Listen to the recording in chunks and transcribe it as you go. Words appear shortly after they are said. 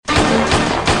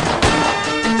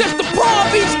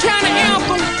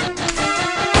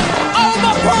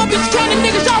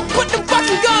Put them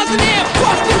fucking guns in there,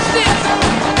 fuck them shit.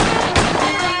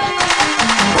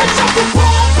 Bitch, I'm from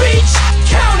Palm Beach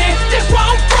County, that's where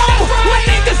I'm from. When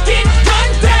niggas get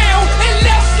gunned down and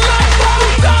left slumped,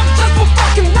 those guns just for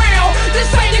fucking round.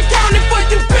 This ain't accounting for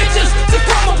you bitches to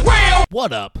come around.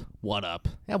 What up? What up?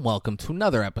 And welcome to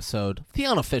another episode of the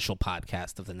unofficial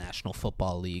podcast of the National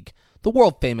Football League, the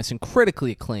world-famous and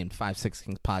critically acclaimed 5-6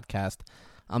 Kings podcast.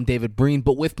 I'm David Breen,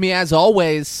 but with me, as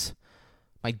always,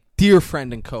 my dear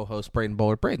friend and co-host, Braden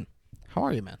Bowler. Braden, how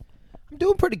are you, man? I'm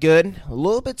doing pretty good. A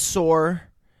little bit sore,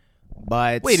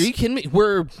 but... Wait, are you kidding me?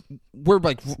 We're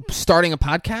like starting a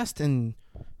podcast, and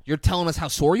you're telling us how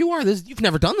sore you are? You've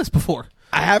never done this before.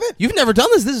 I haven't? You've never done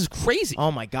this? This is crazy.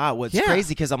 Oh, my God. Well, it's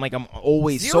crazy because I'm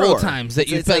always Zero sore. times that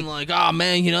you've been like, oh,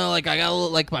 man, you know, like I got a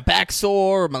little, like my back's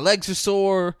sore, or my legs are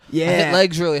sore. Yeah. I hit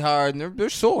legs really hard, and they're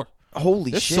sore.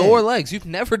 Holy They're shit. sore legs. You've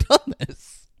never done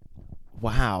this.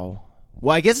 Wow.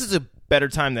 Well, I guess it's a better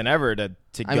time than ever to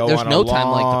go there's on no a time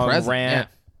like the long present, rant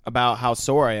yeah. about how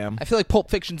sore I am. I feel like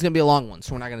Pulp Fiction's going to be a long one,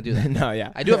 so we're not going to do that. No,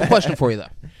 yeah. I do have a question for you, though.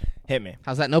 Hit me.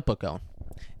 How's that notebook going?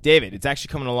 David, it's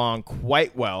actually coming along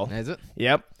quite well. Is it?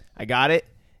 Yep. I got it.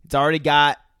 It's already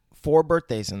got 4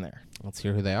 birthdays in there. Let's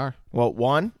hear who they are. Well,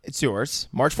 one, it's yours.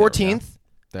 March 14th.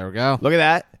 There we go. Look at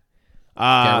that.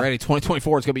 Get ready.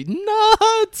 2024 is going to be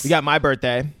nuts. We got my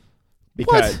birthday.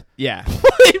 Because, What? Yeah.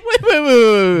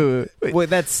 wait. Well,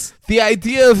 that's... The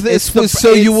idea of this It's the- was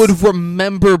so you it's- would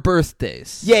remember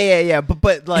birthdays. Yeah.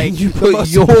 But like, you the put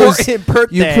most yours. important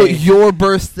birthday. You put your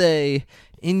birthday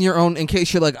in your own, in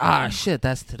case you're like, shit,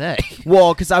 that's today.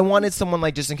 Well, because I wanted someone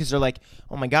like, just in case they're like,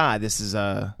 oh my God, this is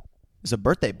a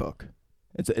birthday book.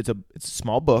 It's a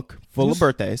small book full of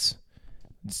birthdays.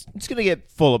 It's gonna get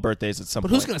full of birthdays at some But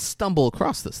point. who's gonna stumble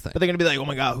across this thing? But they're gonna be like, oh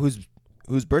my God,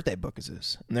 whose birthday book is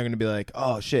this? And they're gonna be like,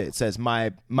 oh shit, it says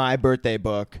my birthday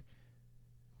book,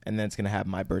 and then it's gonna have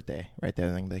my birthday right there.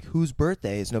 And they're gonna be like, whose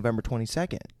birthday is November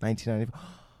 22nd, 1995?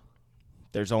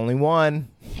 There's only one.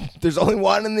 There's only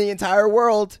one in the entire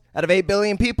world out of 8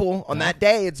 billion people on that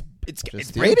day. It's you.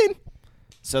 Braden.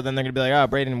 So then they're gonna be like, oh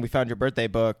Braden, we found your birthday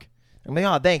book. I'm like,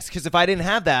 oh thanks, because if I didn't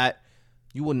have that,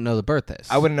 You wouldn't know the birthdays.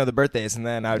 I wouldn't know the birthdays, and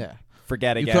then I'd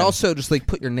forget You again. could also just like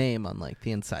put your name on like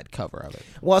the inside cover of it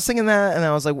Well, I was thinking that, and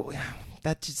I was like, well,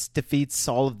 that just defeats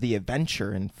all of the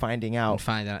adventure and finding out. and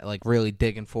find out, like really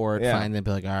digging for it. Yeah. Find it, and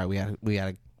be like, all right, we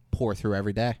gotta pour through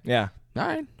every day. Yeah. All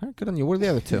right, good on you. What are the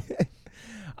other two?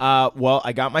 Well,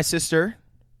 I got my sister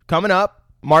coming up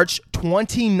March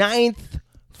 29th.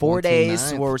 4 days.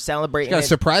 29th. Where we're celebrating. Got a it.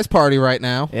 surprise party right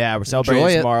now. Yeah, we're celebrating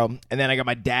Enjoy it. tomorrow. And then I got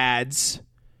my dad's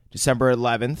December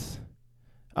 11th.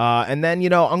 And then,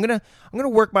 I'm gonna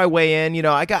work my way in.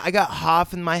 I got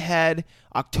Hoff in my head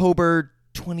October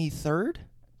 23rd.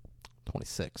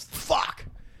 26th. Fuck.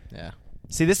 Yeah.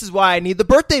 See, this is why I need the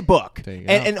birthday book. There you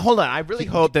go. And hold on, I really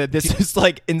hope that this is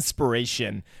like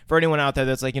inspiration for anyone out there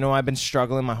that's like, I've been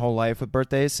struggling my whole life with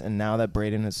birthdays, and now that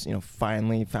Braden has,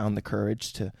 finally found the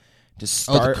courage to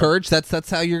start. Oh, the courage? That's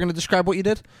how you're going to describe what you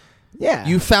did? Yeah.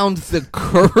 You found the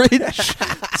courage?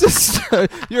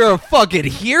 You're a fucking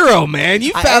hero, man.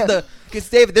 You found the... Because,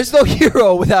 David, there's no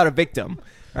hero without a victim,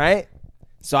 right?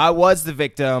 So I was the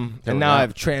victim, There and we now go.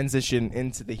 I've transitioned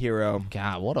into the hero.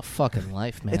 God, what a fucking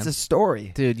life, man. It's a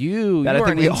story. Dude, you that I are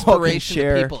think an we all can inspiration to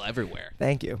share. people everywhere.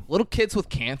 Thank you. Little kids with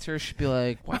cancer should be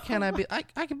like, why can't I be... I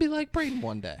can be like Braden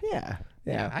one day.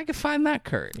 Yeah. I can find that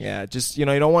courage. Yeah, just, you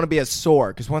don't want to be as sore,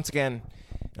 because once again,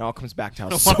 it all comes back to how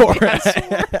Don't sore wanna be I as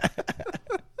am.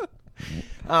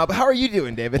 But how are you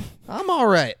doing, David? I'm all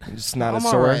right. Just not I'm as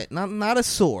all sore? right. Not as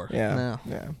sore. Yeah. No.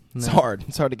 Yeah. It's No. hard.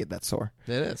 It's hard to get that sore.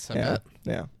 It is. I yeah. bet.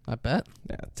 Yeah. I bet.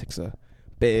 Yeah. It takes a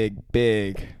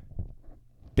big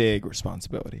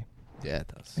responsibility. Yeah,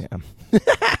 it does. Yeah.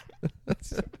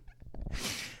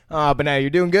 But now you're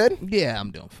doing good? Yeah,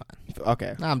 I'm doing fine.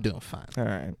 Okay. I'm doing fine. All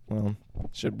right. Well,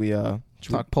 should we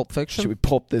Talk Pulp Fiction? should we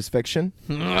pulp this fiction?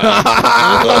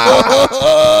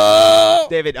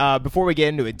 David, before we get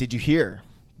into it, did you hear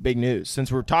big news?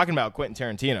 Since we're talking about Quentin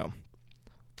Tarantino.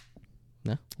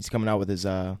 No. He's coming out with his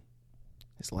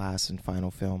last and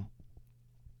final film.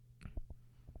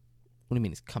 What do you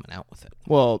mean he's coming out with it?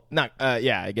 Well, not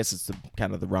yeah, I guess it's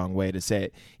kind of the wrong way to say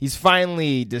it. He's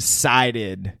finally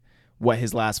decided what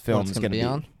his last film is going to be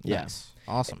on? Yes.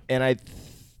 Awesome. And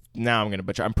now I'm going to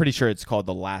butcher. I'm pretty sure it's called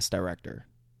The Last Director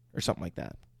or something like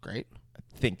that. Great. I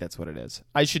think that's what it is.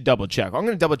 I should double check. I'm going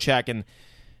to double check in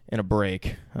a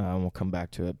break. We'll come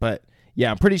back to it. But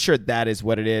yeah, I'm pretty sure that is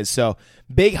what it is. So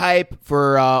big hype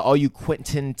for all you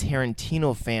Quentin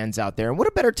Tarantino fans out there. And what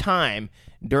a better time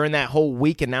during that whole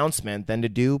week announcement than to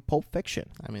do Pulp Fiction.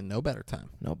 I mean, no better time.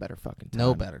 No better fucking time.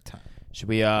 No better time. Should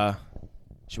we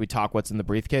Should we talk what's in the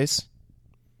briefcase?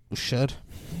 We should.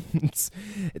 it's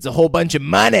a whole bunch of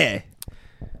money.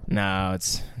 No,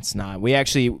 it's not. We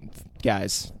actually,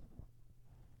 guys,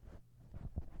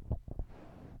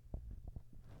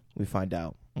 we find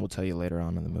out. We'll tell you later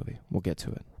on in the movie. We'll get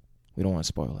to it. We don't want to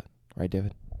spoil it. Right,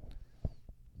 David?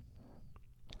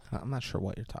 I'm not sure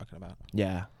what you're talking about.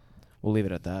 Yeah. We'll leave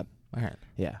it at that. All right.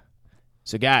 Yeah.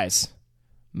 So, guys,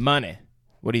 money.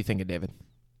 What do you think of, David?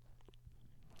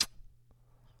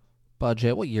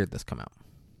 Budget. What year did this come out?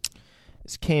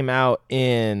 This came out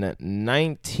in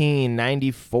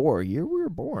 1994, year we were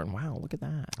born. Wow, look at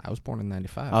that. I was born in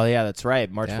 95. Oh, yeah, that's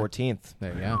right. March 14th.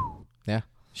 There you go. Yeah.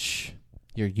 Shh.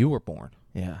 Year you were born.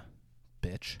 Yeah.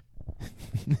 Bitch.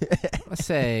 Let's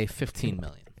say 15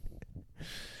 million.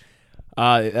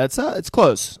 It's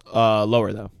close.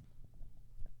 Lower, though.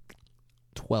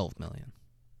 12 million.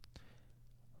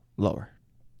 Lower.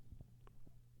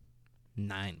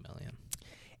 9 million.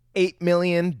 8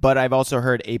 million, but I've also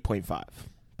heard 8.5.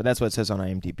 But that's what it says on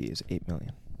IMDb is 8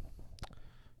 million.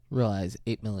 Realize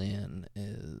 8 million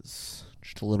is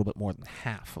just a little bit more than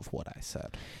half of what I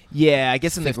said. Yeah, I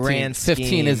guess in 15, the grand scheme.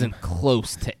 15 isn't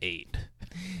close to 8.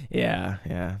 Yeah.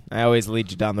 I always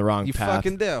lead you down the wrong You path.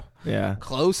 fucking do. Yeah.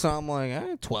 Close, I'm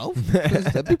like, 12?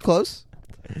 That'd be close.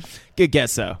 Good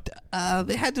guess, though.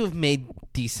 They had to have made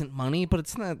decent money, but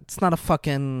it's not a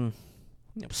fucking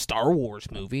Star Wars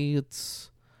movie. I'm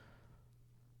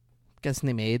guessing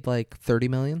they made like 30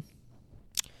 million.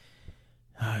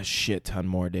 Shit ton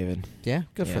more, David. Yeah,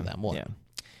 good for them. What? Yeah.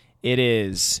 It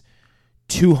is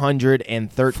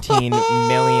 $213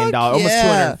 million. Almost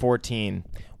 214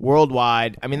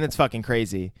 worldwide. I mean, that's fucking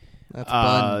crazy. That's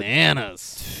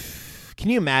bananas. Can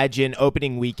you imagine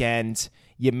opening weekend,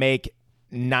 you make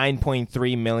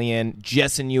 9.3 million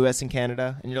just in US and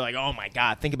Canada, and you're like, oh my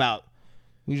God, think about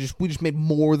We just made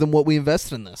more than what we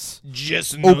invested in this.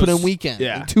 just in Opening those- weekend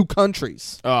Yeah. in 2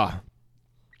 countries. Oh,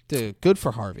 Dude, good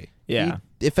for Harvey. Yeah.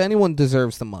 If anyone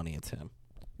deserves the money, it's him.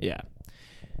 yeah.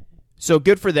 So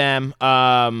good for them.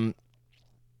 And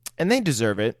they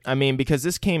deserve it. I mean, because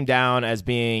this came down as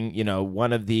being,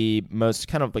 one of the most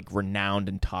kind of like renowned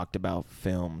and talked about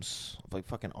films of like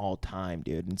fucking all time,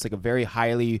 dude. And it's like a very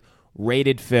highly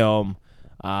rated film.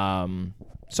 So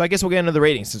I guess we'll get into the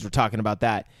ratings since we're talking about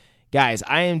that. Guys,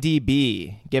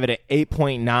 IMDb give it an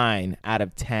 8.9 out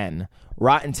of 10.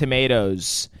 Rotten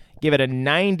Tomatoes give it a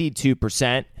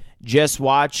 92%. Just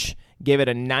Watch gave it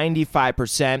a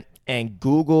 95%. And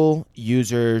Google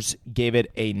users gave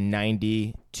it a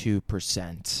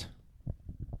 92%.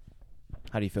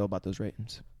 How do you feel about those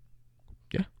ratings?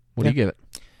 Yeah. What do you give it?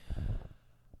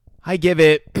 I give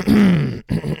it...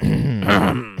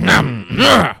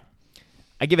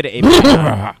 I give it an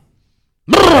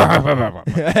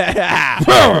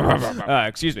 8.9.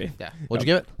 Excuse me. Yeah. What'd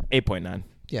you give it? 8.9.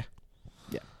 Yeah.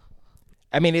 Yeah.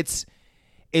 I mean, it's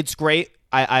great.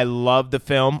 I love the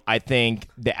film. I think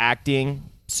the acting,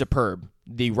 superb.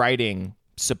 The writing,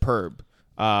 superb.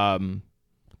 I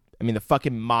mean, the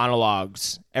fucking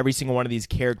monologues, every single one of these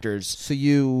characters. So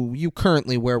you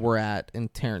currently, where we're at in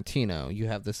Tarantino, you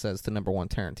have this as the number 1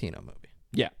 Tarantino movie.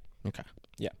 Yeah. Okay.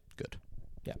 Yeah. Good.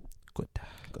 Yeah. Good.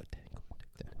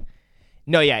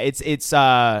 No, yeah,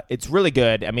 it's really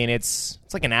good. I mean, it's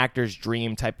like an actor's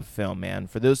dream type of film, man.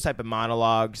 For those type of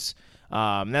monologues,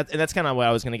 and that's kind of what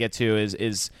I was going to get to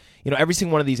is every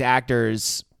single one of these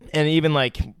actors, and even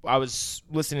like I was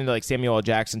listening to like Samuel L.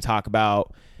 Jackson talk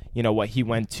about what he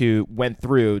went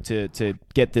through to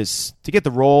get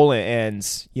the role,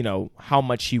 and how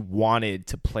much he wanted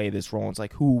to play this role. It's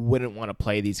like, who wouldn't want to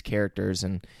play these characters?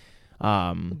 And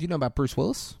Do you know about Bruce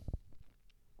Willis?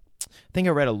 I think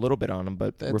I read a little bit on him,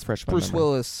 but refresh my Bruce memory.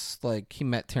 Willis, like, he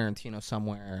met Tarantino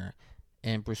somewhere,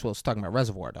 and Bruce Willis was talking about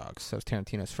Reservoir Dogs. That was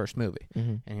Tarantino's first movie.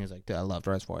 Mm-hmm. And he was like, dude, I loved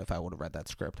Reservoir. If I would have read that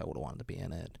script, I would have wanted to be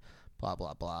in it. Blah,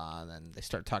 blah, blah. And then they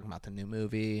started talking about the new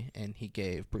movie, and he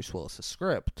gave Bruce Willis a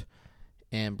script.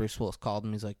 And Bruce Willis called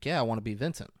him. He's like, yeah, I want to be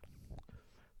Vincent.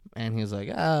 And he was like,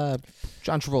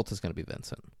 John Travolta's going to be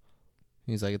Vincent.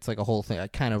 He's like, it's like a whole thing. I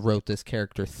kind of wrote this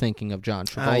character thinking of John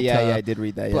Travolta. Yeah, I did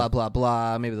read that. Blah, Yeah. blah,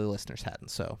 blah. Maybe the listeners hadn't,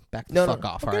 so back the No, fuck no.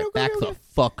 off. Okay, All right, okay, back okay. the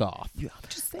fuck off. I'm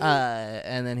just saying.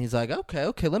 And then he's like,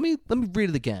 okay, let me read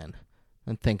it again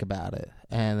and think about it.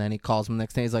 And then he calls him the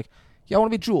next day. He's like, yeah, I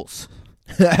want to be Jules.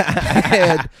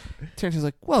 And Tarantino's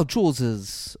like, well, Jules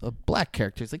is a black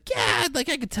character. He's like, yeah, like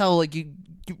I could tell, like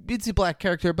it's a black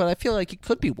character, but I feel like he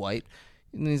could be white.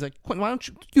 And then he's like, Quentin, why don't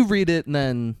you read it and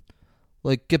then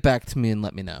like get back to me and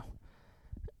let me know.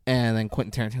 And then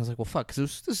Quentin Tarantino's like, well, fuck,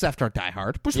 because this is after our Die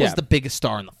Hard. Bruce Willis is the biggest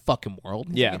star in the fucking world.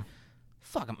 Yeah. Like,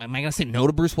 fuck, am I going to say no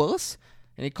to Bruce Willis?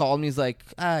 And he called me. He's like,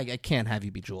 I can't have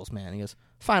you be Jules, man. He goes,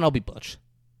 Fine, I'll be Butch.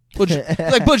 Butch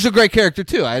is a great character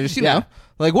too. I just, you know,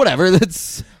 like whatever.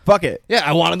 That's fuck it. Yeah,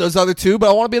 I wanted those other two, but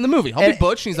I want to be in the movie. I'll be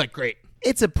Butch. And he's like, great.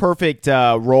 It's a perfect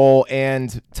role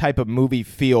and type of movie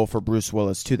feel for Bruce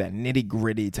Willis too. That nitty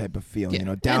gritty type of feel, you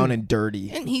know, down and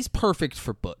dirty. And he's perfect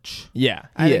for Butch. Yeah,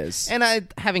 he is.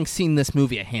 And having seen this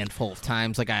movie a handful of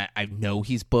times, like I know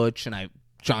he's Butch, and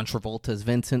John Travolta's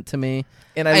Vincent to me.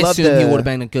 And I love assume he would have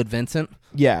been a good Vincent.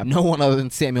 Yeah. No one other than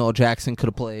Samuel L. Jackson could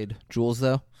have played Jules,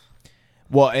 though.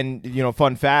 Well, and, you know,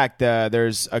 fun fact,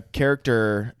 there's a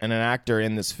character and an actor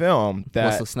in this film that...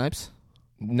 Wesley Snipes?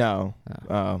 No.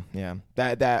 Oh, yeah.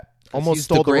 That almost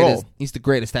stole the role. He's the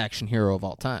greatest action hero of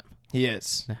all time. He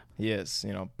is. Yeah. He is.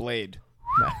 You know, Blade.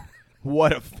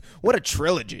 What a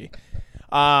trilogy.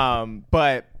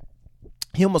 But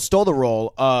he almost stole the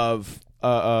role of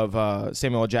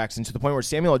Samuel L. Jackson to the point where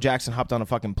Samuel L. Jackson hopped on a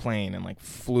fucking plane and like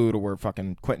flew to where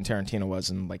fucking Quentin Tarantino was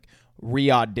and like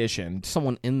re-auditioned.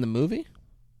 Someone in the movie?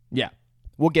 Yeah.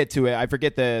 We'll get to it. I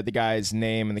forget the guy's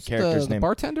name and the character's name. The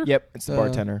bartender? Yep, it's the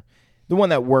bartender. The one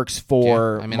that works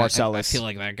for Marcellus. I feel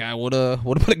like that guy would have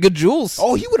put a good Jules.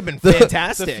 Oh, he would have been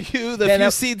fantastic. The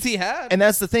few scenes he had. And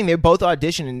that's the thing. They both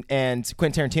auditioned, and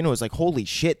Quentin Tarantino was like, holy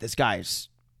shit, this guy's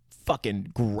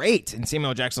fucking great. And Samuel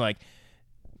L. Jackson like,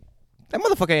 that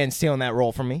motherfucker ain't stealing that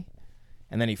role from me.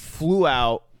 And then he flew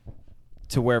out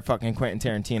to where fucking Quentin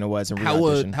Tarantino was and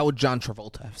re-auditioned. How would John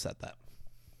Travolta have said that?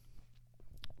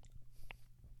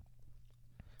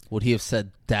 Would he have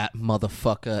said, that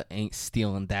motherfucker ain't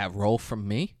stealing that role from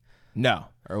me? No.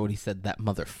 Or would he said, that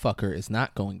motherfucker is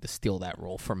not going to steal that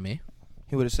role from me?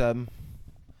 He would have said,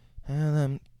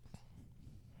 that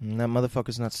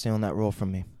motherfucker's not stealing that role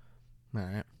from me. All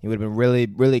right. He would have been really,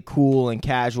 really cool and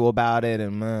casual about it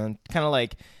and kind of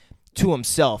like to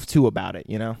himself, too, about it,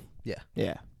 you know? Yeah.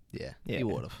 Yeah. Yeah. He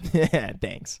would have. Yeah,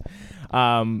 thanks.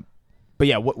 But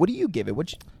yeah, what do you give it?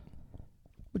 What'd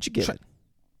you give it?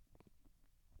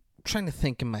 Trying to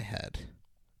think in my head.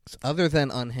 Other than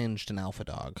Unhinged and Alpha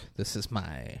Dog, this is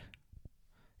my...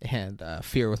 And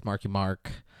Fear with Marky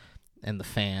Mark and The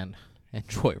Fan and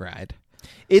Joyride.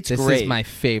 This great. This is my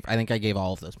favorite. I think I gave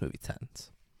all of those movies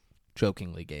 10s.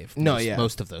 Jokingly gave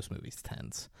most of those movies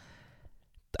 10s.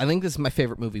 I think this is my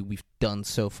favorite movie we've done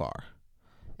so far.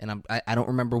 And I don't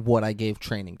remember what I gave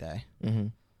Training Day. Mm-hmm.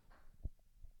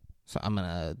 So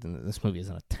this movie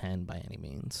isn't a 10 by any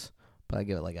means. But I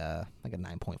give it like a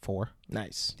 9.4.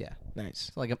 Nice. Yeah.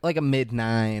 Nice. So like a mid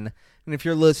 9. And if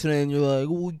you're listening, you're like,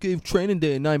 well, we gave Training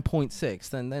Day a 9.6,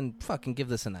 then fucking give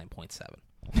this a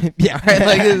 9.7. Yeah. Right?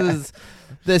 Like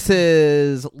this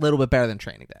is a little bit better than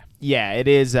Training Day. Yeah, it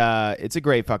is. It's a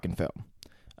great fucking film.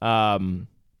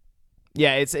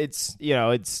 Yeah, it's you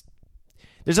know, it's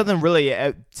there's nothing really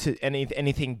to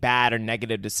anything bad or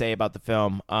negative to say about the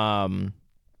film.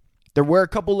 There were a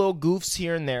couple little goofs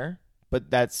here and there. But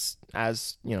that's,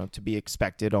 as, you know, to be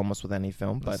expected almost with any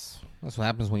film. But that's what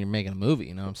happens when you're making a movie,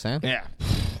 you know what I'm saying? Yeah.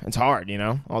 It's hard, you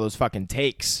know? All those fucking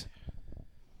takes.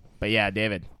 But yeah,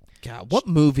 David. God, what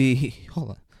movie...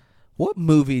 Hold on. What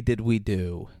movie did we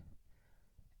do?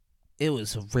 It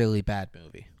was a really bad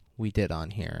movie we did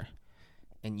on here.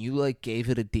 And you, like, gave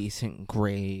it a decent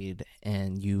grade.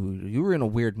 And you were in a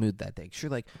weird mood that day. 'Cause you're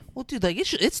like, well, dude, like,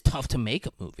 it's tough to make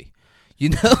a movie. You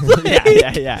know?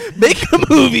 Like, yeah. Making a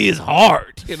movie is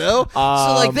hard, you know? So,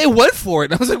 like, they went for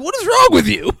it. And I was like, what is wrong with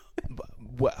you?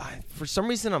 For some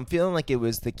reason, I'm feeling like it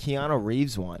was the Keanu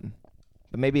Reeves one.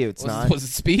 But maybe it's not. Was it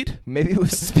Speed? Maybe it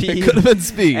was Speed. It could have been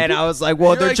Speed. And I was like,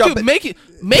 well, they're like, jumping. Dude,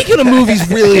 making a movie's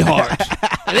really hard.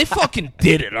 And they fucking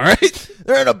did it, all right?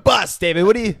 They're in a bus, David.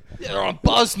 What do you... Yeah, they're on a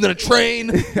bus and then a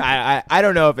train. I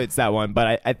don't know if it's that one,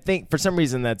 but I think for some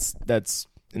reason that's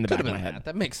in the back of my head.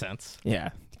 That makes sense. Yeah.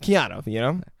 Keanu, you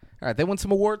know? All right, they won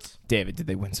some awards? David, did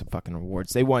they win some fucking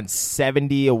awards? They won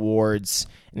 70 awards,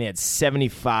 and they had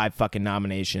 75 fucking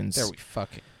nominations. There we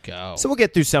fucking go. So we'll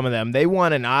get through some of them. They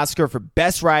won an Oscar for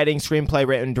Best Writing, Screenplay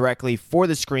written directly for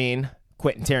the screen.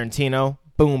 Quentin Tarantino.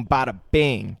 Boom, bada,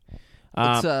 bing. They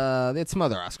had some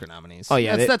other Oscar nominees. Oh,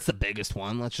 yeah. That's the biggest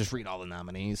one. Let's just read all the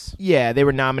nominees. Yeah, they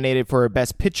were nominated for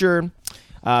Best Picture,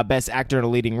 Best Actor in a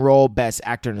Leading Role, Best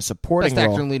Actor in a Supporting Role.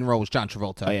 Best Actor in a Leading Role was John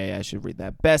Travolta. Oh, yeah, I should read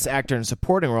that. Best Actor in a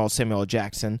Supporting Role, Samuel L.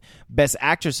 Jackson. Best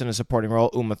Actress in a Supporting Role,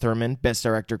 Uma Thurman. Best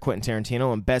Director, Quentin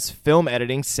Tarantino. And Best Film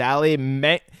Editing, Sally!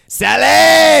 Sally's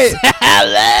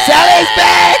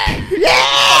back!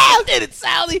 Yeah! Did it,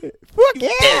 Sally! Fuck yeah!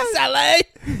 Did it,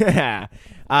 Sally!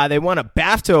 They won a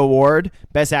BAFTA award.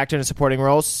 Best Actor in a Supporting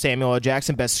Role, Samuel L.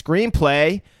 Jackson. Best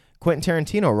Screenplay, Quentin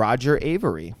Tarantino, Roger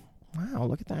Avery. Wow,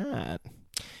 look at that.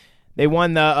 They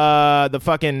won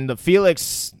the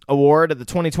Felix Award at the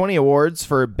 2020 awards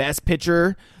for Best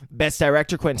Picture, Best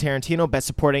Director, Quentin Tarantino. Best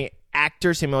Supporting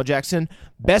Actor, Samuel L. Jackson.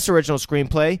 Best Original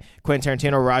Screenplay, Quentin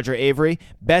Tarantino, Roger Avery.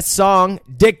 Best Song,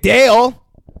 Dick Dale.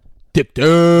 Dick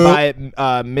Dale. By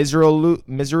Miseralou.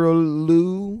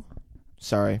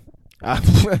 Sorry.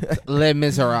 Les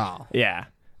Miserables. Yeah,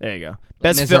 there you go.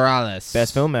 Les Miserables.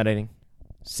 Best Film Editing.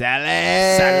 Sally.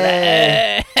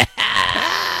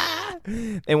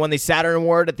 They won the Saturn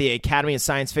Award at the Academy of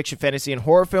Science Fiction, Fantasy, and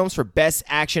Horror Films for Best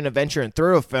Action, Adventure, and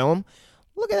Thriller Film.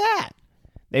 Look at that.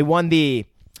 They won the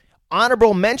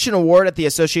Honorable Mention Award at the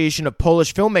Association of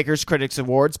Polish Filmmakers Critics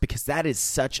Awards because that is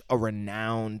such a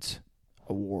renowned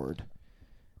award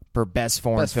for Best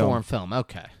Foreign Film. Best Foreign Film,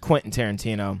 okay. Quentin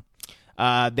Tarantino.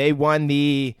 They won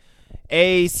the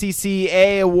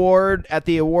ACCA Award at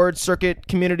the Award Circuit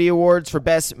Community Awards for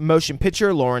Best Motion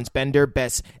Picture, Lawrence Bender.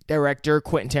 Best Director,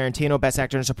 Quentin Tarantino. Best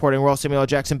Actor in a Supporting Role, Samuel L.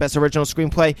 Jackson. Best Original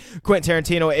Screenplay, Quentin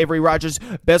Tarantino. Avery Rogers.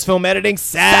 Best Film Editing,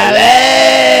 Sally.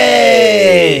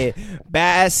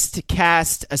 Best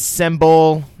Cast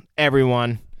Assemble,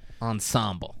 everyone.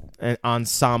 Ensemble.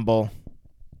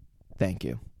 Thank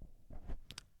you.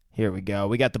 Here we go.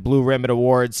 We got the Blue Ribbon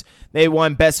Awards. They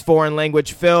won Best Foreign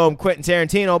Language Film, Quentin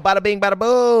Tarantino. Bada bing, bada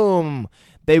boom.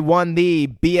 They won the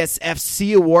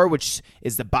BSFC Award, which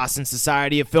is the Boston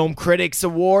Society of Film Critics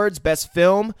Awards. Best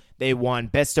Film. They won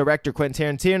Best Director,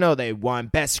 Quentin Tarantino. They won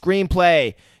Best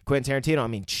Screenplay, Quentin Tarantino. I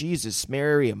mean, Jesus,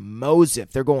 Mary and Moses.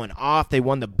 They're going off. They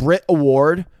won the Brit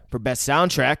Award for Best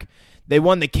Soundtrack. They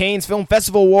won the Cannes Film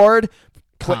Festival Award.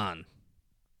 Cannes.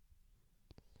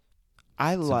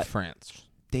 I It's in like France.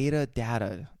 data.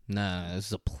 No, this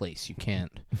is a place. You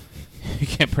can't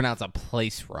pronounce a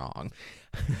place wrong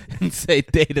and say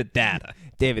data.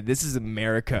 David, this is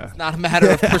America. It's not a matter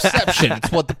of perception.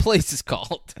 It's what the place is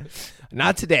called.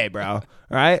 Not today, bro. All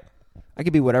right? I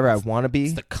could be whatever I want to be.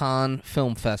 It's the Cannes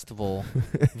Film Festival.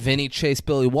 Vinny Chase,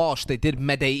 Billy Walsh. They did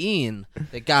Medellin.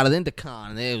 They got it into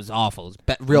Cannes, and it was awful. It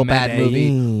was real bad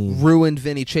movie. Ruined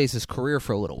Vinny Chase's career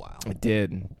for a little while. It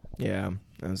did. Yeah.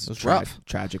 It was rough.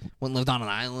 Tragic. Went and lived on an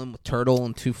island with Turtle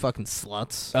and two fucking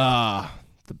sluts.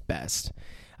 The best.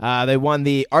 They won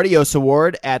the Artios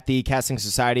Award at the Casting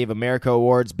Society of America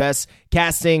Awards. Best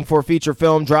Casting for Feature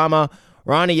Film Drama,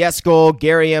 Ronnie Yeskel,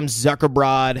 Gary M.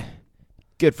 Zuckerbrod.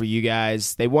 Good for you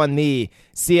guys. They won the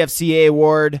CFCA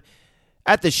Award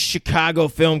at the Chicago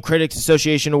Film Critics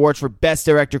Association Awards for Best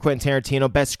Director, Quentin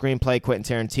Tarantino. Best Screenplay,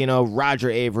 Quentin Tarantino.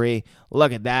 Roger Avery.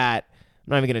 Look at that.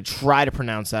 I'm not even going to try to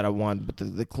pronounce that one, but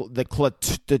the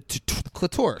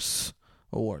Clitoris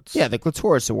Awards. Yeah, the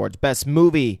Clitoris Awards. Best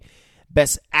Movie,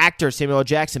 Best Actor, Samuel L.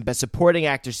 Jackson. Best Supporting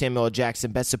Actor, Samuel L.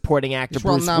 Jackson. Best Supporting Actor,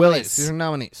 Bruce Willis. These are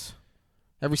nominees.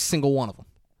 Every single one of them.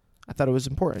 I thought it was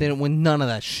important. They didn't win none of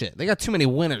that shit. They got too many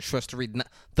winners for us to read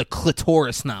the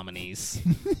Clitoris nominees.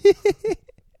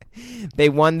 They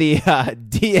won the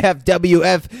DFWFCA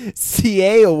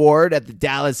Award at the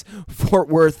Dallas-Fort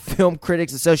Worth Film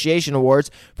Critics Association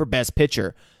Awards for Best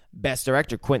Picture. Best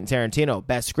Director, Quentin Tarantino.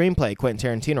 Best Screenplay,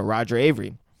 Quentin Tarantino, Roger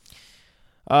Avery.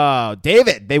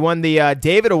 David. They won the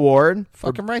David Award.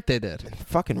 Fucking right they did.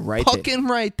 Fucking right. Fucking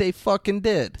right they fucking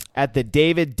did. At the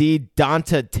David D.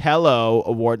 Donatello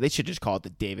Award. They should just call it the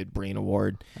David Breen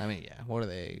Award. I mean, yeah. What are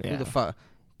they? Yeah. Who the fuck?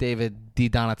 David D.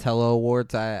 Donatello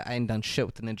Awards. I ain't done shit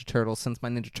with the Ninja Turtles since my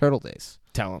Ninja Turtle days.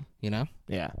 Tell him. You know?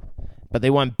 Yeah. But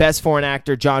they won Best Foreign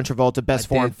Actor, John Travolta, Best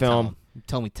Foreign Film.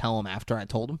 Tell him after I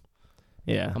told him.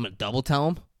 Yeah. I'm going to double tell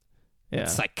him. Yeah.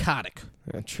 It's psychotic.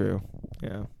 Yeah, true.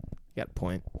 Yeah. You got a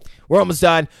point. We're almost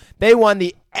done. They won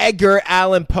the Edgar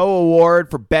Allan Poe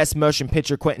Award for Best Motion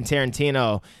Picture, Quentin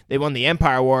Tarantino. They won the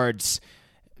Empire Awards.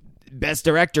 Best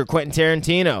Director, Quentin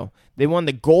Tarantino. They won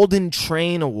the Golden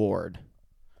Train Award.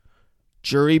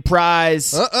 Jury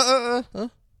prize. They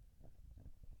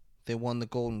won the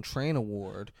Golden Train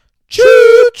Award.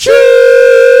 Choo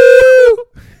choo.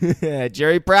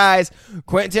 Jury prize.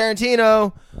 Quentin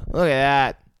Tarantino. Look at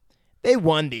that. They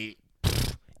won the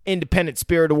Independent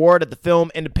Spirit Award at the Film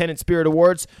Independent Spirit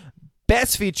Awards.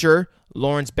 Best Feature,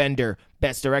 Lawrence Bender.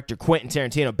 Best Director, Quentin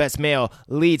Tarantino. Best Male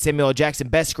Lead, Samuel L. Jackson.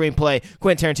 Best Screenplay,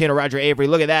 Quentin Tarantino, Roger Avery.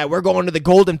 Look at that. We're going to the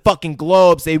Golden fucking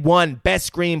Globes. They won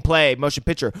Best Screenplay, Motion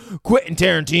Picture, Quentin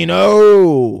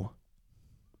Tarantino.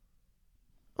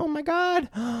 Oh, my God.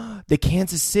 The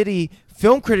Kansas City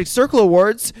Film Critics Circle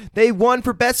Awards. They won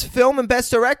for Best Film and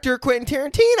Best Director, Quentin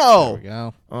Tarantino. There we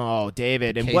go. Oh,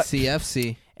 David. And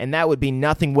KCFC. And that would be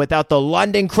nothing without the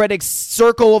London Critics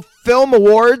Circle of Film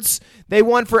Awards. They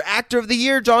won for Actor of the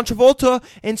Year, John Travolta,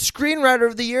 and Screenwriter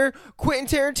of the Year, Quentin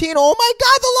Tarantino. Oh my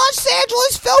God, the Los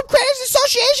Angeles Film Critics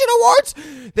Association Awards.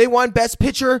 They won Best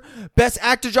Picture, Best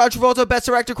Actor, John Travolta, Best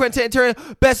Director, Quentin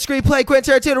Tarantino, Best Screenplay,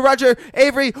 Quentin Tarantino, Roger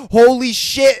Avery. Holy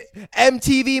shit.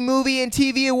 MTV Movie and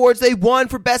TV Awards. They won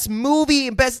for Best Movie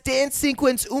and Best Dance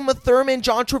Sequence, Uma Thurman,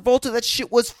 John Travolta. That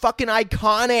shit was fucking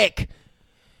iconic.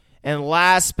 And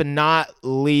last but not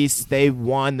least, they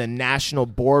won the National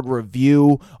Board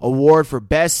Review Award for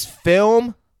Best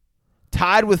Film,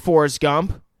 tied with Forrest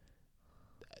Gump.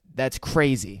 That's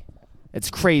crazy.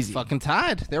 It's crazy. Fucking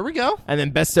tied. There we go. And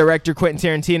then Best Director,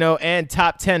 Quentin Tarantino, and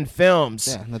Top 10 Films.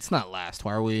 Yeah, that's not last.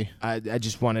 Why are we... I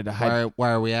just wanted to hype.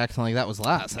 Why are we acting like that was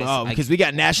last? Because we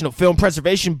got National Film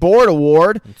Preservation Board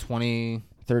Award. In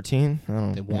 2013,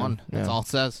 they won. That's all it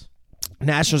says.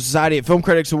 National Society of Film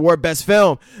Critics Award, Best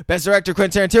Film, Best Director,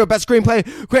 Quentin Tarantino, Best Screenplay,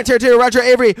 Quentin Tarantino, Roger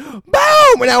Avery. Boom!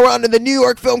 And now we're on to the New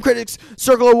York Film Critics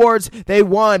Circle Awards. They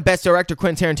won Best Director,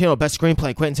 Quentin Tarantino, Best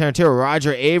Screenplay, Quentin Tarantino,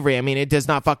 Roger Avery. I mean, it does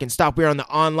not fucking stop. We're on the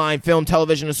Online Film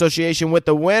Television Association with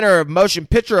the winner of Motion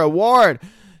Picture Award.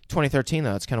 2013,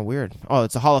 though. It's kind of weird. Oh,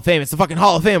 it's the Hall of Fame. It's the fucking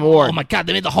Hall of Fame award. Oh, my God.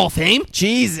 They made the Hall of Fame?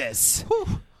 Jesus. Whew.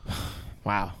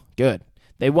 Wow. Good.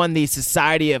 They won the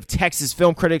Society of Texas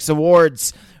Film Critics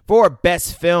Awards for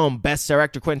Best Film, Best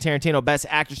Director, Quentin Tarantino, Best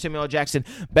Actor, Samuel L. Jackson,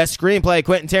 Best Screenplay,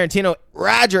 Quentin Tarantino,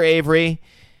 Roger Avery.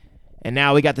 And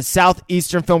now we got the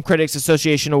Southeastern Film Critics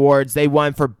Association Awards. They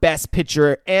won for Best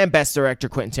Picture and Best Director,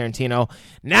 Quentin Tarantino.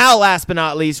 Now, last but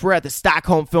not least, we're at the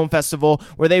Stockholm Film Festival,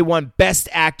 where they won Best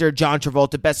Actor, John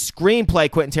Travolta, Best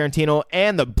Screenplay, Quentin Tarantino,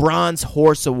 and the Bronze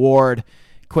Horse Award,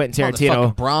 Quentin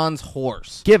Tarantino. Bronze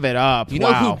Horse. Give it up. You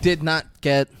know who did not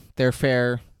get their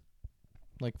fair...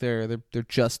 Like they're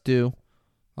just due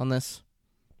on this.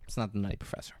 It's not the Nutty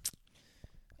Professor.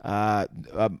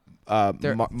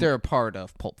 They're a part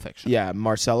of Pulp Fiction. Yeah,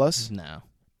 Marcellus. No.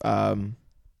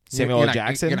 Samuel L.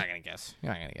 Jackson. You're not gonna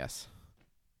guess.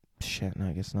 Shit, no,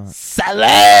 I guess not. Sally.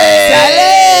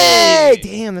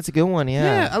 Damn, that's a good one.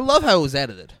 Yeah. Yeah, I love how it was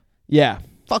edited. Yeah.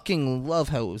 Fucking love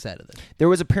how it was edited. There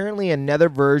was apparently another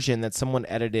version that someone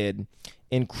edited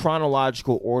in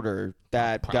chronological order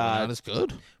that Probably not as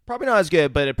good. Probably not as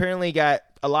good, but apparently got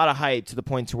a lot of hype to the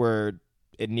point to where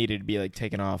it needed to be like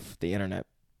taken off the internet.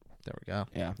 There we go.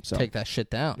 Yeah, so take that shit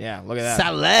down. Yeah, look at that.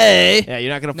 Sally. Yeah,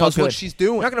 you're not gonna knows fuck what with she's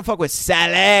doing. You're not gonna fuck with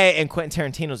Sally and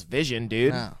Quentin Tarantino's vision,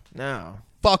 dude. No.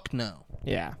 Fuck no.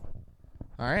 Yeah.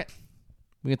 All right.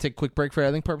 We gonna take a quick break for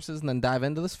editing purposes and then dive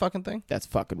into this fucking thing. That's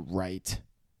fucking right.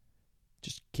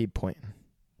 Just keep pointing.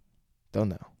 Don't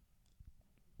know.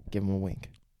 Give him a wink.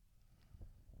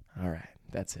 All right,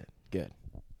 that's it. Good.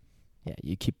 Yeah,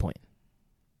 you keep pointing.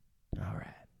 All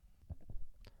right.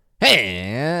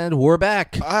 And we're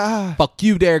back. Fuck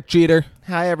you, Derek Jeter.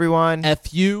 Hi, everyone.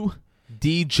 F you,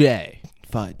 DJ.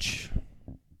 Fudge.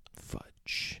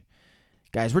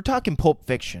 Guys, we're talking Pulp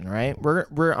Fiction, right?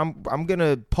 I'm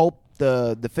gonna pulp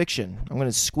the fiction. I'm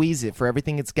gonna squeeze it for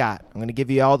everything it's got. I'm gonna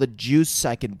give you all the juice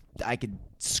I could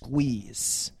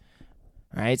squeeze.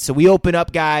 All right. So we open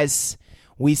up, guys.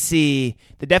 We see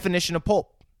the definition of pulp.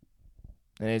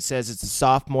 And it says it's a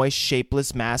soft, moist,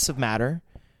 shapeless mass of matter,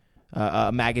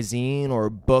 a magazine or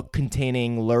book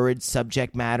containing lurid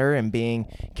subject matter and being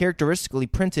characteristically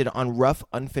printed on rough,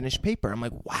 unfinished paper. I'm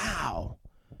like, wow.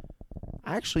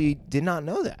 I actually did not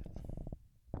know that.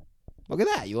 Look at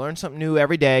that. You learn something new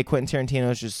every day. Quentin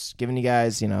Tarantino's just giving you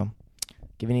guys,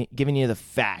 giving you the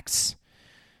facts.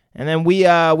 And then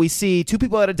we see two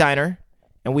people at a diner,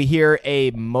 and we hear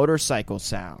a motorcycle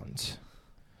sound.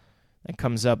 That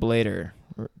comes up later.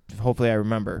 Hopefully I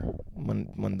remember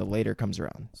when the later comes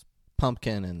around.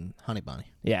 Pumpkin and Honey Bunny.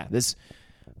 Yeah, this.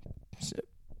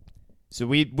 So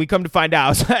we come to find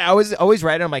out. I was always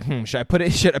writing. I'm like, should I put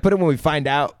it when we find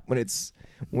out when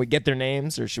we get their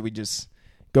names, or should we just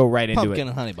go right into it? Pumpkin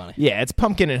and Honey Bunny. Yeah, it's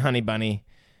Pumpkin and Honey Bunny.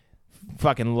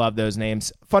 Fucking love those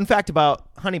names. Fun fact about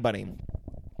Honey Bunny: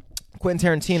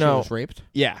 Quentin Tarantino She was raped.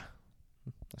 Yeah,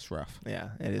 that's rough. Yeah,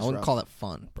 it is. I wouldn't rough. call it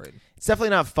fun, Braden. It's definitely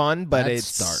not fun, but Bad it's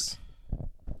start.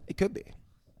 It could be.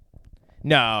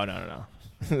 No.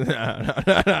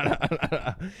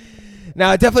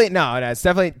 No, definitely no. It's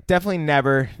definitely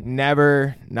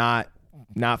never not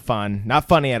fun, not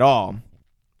funny at all.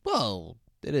 Well,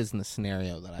 it is in the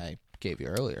scenario that I gave you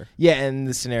earlier. Yeah, in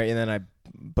the scenario, and then I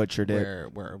butchered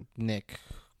it. Where Nick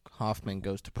Hoffman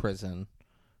goes to prison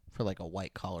for like a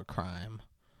white collar crime,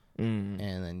 and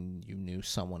then you knew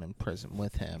someone in prison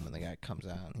with him, and the guy comes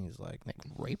out and he's like, Nick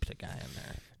raped a guy in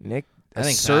there.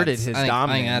 asserted his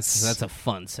dominance. I think that's a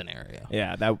fun scenario.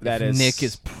 Yeah, that if is. Nick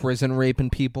is prison raping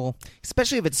people,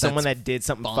 especially if it's someone that did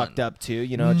something fun. fucked up too.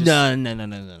 You know, just, no.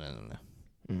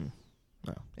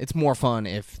 No. It's more fun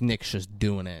if Nick's just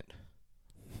doing it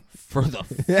for the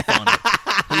fun.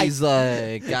 He's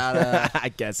like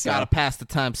I guess gotta pass the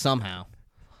time somehow.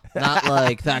 Not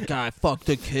like that guy fucked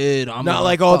a kid. I'm not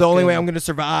like the only way I'm gonna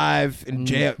survive in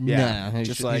jail. Yeah, nah,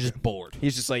 he's just bored.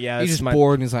 He's just like he's just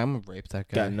bored and he's like, I'm gonna rape that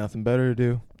guy. Got nothing better to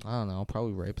do. I don't know. I'll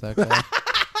probably rape that guy.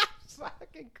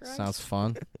 Fucking Christ. Sounds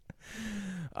fun.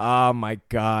 Oh my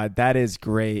god, that is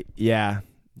great. Yeah.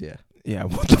 Yeah.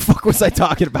 What the fuck was I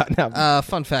talking about now?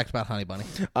 Fun fact about Honey Bunny.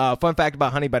 Fun fact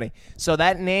about Honey Bunny. So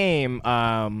that name,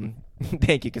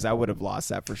 thank you, because I would have lost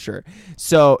that for sure.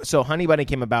 So Honey Bunny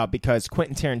came about because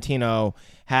Quentin Tarantino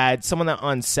had someone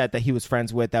on set that he was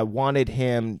friends with that wanted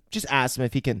him, just asked him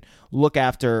if he can look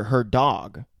after her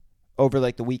dog over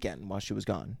like the weekend while she was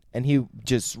gone. And he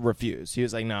just refused. He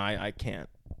was like, no, I can't.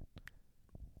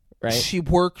 Right? She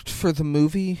worked for the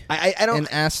movie. I don't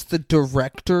and asked the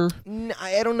director.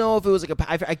 I don't know if it was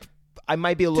like I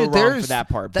might be a little wrong for that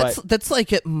part. That's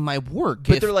like at my work.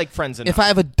 But they're like friends enough. If I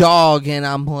have a dog and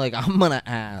I'm like, I'm gonna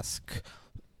ask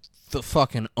the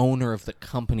fucking owner of the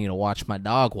company to watch my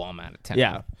dog while I'm out of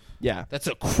town. Yeah. That's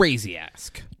a crazy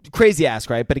ask. Crazy ask,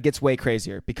 right? But it gets way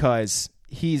crazier because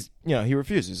he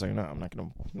refuses. He's like, no, I'm not gonna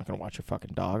watch your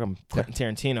fucking dog. I'm Quentin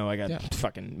Tarantino. I got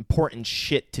fucking important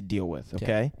shit to deal with.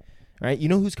 Okay. Yeah. Right? You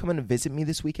know who's coming to visit me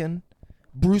this weekend?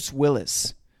 Bruce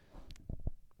Willis.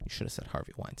 You should have said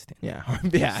Harvey Weinstein. Yeah.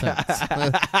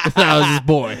 That was his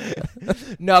boy.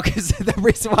 No, because the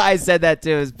reason why I said that too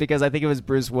is because I think it was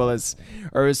Bruce Willis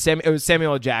or it was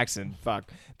Samuel L. Jackson.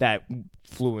 That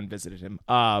flew and visited him.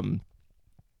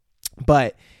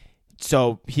 But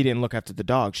so he didn't look after the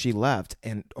dog. She left,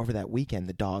 and over that weekend,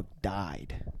 the dog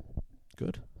died.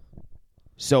 Good.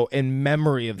 So in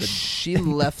memory of she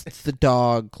left the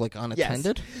dog like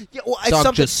unattended. Yes. Yeah, well,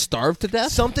 dog just starved to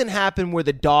death. Something happened where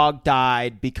the dog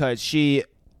died because it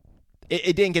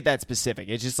didn't get that specific.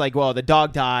 It's just like, well, the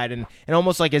dog died, and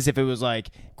almost like as if it was like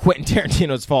Quentin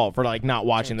Tarantino's fault for like not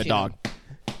watching the dog.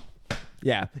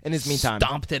 Yeah. In his meantime,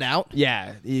 stomped it out.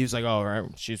 Yeah, he was like, oh, right,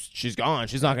 she's gone.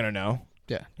 She's not gonna know.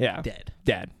 Yeah.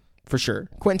 Dead. For sure.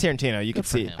 Quentin Tarantino, you could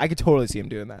see. I could totally see him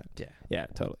doing that. Yeah,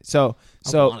 totally. So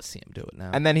I want to see him do it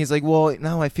now. And then he's like, well,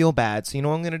 now I feel bad. So you know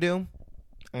what I'm going to do? I'm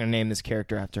going to name this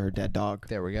character after her dead dog.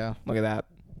 There we go. Look at that.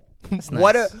 That's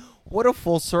What nice. what a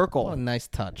full circle. What a nice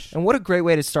touch. And what a great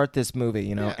way to start this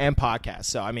movie, and podcast.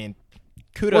 So, I mean,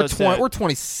 kudos. We're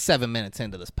 27 minutes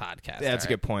into this podcast. Yeah, that's a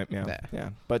good point. Yeah.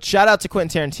 But shout out to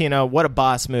Quentin Tarantino. What a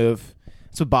boss move.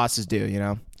 That's what bosses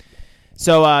do,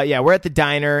 So, we're at the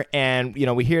diner, and,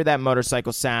 we hear that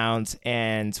motorcycle sound,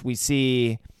 and we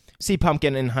see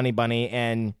Pumpkin and Honey Bunny,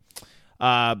 and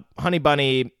Honey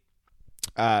Bunny,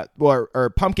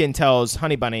 or Pumpkin tells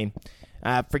Honey Bunny,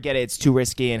 forget it, it's too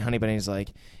risky, and Honey Bunny's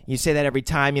like, you say that every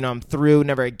time, I'm through,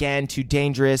 never again, too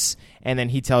dangerous, and then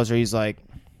he tells her, he's like,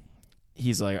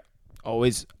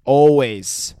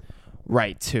 always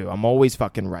right, too, I'm always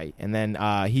fucking right, and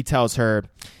then he tells her,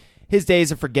 his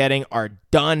days of forgetting are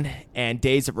done, and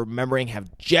days of remembering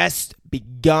have just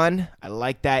begun. I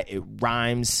like that. It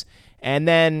rhymes. And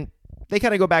then they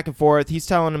kind of go back and forth. He's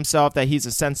telling himself that he's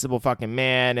a sensible fucking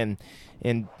man,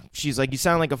 and she's like, you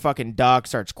sound like a fucking duck,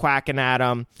 starts quacking at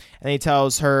him. And he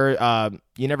tells her,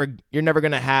 you're never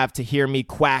going to have to hear me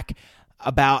quack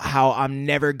about how I'm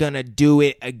never going to do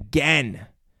it again.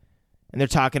 And they're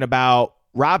talking about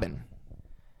robbing.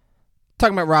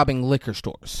 Talking about robbing liquor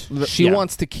stores. She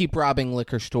wants to keep robbing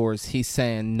liquor stores. He's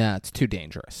saying, no, it's too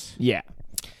dangerous. Yeah.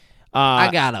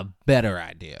 I got a better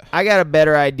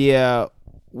idea.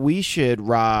 We should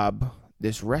rob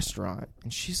this restaurant.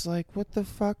 And she's like, what the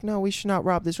fuck? No, we should not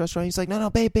rob this restaurant. He's like, no,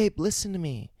 babe, listen to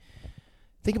me.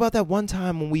 Think about that one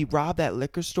time when we robbed that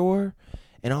liquor store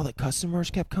and all the customers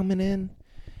kept coming in,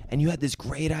 and you had this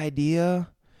great idea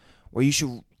where you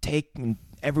should take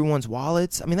everyone's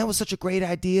wallets. I mean, that was such a great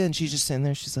idea. And she's just sitting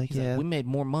there. She's like, He's like, we made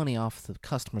more money off the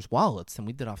customers' wallets than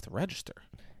we did off the register.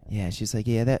 Yeah, she's like,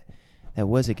 yeah, that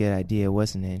was a good idea,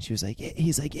 wasn't it? And she was like, yeah.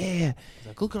 He's like, yeah. He's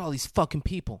like, look at all these fucking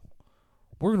people.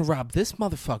 We're going to rob this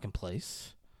motherfucking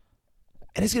place.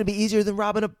 And it's going to be easier than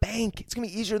robbing a bank. It's going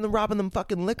to be easier than robbing them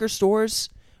fucking liquor stores.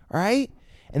 All right?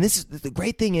 And this is the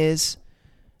great thing is,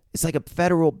 it's like a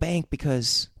federal bank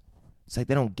because it's like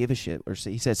they don't give a shit. Or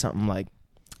he said something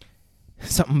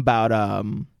about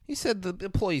he said the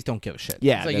employees don't give a shit.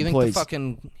 Yeah, it's like, you think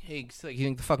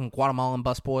the fucking Guatemalan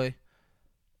busboy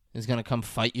is gonna come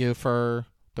fight you for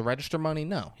the register money?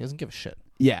 No, he doesn't give a shit.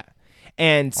 Yeah,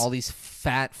 And all these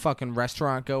fat fucking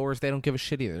restaurant goers, they don't give a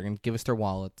shit either. They're gonna give us their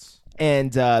wallets.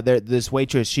 And this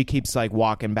waitress, she keeps like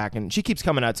walking back, and she keeps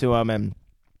coming up to him, and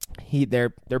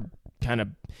they're kind of,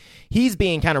 he's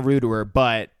being kind of rude to her,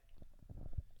 but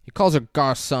he calls her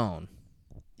garçon.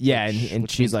 Yeah, which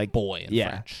and she's like boy in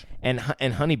French. And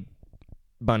Honey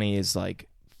Bunny is like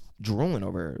drooling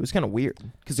over her. It was kind of weird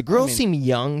because the girls seem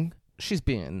young. She's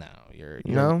being you're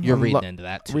I'm reading into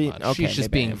that too much. Okay, she's just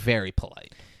being very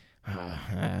polite.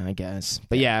 I guess,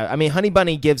 but yeah, I mean, Honey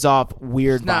Bunny gives off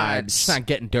weird vibes. She's not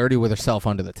getting dirty with herself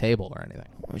under the table or anything.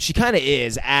 She kind of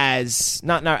is, as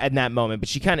not at that moment, but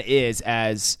she kind of is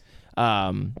as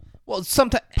well.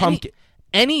 Sometimes pumpkin.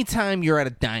 Anytime you're at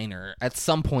a diner, at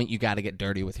some point you got to get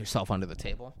dirty with yourself under the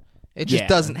table. It just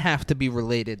doesn't have to be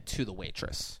related to the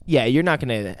waitress. Yeah, you're not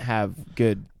going to have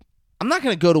good. I'm not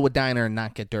going to go to a diner and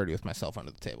not get dirty with myself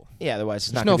under the table. Yeah, otherwise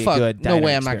it's not going to be a good no diner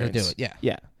way experience. I'm not going to do it. Yeah.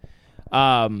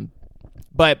 Yeah.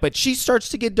 But she starts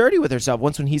to get dirty with herself.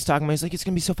 Once when he's talking about, he's like, it's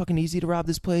going to be so fucking easy to rob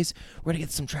this place. We're going to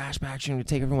get some trash bags. We're going to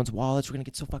take everyone's wallets. We're going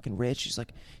to get so fucking rich. She's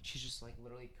just like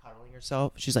literally cuddling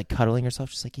herself. She's like cuddling herself.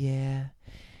 She's like, yeah,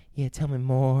 tell me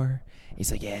more.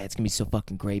 He's like, yeah, it's going to be so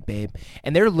fucking great, babe.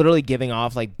 And they're literally giving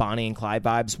off like Bonnie and Clyde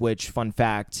vibes, which, fun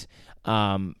fact,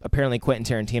 apparently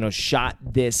Quentin Tarantino shot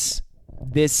this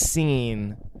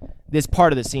scene, this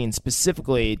part of the scene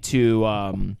specifically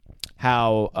to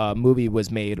how a movie was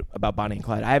made about Bonnie and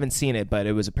Clyde. I haven't seen it, but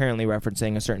it was apparently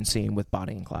referencing a certain scene with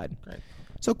Bonnie and Clyde. Great.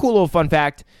 So cool little fun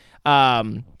fact.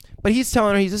 But he's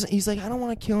telling her, he's like, I don't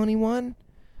want to kill anyone.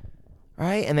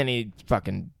 Right? And then he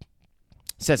fucking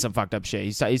said some fucked up shit.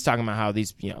 He's talking about how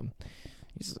these, he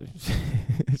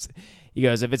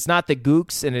goes, if it's not the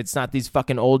gooks and it's not these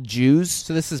fucking old Jews.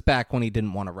 So this is back when he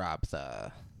didn't want to rob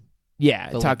the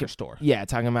liquor store. Yeah,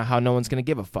 talking about how no one's going to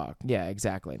give a fuck. Yeah,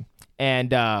 exactly.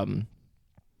 And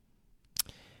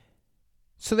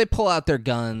so they pull out their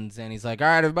guns, and he's like, all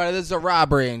right, everybody, this is a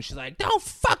robbery. And she's like, don't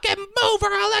fucking move or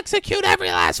I'll execute every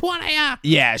last one of ya.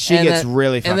 Yeah, she gets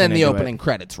really fucking And then the into opening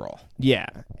credits roll. Yeah,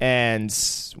 and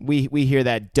we hear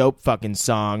that dope fucking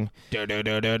song. That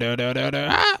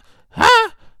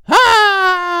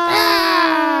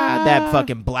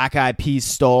fucking Black Eyed Peas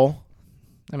stole.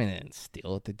 I mean, they didn't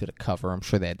steal it. They did a cover. I'm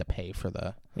sure they had to pay for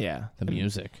the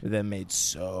music. They made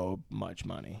so much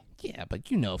money. Yeah, but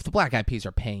if the Black Eyed Peas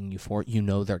are paying you for it,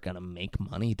 they're going to make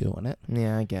money doing it.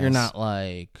 Yeah, I guess. You're not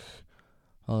like,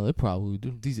 oh, they probably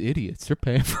do. These idiots, they're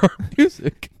paying for our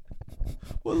music.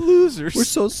 What losers. We're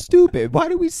so stupid. Why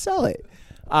do we sell it?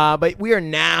 But we are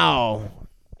now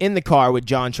in the car with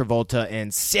John Travolta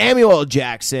and Samuel L.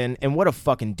 Jackson. And what a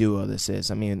fucking duo this is.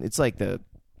 I mean, it's like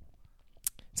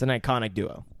it's an iconic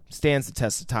duo. Stands the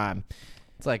test of time.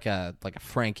 It's like a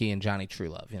Frankie and Johnny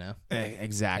Truelove,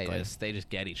 Exactly. They just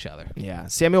get each other. Yeah.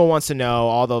 Samuel wants to know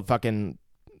all the fucking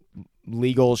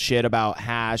legal shit about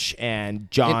hash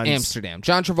and John's... In Amsterdam.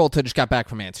 John Travolta just got back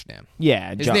from Amsterdam.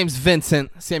 Yeah. His name's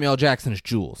Vincent. Samuel L. Jackson is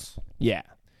Jules. Yeah.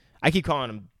 I keep calling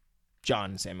him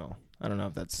John and Samuel. I don't know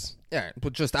if that's... Yeah,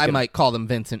 but I might call them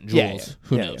Vincent and Jules. Yeah.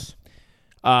 Who knows?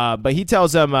 Yeah. But he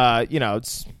tells him,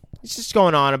 it's just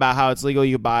going on about how it's legal,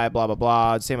 you can buy it, blah, blah,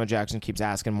 blah. Samuel Jackson keeps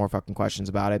asking more fucking questions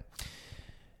about it.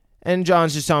 And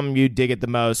John's just telling him you dig it the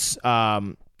most.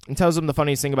 And tells him the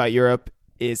funniest thing about Europe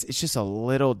is it's just a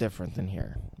little different than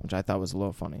here, which I thought was a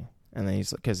little funny. And then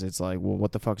because it's like, well,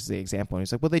 what the fuck is the example? And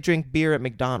he's like, well, they drink beer at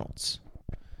McDonald's.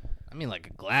 I mean, like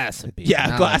a glass of beer.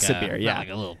 Yeah, a glass of beer, yeah. Not like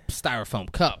a little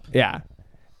styrofoam cup. Yeah.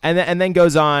 And then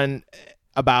goes on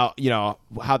about,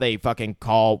 how they fucking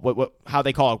call, how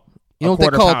they call what they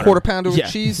call a quarter pounder with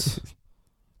cheese?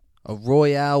 A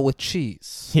Royale with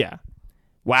cheese. Yeah.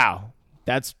 Wow.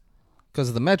 That's because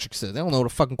of the metric system. They don't know what a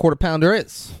fucking quarter pounder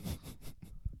is.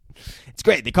 It's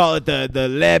great. They call it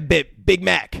the Big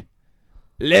Mac.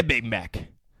 Le Big Mac.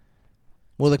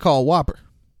 What do they call a Whopper?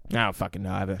 I don't fucking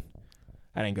know. I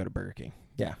didn't go to Burger King.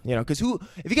 Yeah. Because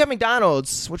if you got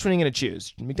McDonald's, which one are you going to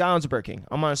choose? McDonald's or Burger King?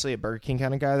 I'm honestly a Burger King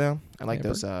kind of guy, though. I like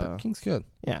those. Burger King's good.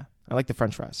 Yeah. I like the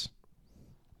French fries.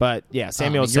 But yeah,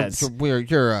 Samuel says you're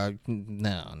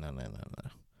no.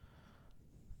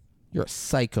 You're a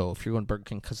psycho if you're going to Burger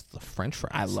King because of the French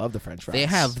fries. I love the French fries. They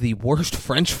have the worst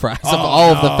French fries of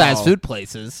all of the fast food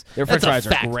places. Their French fries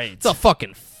are great. It's a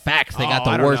fucking fact. They got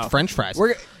the worst French fries.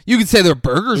 You could say their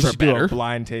burgers are better. Do a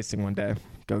blind tasting one day.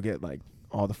 Go get like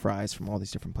all the fries from all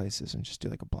these different places and just do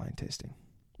like a blind tasting.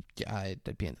 Yeah,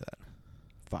 I'd be into that.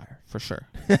 Fire for sure.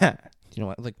 You know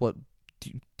what? Like what? Do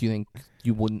you think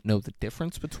you wouldn't know the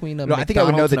difference between a McDonald's I think I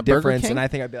would know the and a Burger difference, King? and I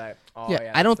think I'd be like, oh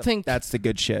yeah. I don't think that's the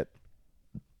good shit.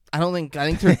 I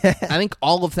think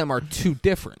all of them are too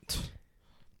different.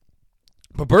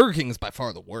 But Burger King is by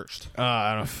far the worst.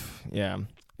 I don't. Yeah,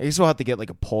 I guess we'll have to get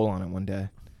like a poll on it one day.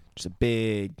 Just a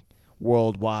big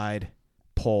worldwide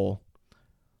poll.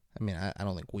 I mean, I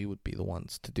don't think we would be the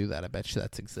ones to do that. I bet you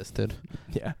that's existed.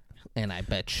 Yeah, And I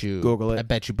bet you Google it. I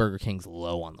bet you Burger King's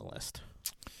low on the list.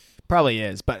 probably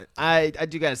is. But I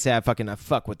do gotta say I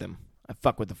fuck with them. I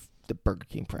fuck with the Burger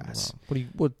King fries.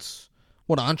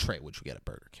 What entree would you get at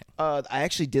Burger King? I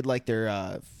actually did like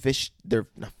their fish.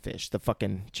 Not fish. The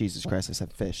fucking Jesus Christ! I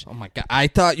said fish. Oh my god! I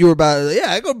thought you were about.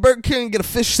 I go to Burger King and get a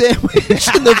fish sandwich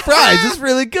and the fries. It's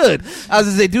really good. I was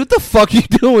gonna say, dude, what the fuck are you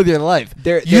doing with your life?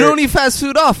 You don't eat fast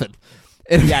food often.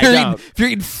 And if you're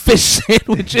eating fish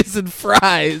sandwiches and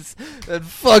fries at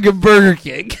fucking Burger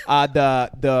King,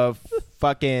 the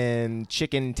fucking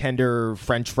chicken tender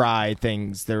French fry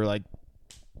things. They're like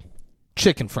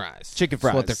chicken fries. Chicken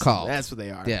fries. That's what they're called. That's what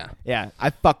they are. Yeah.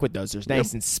 I fuck with those. They're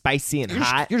nice and spicy and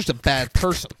hot. You're just a bad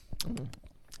person.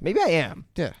 Maybe I am.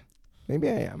 Yeah. Maybe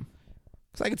I am.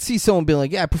 Because I could see someone being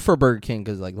like, I prefer Burger King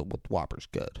because like the Whopper's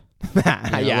good.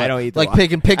 I don't eat the like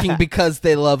picking because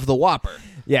they love the Whopper.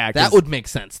 Yeah, that would make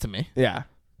sense to me. Yeah.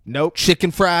 Nope.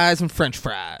 Chicken fries and French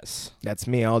fries. That's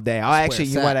me all day.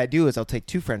 What I do is I'll take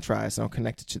 2 French fries and I'll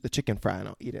connect it to the chicken fry and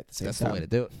I'll eat it at the same time. That's the way to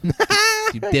do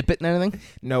it. You dip it in anything?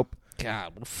 Nope.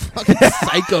 God, what a fucking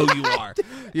psycho you are.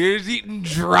 You're just eating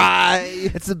dry.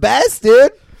 It's the best,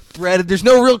 dude. Breaded. There's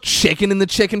no real chicken in the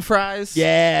chicken fries.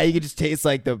 Yeah, you can just taste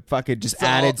like the fucking just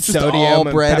added just sodium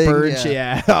and breading, pepper.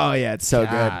 yeah. Oh, yeah, it's so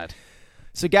good.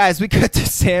 So, guys, we got to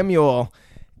Samuel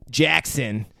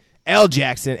Jackson, L.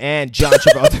 Jackson, and John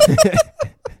Travolta.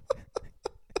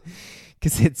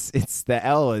 Because it's the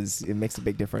L it makes a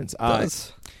big difference.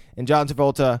 And John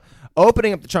Travolta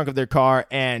opening up the trunk of their car,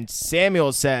 and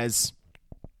Samuel says,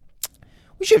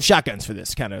 "We should have shotguns for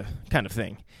this kind of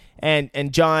thing."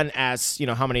 And John asks,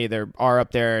 how many there are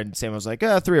up there, and Samuel's like,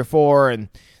 3 or 4, and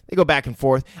they go back and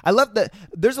forth. I love that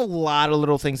there's a lot of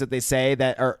little things that they say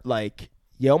that are like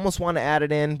you almost want to add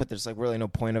it in, but there's like really no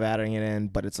point of adding it in.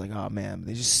 But it's like, oh man,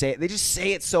 they just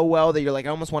say it so well that you're like, I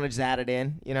almost want to just add it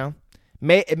in.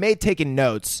 It made taking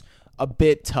notes a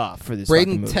bit tough for this.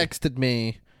 Braden texted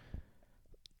me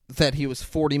that he was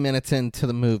 40 minutes into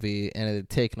the movie and it had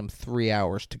taken him 3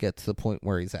 hours to get to the point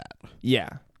where he's at. Yeah.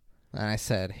 And I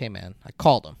said, hey, man, I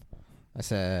called him. I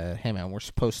said, hey, man, we're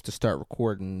supposed to start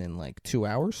recording in like 2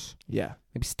 hours. Yeah.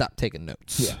 Maybe stop taking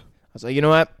notes. Yeah. I was like, you know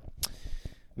what?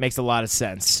 Makes a lot of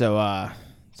sense. So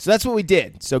that's what we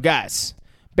did. So, guys,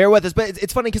 bear with us. But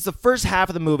it's funny because the first half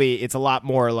of the movie, it's a lot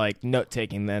more like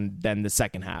note-taking than the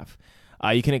second half.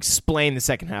 You can explain the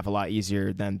second half a lot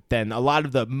easier than a lot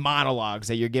of the monologues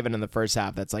that you're given in the first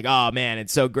half. That's like, oh, man,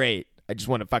 it's so great. I just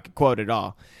want to fucking quote it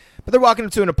all. But they're walking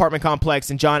up to an apartment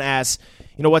complex, and John asks,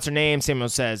 what's her name? Samuel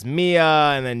says, Mia.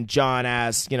 And then John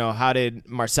asks, how did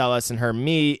Marcellus and her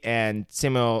meet? And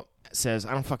Samuel says,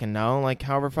 I don't fucking know. Like,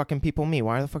 however fucking people meet.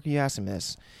 Why the fuck are you asking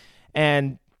this?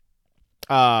 And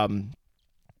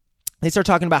they start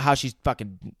talking about how she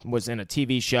fucking was in a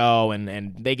TV show,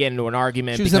 and they get into an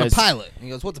argument. She was in a pilot. He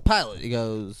goes, what's a pilot? He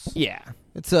goes, yeah.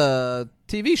 It's a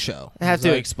TV show. I have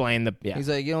to explain the... Yeah. He's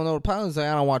like, you don't know what a pilot is? He's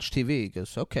like, I don't watch TV. He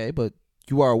goes, okay, but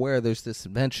you are aware there's this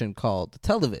invention called the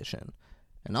television,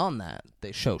 and on that,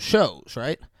 they show shows,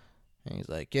 right? And he's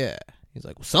like, yeah. He's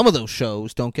like, well, some of those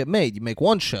shows don't get made. You make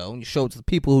one show, and you show it to the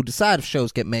people who decide if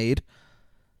shows get made,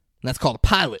 and that's called a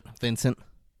pilot, Vincent.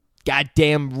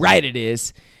 Goddamn right it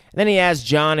is. And then he asks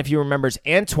John if he remembers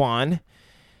Antoine,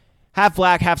 half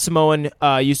black, half Samoan,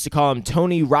 used to call him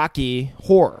Tony Rocky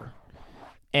Horror.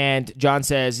 And John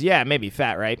says, yeah, maybe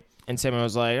fat, right? And Samuel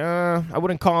was like, I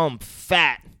wouldn't call him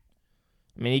fat.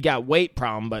 I mean, he got weight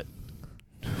problem, but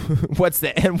what's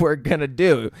the N-word gonna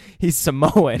do? He's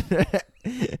Samoan.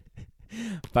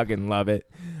 Fucking love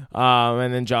it.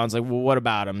 And then John's like, well, what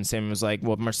about him? And Samuel was like,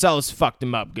 well, Marcellus fucked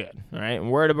him up good. All right. And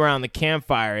word around the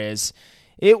campfire is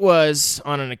it was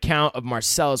on an account of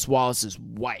Marcellus Wallace's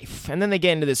wife. And then they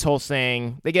get into this whole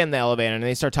thing. They get in the elevator and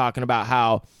they start talking about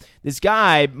how this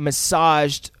guy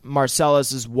massaged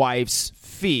Marcellus's wife's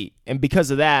feet. And because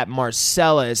of that,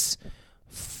 Marcellus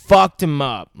fucked him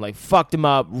up. Like, fucked him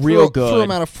up real good. Threw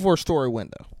him out a 4-story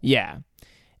window. Yeah.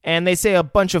 And they say a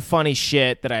bunch of funny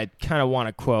shit that I kind of want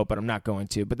to quote, but I'm not going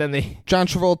to. But then John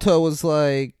Travolta was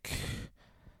like,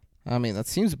 I mean, that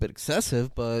seems a bit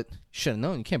excessive, but you should have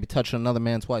known. You can't be touching another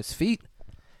man's wife's feet.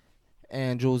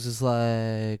 And Jules is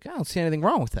like, I don't see anything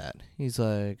wrong with that. He's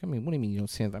like, I mean, what do you mean you don't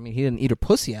see anything? I mean, he didn't eat her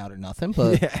pussy out or nothing,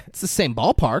 but It's the same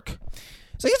ballpark.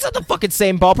 It's like, it's not the fucking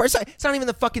same ballpark. It's not even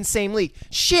the fucking same league.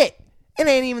 Shit. It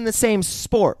ain't even the same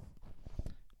sport.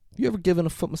 You ever given a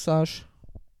foot massage?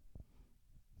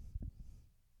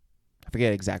 I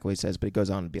forget exactly what he says, but it goes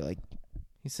on to be like,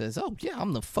 He says, "Oh yeah,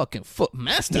 I'm the fucking foot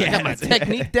master. I got my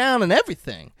technique down and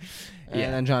everything."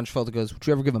 And then John Travolta goes, "Would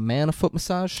you ever give a man a foot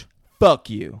massage?" Fuck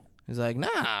you. He's like,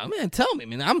 "Nah, man, tell me,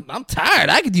 man. I'm tired.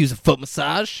 I could use a foot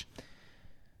massage."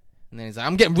 And then he's like,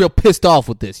 "I'm getting real pissed off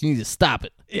with this. You need to stop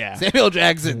it." Yeah. Samuel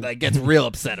Jackson gets real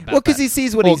upset about. Well, because he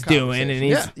sees what whole he's doing, and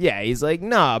he's like,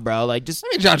 "Nah, bro. Like, just." I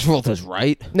mean, John Travolta's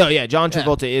right. No, yeah, John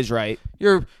Travolta is right.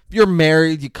 You're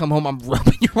married. You come home. I'm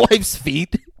rubbing your wife's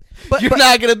feet. But you're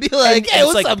not gonna be like, "Hey,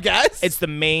 what's up, guys?" It's the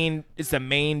main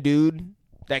dude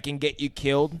that can get you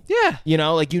killed. Yeah. He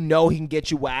can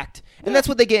get you whacked. And that's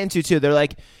what they get into too. They're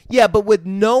like, yeah, but with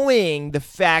knowing the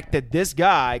fact that this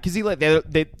guy, because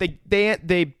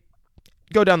they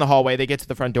go down the hallway, they get to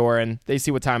the front door, and they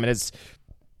see what time it is.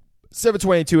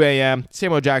 7:22 a.m.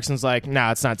 Samuel Jackson's like,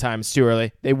 nah, it's not time. It's too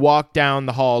early. They walk down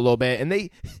the hall a little bit, and they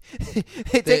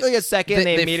take like a second.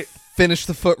 They finish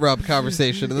the foot rub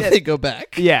conversation, and then they go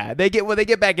back. Yeah, they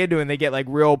get back into it, and they get like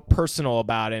real personal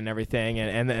about it and everything.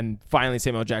 And then finally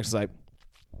Samuel Jackson's like,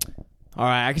 all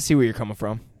right, I can see where you're coming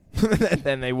from. And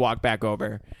then they walk back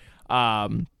over.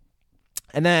 And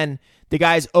then the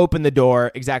guys open the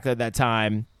door exactly at that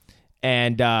time.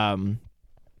 And, They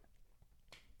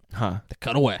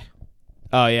cut away.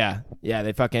 Oh, yeah. Yeah,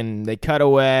 they cut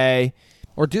away.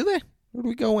 Or do they? Or do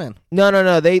we go in?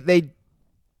 No.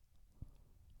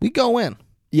 We go in.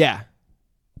 Yeah.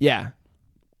 Yeah.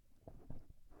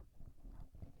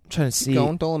 I'm trying to see.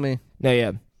 Don't let me. No,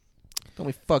 yeah. Don't let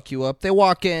me fuck you up. They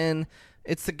walk in.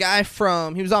 It's the guy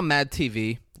he was on Mad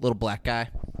TV, little black guy.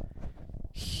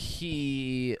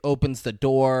 He opens the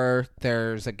door.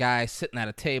 There's a guy sitting at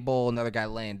a table, another guy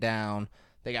laying down.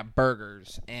 They got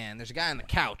burgers, and there's a guy on the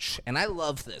couch. And I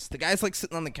love this. The guy's like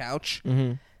sitting on the couch,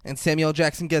 and Samuel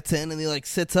Jackson gets in, and he like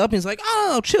sits up, and he's like,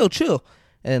 "Oh, chill,"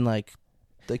 and like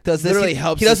does this. Literally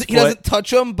helps. He doesn't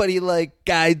touch him, but he like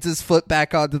guides his foot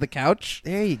back onto the couch.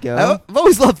 There you go. I've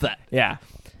always loved that. Yeah.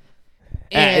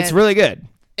 And it's really good.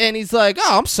 And he's like,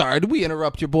 "Oh, I'm sorry. Did we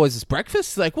interrupt your boys'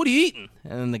 breakfast?" He's like, "What are you eating?"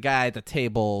 And then the guy at the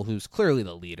table, who's clearly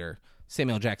the leader,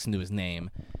 Samuel Jackson knew his name,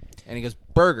 and he goes,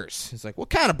 "Burgers." He's like, "What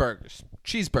kind of burgers?"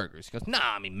 "Cheeseburgers." He goes, "Nah,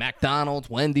 I mean McDonald's,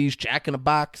 Wendy's, Jack in the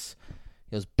Box."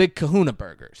 He goes, "Big Kahuna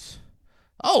burgers."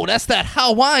 "Oh, that's that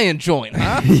Hawaiian joint,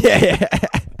 huh?" Yeah.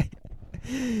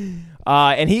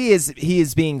 And he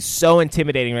is being so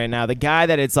intimidating right now. The guy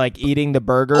that it's like eating the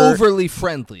burger, Overly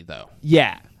friendly, though.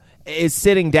 yeah, is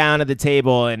sitting down at the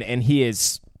table, and he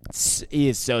is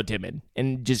so timid,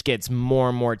 and just gets more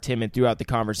and more timid throughout the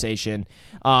conversation.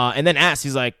 And then asks,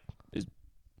 he's like,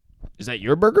 "Is that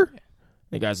your burger?"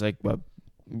 The guy's like, "Well,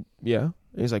 yeah."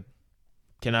 And he's like,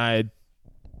 Can I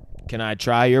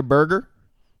try your burger?"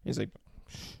 He's like,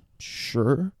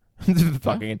 "Sure."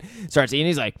 Fucking starts eating.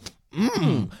 He's like,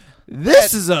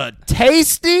 "This is a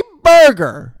tasty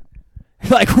burger."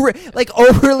 Like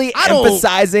overly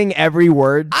emphasizing every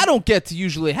word. I don't get to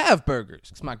usually have burgers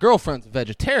because my girlfriend's a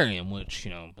vegetarian, which,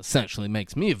 essentially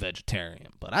makes me a vegetarian.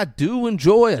 But I do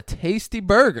enjoy a tasty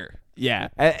burger. Yeah.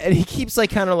 And he keeps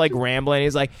like kind of like rambling.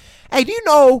 He's like, "Hey, do you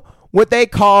know what they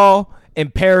call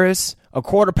in Paris a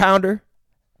quarter pounder?"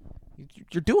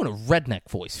 You're doing a redneck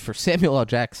voice for Samuel L.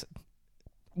 Jackson.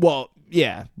 Well,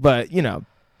 yeah, but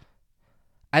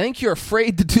I think you're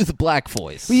afraid to do the black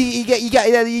voice. you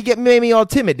get made me all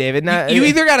timid, David. You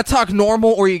either got to talk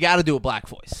normal or you got to do a black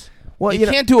voice. Well, you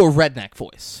can't do a redneck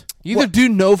voice. You either do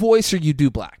no voice or you do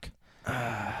black.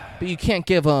 But you can't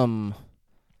give them.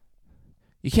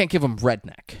 You can't give them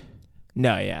redneck.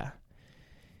 No, yeah.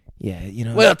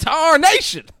 Yeah, Well,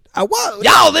 tarnation!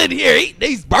 Y'all in here eating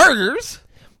these burgers.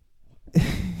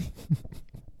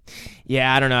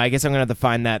 Yeah, I don't know. I guess I'm gonna have to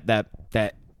find that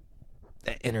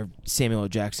inner Samuel L.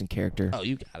 Jackson character. Oh,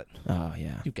 you got it. Oh,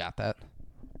 yeah. You got that.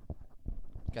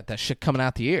 Got that shit coming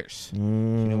out the ears. You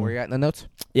know where you're at in the notes?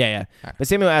 Yeah. Right. But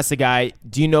Samuel asks the guy,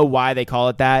 "Do you know why they call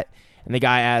it that?" And the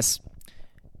guy asks,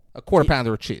 A quarter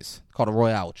pounder with cheese. Called a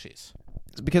Royale with cheese.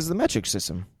 "It's because of the metric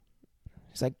system."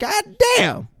 He's like, "God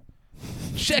damn."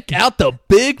 Check out the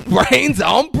big brains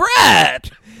on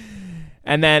Brad.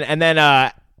 And then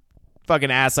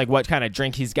fucking asks like what kind of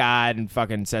drink he's got, and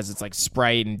fucking says it's like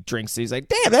Sprite, and drinks. He's like,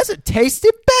 "Damn, that's a tasty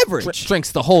beverage."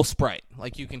 Drinks the whole Sprite.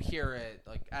 Like you can hear it,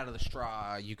 like out of the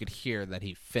straw. You could hear that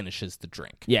he finishes the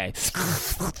drink. Yeah.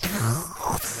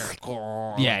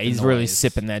 Yeah, he's really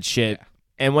sipping that shit. Yeah.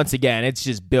 And once again, it's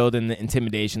just building the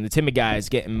intimidation. The timid guy is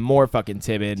getting more fucking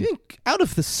timid. Do you think out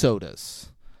of the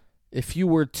sodas, if you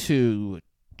were to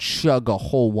chug a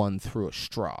whole one through a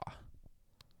straw,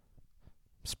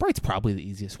 Sprite's probably the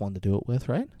easiest one to do it with,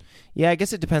 right? Yeah, I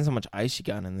guess it depends how much ice you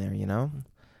got in there,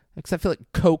 Because I feel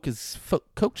like Coke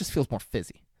just feels more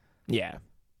fizzy. Yeah.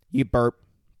 You burp.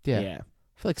 Yeah.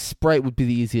 feel like Sprite would be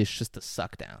the easiest just to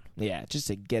suck down. Yeah, just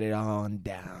to get it on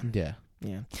down. Yeah.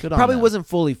 Yeah. Good on Probably them. wasn't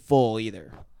fully full either.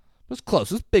 It was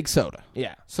close. It was big soda.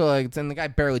 Yeah. So like, then the guy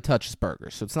barely touched his burger.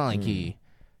 So it's not like he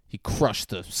crushed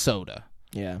the soda.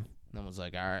 Yeah. And then was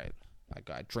like, all right,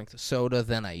 I drink the soda,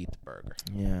 then I eat the burger.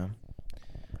 Yeah.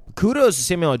 Kudos to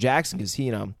Samuel L. Jackson because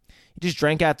he just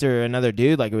drank after another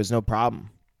dude like it was no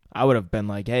problem. I would have been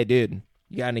like, hey, dude,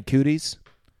 you got any cooties?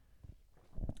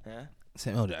 Yeah.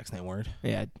 Samuel L. Jackson ain't word.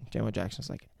 Yeah, Samuel Jackson's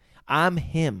like, I'm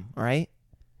him, all right?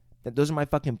 Those are my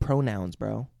fucking pronouns,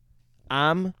 bro.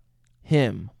 I'm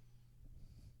him.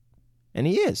 And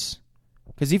he is.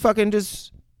 Because he fucking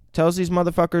just tells these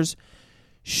motherfuckers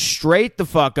straight the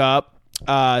fuck up.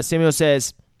 Samuel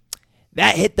says,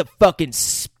 that hit the fucking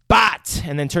spot.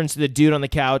 And then turns to the dude on the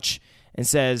couch and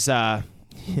says,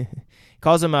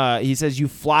 calls him, he says, you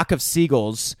flock of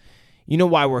seagulls. You know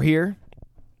why we're here?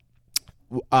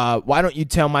 Why don't you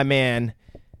tell my man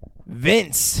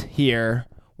Vince here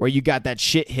where you got that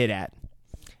shit hit at?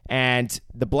 And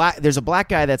there's a black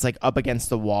guy that's like up against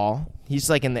the wall. He's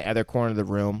like in the other corner of the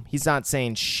room. He's not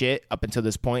saying shit up until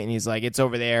this point, and he's like, it's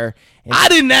over there. And I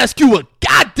didn't ask you a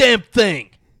goddamn thing.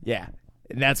 yeah,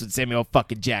 and that's what Samuel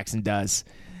fucking Jackson does.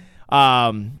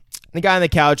 The guy on the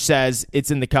couch says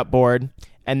it's in the cupboard,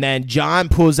 and then John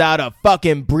pulls out a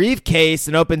fucking briefcase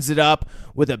and opens it up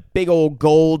with a big old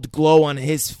gold glow on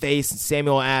his face. And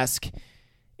Samuel asks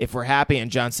if we're happy,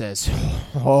 and John says,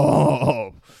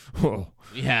 "Oh,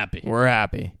 We happy. we're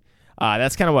happy."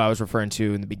 That's kind of what I was referring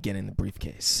to in the beginning, the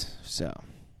briefcase. So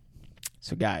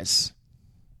guys,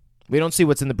 we don't see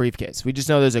what's in the briefcase. We just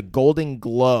know there's a golden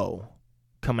glow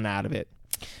coming out of it.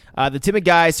 The timid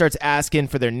guy starts asking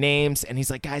for their names, and he's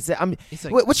like, "Guys, He's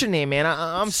like, what's your name, man?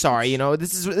 I'm sorry. You know,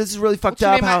 this is really fucked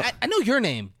What's your up." name? I know your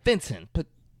name, Vincent, but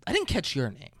I didn't catch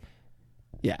your name.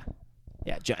 Yeah,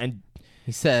 and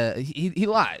He said he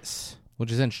lies,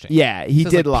 which is interesting. yeah, he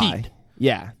Says did like lie. Pete.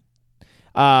 Yeah,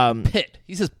 Pit.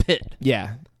 He says Pit.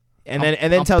 yeah, and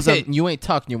then tells Pit, him, and you ain't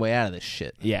talking your way out of this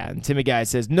shit. yeah, and timid guy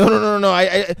says, No.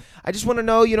 I just want to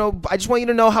know, I just want you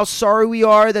to know how sorry we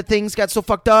are that things got so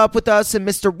fucked up with us and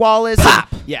Mr. Wallace. Pop!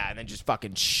 Yeah, and then just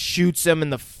fucking shoots him in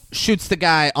the Shoots the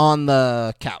guy on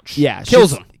the couch. yeah,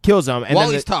 kills him kills him, and while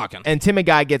then he's talking. And timid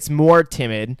guy gets more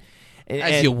timid.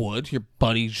 As you would. Your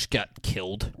buddy just got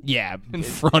killed yeah, in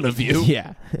front of you.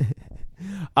 yeah.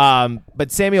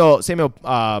 But Samuel.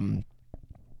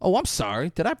 Oh, I'm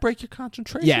sorry. Did I break your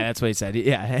concentration? Yeah, that's what he said.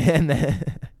 Yeah, and then,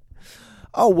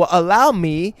 allow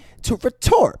me to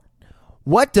retort.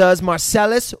 What does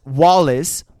Marcellus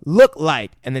Wallace look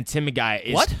like? And then timid guy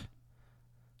is What?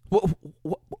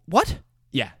 What?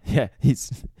 Yeah,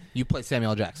 he's You play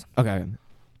Samuel L. Jackson. okay.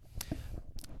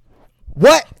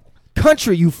 What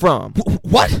country you from?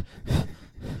 What?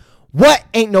 What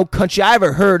ain't no country I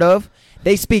ever heard of?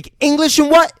 They speak English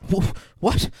and what?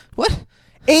 What? What?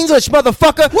 English,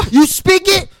 motherfucker. What? You speak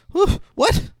it?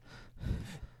 What?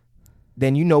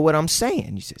 Then you know what I'm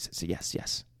saying. You say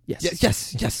yes.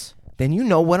 Yes. Then you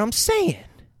know what I'm saying.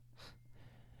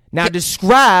 Now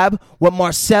describe what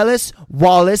Marcellus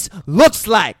Wallace looks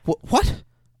like. What?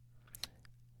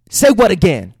 Say what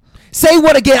again? Say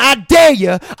what again? I dare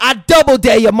you. I double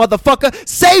dare you, motherfucker.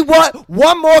 Say what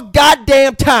one more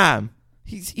goddamn time.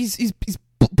 He's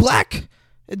black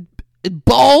and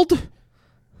bald.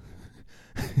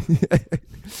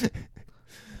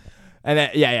 And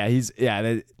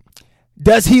then,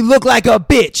 does he look like a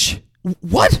bitch?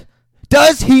 What?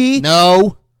 Does he?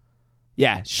 No.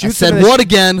 Yeah. Shoots him. What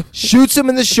again? Shoots him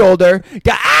in the shoulder.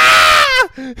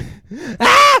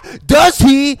 Does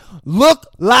he look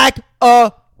like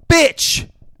a bitch?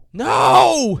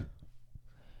 No.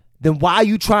 Then why are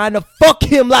you trying to fuck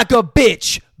him like a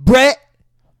bitch, Brett?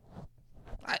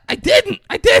 I didn't.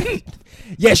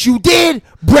 Yes, you did,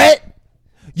 Brett.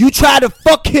 You tried to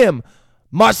fuck him.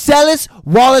 Marcellus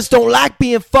Wallace don't like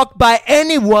being fucked by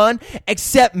anyone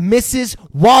except Mrs.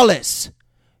 Wallace.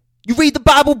 You read the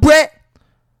Bible, Brett?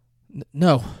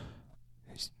 No.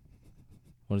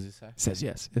 What does he say? It says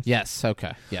yes. Yes.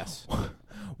 Okay. Yes.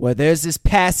 Well, there's this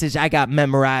passage I got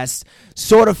memorized.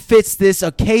 Sort of fits this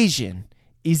occasion.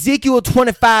 Ezekiel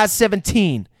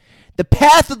 25:17. The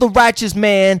path of the righteous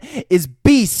man is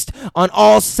beast on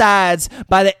all sides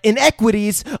by the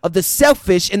inequities of the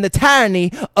selfish and the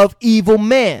tyranny of evil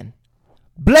men.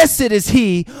 Blessed is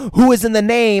he who is in the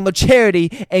name of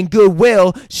charity and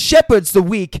goodwill shepherds the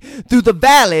weak through the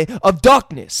valley of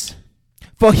darkness.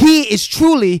 For he is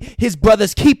truly his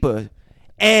brother's keeper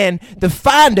and the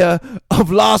finder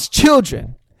of lost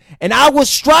children. And I will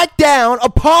strike down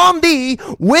upon thee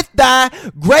with thy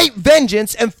great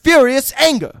vengeance and furious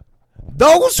anger.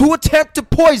 those who attempt to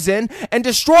poison and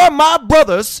destroy my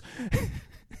brothers,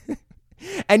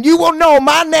 and you will know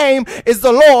my name is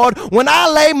the Lord when I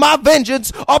lay my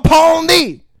vengeance upon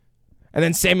thee. And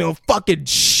then Samuel fucking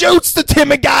shoots the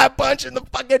timid guy a bunch in the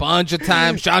fucking... Bunch of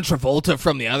times. John Travolta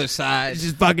from the other side.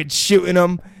 Just fucking shooting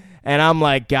him. And I'm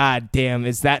like, God damn,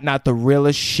 is that not the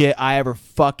realest shit I ever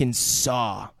fucking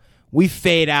saw? We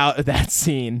fade out of that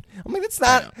scene. I'm like,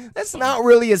 that's not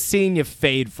really a scene you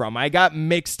fade from. I got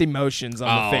mixed emotions on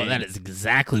the fade. Oh, that is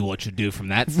exactly what you do from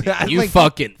that scene. You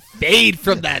fucking fade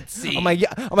from that scene. I'm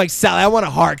like, Sally, I want a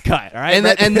hard cut, all right?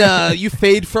 And you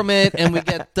fade from it, and we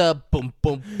get the boom,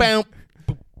 boom, bam,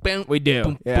 boom, bam. We do,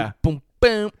 boom, yeah. Boom,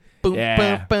 boom, boom,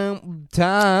 Yeah. boom, boom,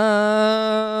 time.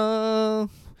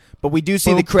 But we do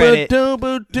see the credit.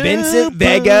 Vincent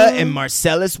Vega and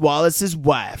Marcellus Wallace's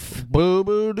wife. Boo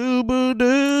boo doo boo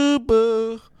doo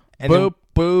boo. And Boo then-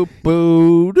 boo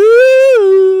boo doo.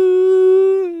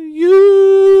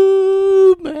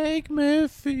 You make me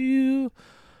feel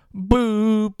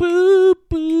boo boo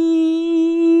boo.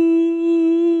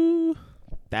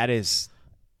 That's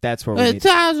where we When need.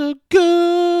 times are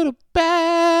good or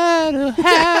bad or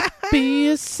happy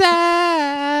or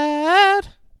sad.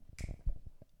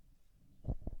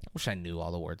 Wish I knew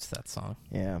all the words to that song.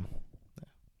 Yeah.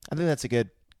 I think that's a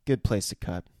good place to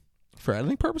cut. For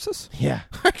editing purposes? Yeah.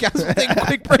 Guys, we'll take a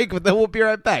quick break, but then we'll be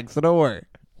right back, so don't worry.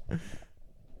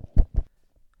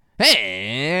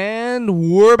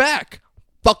 And we're back.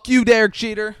 Fuck you, Derek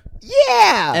Jeter.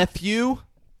 Yeah. F you,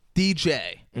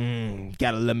 DJ.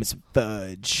 Gotta love me some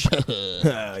fudge.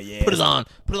 Oh, yeah. Put it on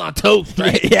toast,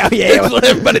 right? Yeah. That's what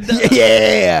everybody does.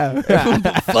 Yeah.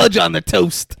 Fudge on the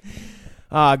toast.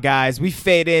 Guys, we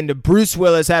fade into Bruce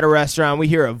Willis at a restaurant. We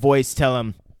hear a voice tell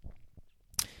him,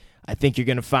 I think you're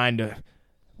going to find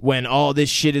when all this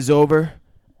shit is over,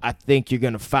 I think you're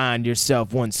going to find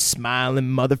yourself one smiling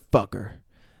motherfucker.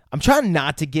 I'm trying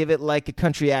not to give it like a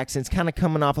country accent. It's kind of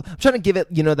coming off. I'm trying to give it,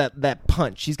 that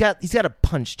punch. He's got a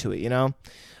punch to it,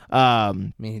 I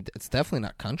mean, it's definitely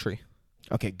not country.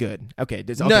 Okay, good. Okay.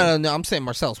 No, I'm saying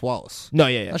Marcellus Wallace. No,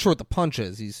 yeah. Not sure what the punch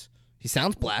is. He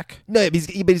sounds black. No, but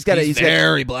he's got He's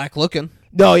very black looking.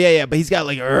 No, yeah, but he's got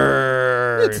like.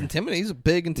 It's intimidating. He's a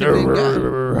big, intimidating guy.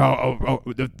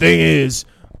 The thing is,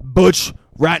 Butch,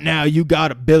 right now you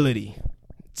got ability.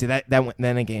 See that went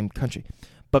then again country,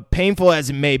 but painful as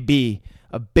it may be,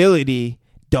 ability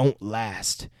don't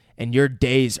last, and your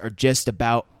days are just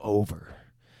about over.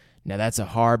 Now that's a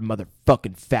hard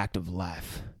motherfucking fact of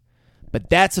life, but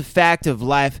that's a fact of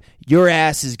life your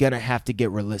ass is gonna have to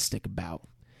get realistic about.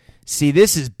 See,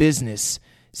 this is business.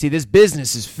 See, this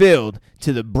business is filled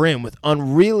to the brim with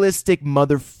unrealistic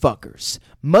motherfuckers.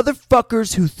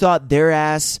 Motherfuckers who thought their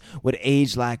ass would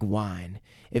age like wine.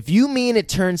 If you mean it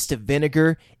turns to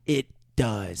vinegar, it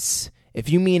does. If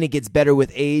you mean it gets better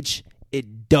with age,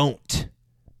 it don't.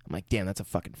 I'm like, damn, that's a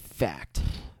fucking fact.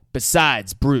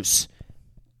 Besides, Bruce.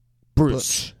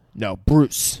 Butch. No,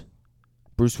 Bruce.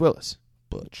 Bruce Willis.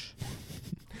 Butch.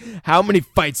 How many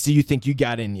fights do you think you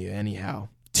got in you, anyhow?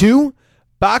 2?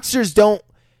 Boxers don't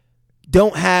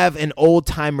have an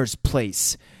old-timer's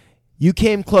place. You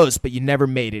came close, but you never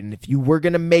made it. And if you were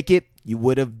going to make it, you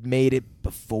would have made it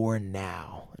before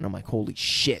now. And I'm like, holy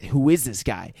shit, who is this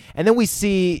guy? And then we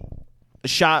see a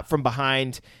shot from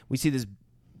behind. We see this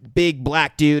big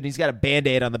black dude, and he's got a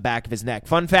Band-Aid on the back of his neck.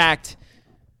 Fun fact,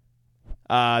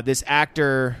 this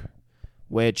actor,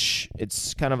 which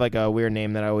it's kind of like a weird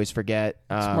name that I always forget.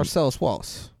 It's Marcellus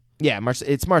Wallace. Yeah,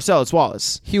 it's Marcellus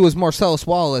Wallace. He was Marcellus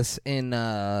Wallace in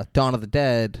Dawn of the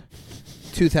Dead,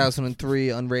 2003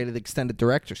 unrated extended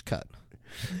director's cut.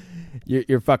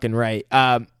 You're fucking right.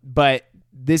 But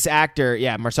this actor,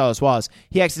 Marcellus Wallace,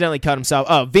 he accidentally cut himself.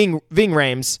 Oh, Ving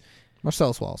Rhames.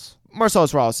 Marcellus Wallace.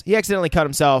 Marcellus Wallace. He accidentally cut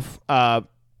himself right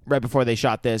before they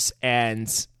shot this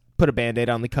and put a Band-Aid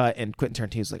on the cut, and Quentin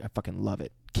Tarantino's like, I fucking love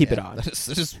it. Keep it on. This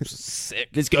is sick.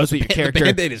 This goes with your character. The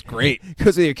Band-Aid is great.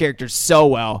 Goes with your character so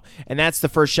well. And that's the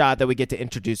first shot that we get to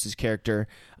introduce his character.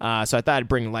 So I thought I'd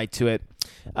bring light to it.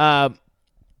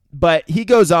 But he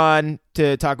goes on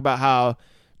to talk about how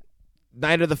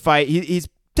night of the fight, he's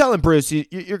telling Bruce,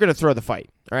 you're going to throw the fight,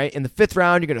 all right? In the 5th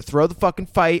round, you're going to throw the fucking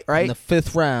fight, right? In the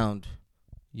 5th round,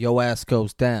 yo ass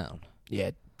goes down.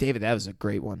 Yeah, David, that was a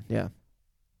great one. Yeah.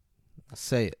 I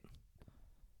say it.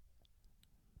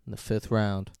 In the 5th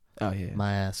round, Oh, yeah.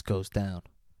 my ass goes down.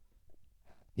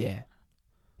 Yeah.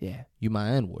 Yeah. You my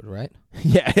N-word, right?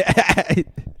 Yeah.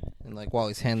 And like while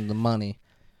he's handing the money,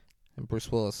 and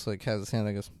Bruce Willis like has his hand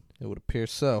and goes, it would appear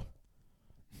so.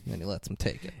 And then he lets him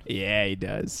take it. Yeah, he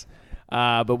does.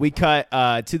 But we cut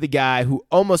to the guy who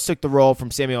almost took the role from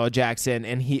Samuel L. Jackson,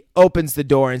 and he opens the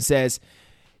door and says,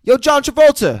 Yo, John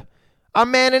Travolta, our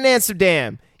man in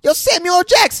Amsterdam. Yo, Samuel L.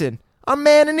 Jackson, our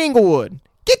man in Inglewood.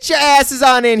 Get your asses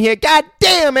on in here. God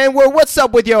damn, man, what's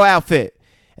up with your outfit?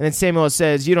 And then Samuel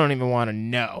says, you don't even want to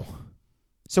know.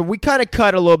 So we kind of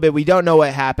cut a little bit. We don't know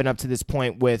what happened up to this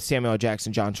point with Samuel L.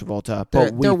 Jackson, John Travolta.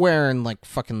 But They're wearing like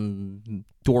fucking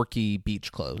dorky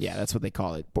beach clothes. Yeah, that's what they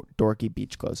call it, dorky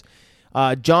beach clothes.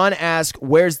 John asks,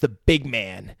 where's the big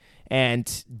man?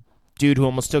 And dude who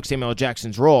almost took Samuel L.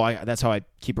 Jackson's role, that's how I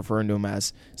keep referring to him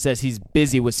as, says he's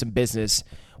busy with some business.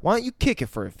 Why don't you kick it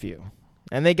for a few?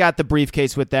 And they got the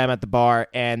briefcase with them at the bar,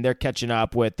 and they're catching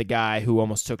up with the guy who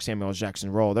almost took Samuel L.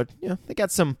 Jackson's role. They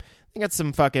got some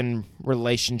fucking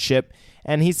relationship.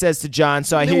 And he says to John,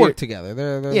 so They work together.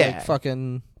 They're like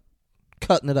fucking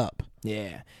cutting it up.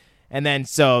 Yeah. And then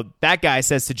so that guy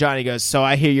says to John, he goes, so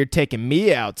I hear you're taking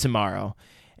me out tomorrow.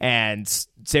 And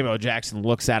Samuel L. Jackson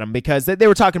looks at him because they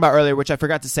were talking about earlier, which I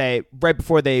forgot to say, right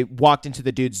before they walked into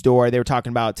the dude's door, they were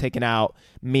talking about taking out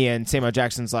Mia, and Samuel L.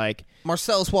 Jackson's like,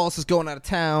 Marcellus Wallace is going out of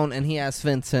town, and he asked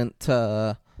Vincent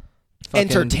to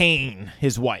entertain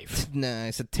his wife. No,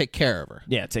 he said, take care of her.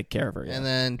 Yeah, take care of her. Yeah. And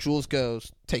then Jules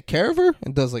goes, take care of her?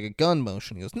 And does like a gun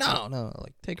motion. He goes, no,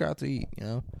 like take her out to eat,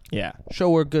 Yeah.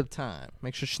 Show her a good time.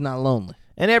 Make sure she's not lonely.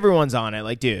 And everyone's on it.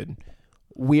 Like, dude,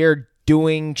 we're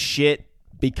doing shit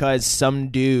because some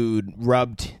dude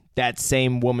rubbed that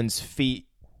same woman's feet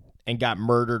and got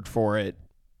murdered for it.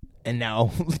 And now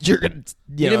you're going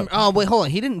to, Oh, wait, hold on.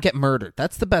 He didn't get murdered.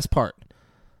 That's the best part.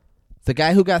 The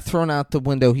guy who got thrown out the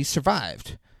window, he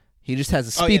survived. He just has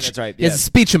a speech. Oh, yeah, that's right. He has a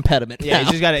speech impediment. Yeah, now. he's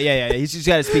just got a, he's just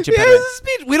got a speech He impediment. has a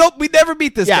speech. We never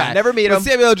meet this guy. never meet But him.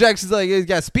 Samuel L. Jackson's like, he's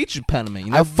got a speech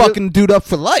impediment. I fucking dude up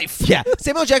for life. Yeah,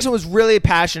 Samuel L. Jackson was really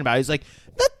passionate about it. He's like,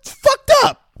 that's fucked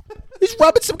up. He's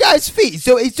rubbing some guy's feet.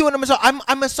 So he's doing a massage.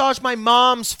 I massage my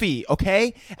mom's feet,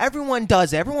 okay? Everyone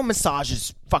does it. Everyone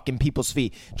massages fucking people's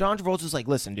feet. John Travolta's like,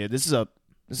 listen, dude, this is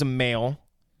a male,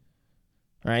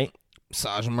 right?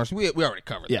 Massage and mercy. We already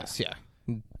covered this. Yeah.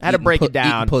 I had to break it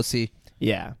down. Eating pussy.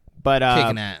 Yeah. But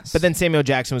Kicking ass. But then Samuel L.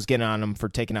 Jackson was getting on him for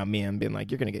taking out Mia and being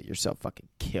like, you're going to get yourself fucking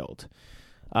killed.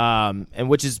 And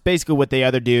which is basically what the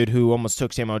other dude who almost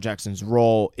took Samuel L. Jackson's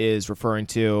role is referring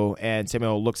to. And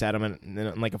Samuel looks at him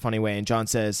in like a funny way. And John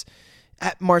says,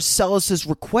 at Marcellus's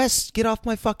request, get off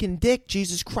my fucking dick,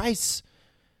 Jesus Christ.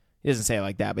 He doesn't say it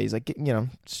like that, but he's like, And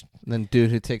then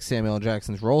dude who takes Samuel L.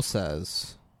 Jackson's role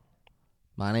says,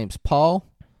 my name's Paul,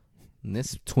 and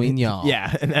this is between y'all.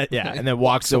 Yeah, and then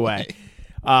walks away.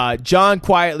 John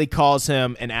quietly calls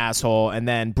him an asshole, and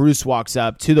then Bruce walks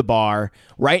up to the bar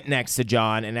right next to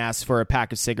John and asks for a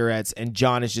pack of cigarettes, and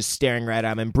John is just staring right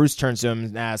at him, and Bruce turns to him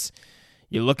and asks,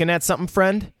 you looking at something,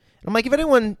 friend? And I'm like, if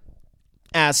anyone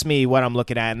asks me what I'm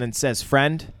looking at and then says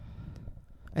friend,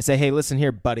 I say, hey, listen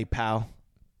here, buddy pal.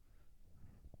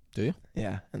 Do you?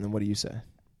 Yeah, and then what do you say?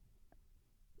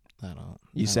 I don't.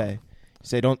 You say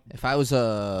don't. If I was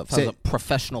a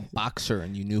professional boxer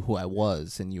and you knew who I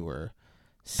was and you were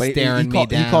But staring me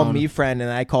down, you call me friend,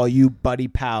 and I call you buddy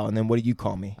pal, and then what do you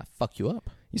call me? I fuck you up.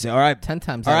 You say, all right, 10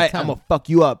 times all out right, of 10. I'm gonna fuck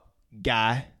you up,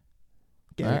 guy.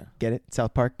 Get All it? right. Get it?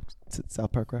 South Park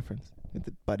reference with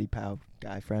the buddy pal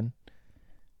guy friend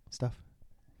stuff.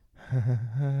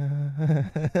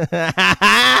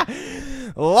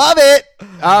 Love it.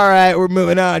 All right, we're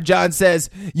moving on. John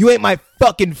says, you ain't my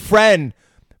fucking friend,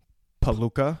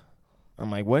 Palooka. I'm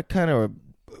like, what kind of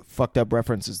fucked up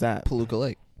reference is that? Palooka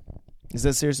Lake. Is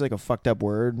that seriously like a fucked up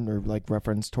word or like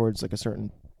reference towards like a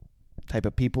certain type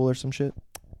of people or some shit?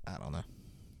 I don't know.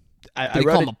 I Did he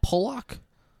wrote call it, him a Pollock?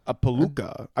 a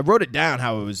palooka. I wrote it down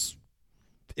how it was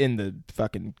in the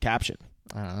fucking caption.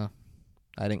 I don't know.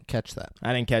 I didn't catch that.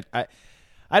 I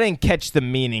didn't catch the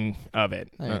meaning of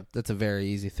it. That's a very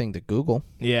easy thing to Google.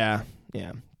 Yeah.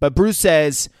 But Bruce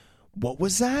says, what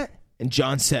was that? And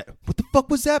John said, what the fuck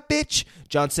was that, bitch?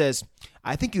 John says,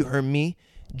 I think you heard me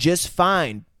just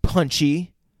fine,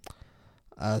 punchy.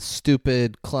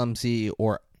 Stupid, clumsy,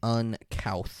 or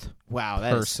uncouth. Wow,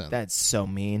 person. That's so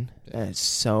mean. That is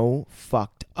so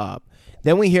fucked up.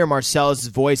 Then we hear Marcellus'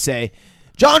 voice say,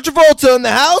 John Travolta in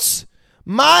the house?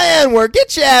 My N-word,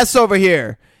 get your ass over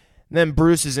here. And then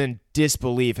Bruce is in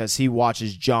disbelief as he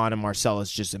watches John and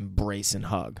Marcellus just embrace and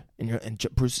hug. And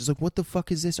Bruce is like, what the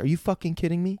fuck is this? Are you fucking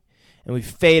kidding me? And we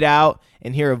fade out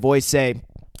and hear a voice say,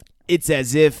 it's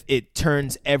as if it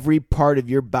turns every part of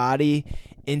your body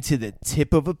into the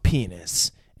tip of a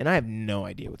penis. And I have no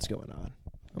idea what's going on.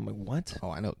 I'm like, what? Oh,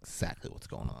 I know exactly what's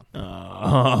going on.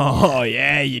 Oh,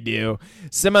 yeah, you do.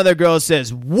 Some other girl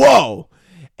says, whoa.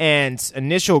 And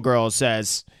initial girl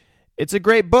says, It's a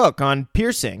great book on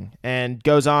piercing and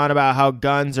goes on about how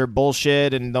guns are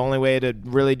bullshit and the only way to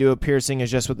really do a piercing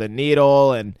is just with a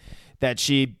needle, and that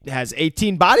she has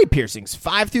 18 body piercings,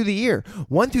 5 through the ear,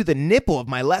 1 through the nipple of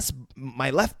my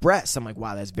left breast. I'm like,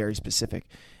 wow, that's very specific.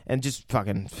 And just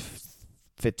fucking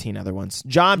 15 other ones.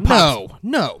 John pops.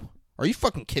 No. Are you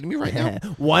fucking kidding me right now?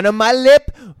 One on my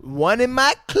lip, one in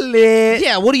my clit.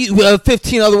 Yeah, what do you,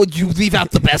 15 other ones, you leave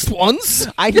out the best ones?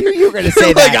 I knew you were going to say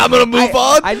You're that. like, I'm going to move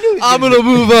on? I knew I'm going to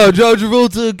move on. John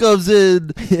Travolta comes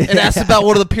in and asks about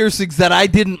one of the piercings that I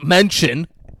didn't mention.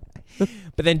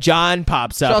 But then John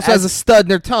pops up. She also has a stud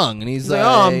in her tongue, and he's like,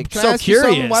 oh, I'm "Can I so ask you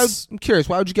something? curious." I'm curious.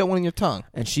 Why would you get one in your tongue?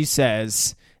 And she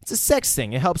says, it's a sex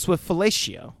thing. It helps with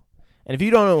fellatio. And if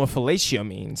you don't know what fellatio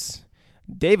means,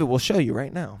 David will show you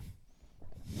right now.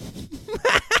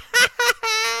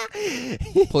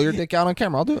 Pull your dick out on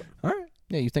camera. I'll do it. All right.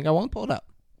 Yeah, you think I won't? Pull it out.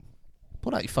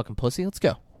 Pull it out, you fucking pussy. Let's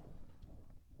go.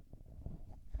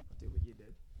 Do what you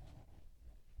did.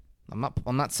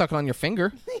 I'm not sucking on your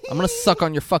finger. I'm gonna suck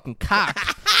on your fucking cock.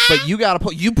 But you gotta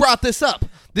put. You brought this up.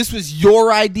 This was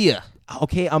your idea.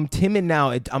 Okay, I'm timid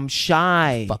now. I'm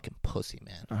shy. Fucking pussy,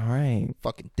 man. All right.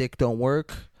 Fucking dick don't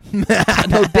work.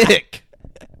 No dick.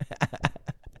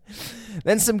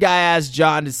 Then some guy asks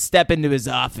John to step into his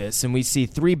office, and we see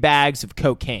 3 bags of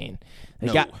cocaine.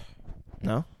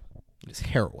 No? It's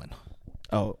heroin.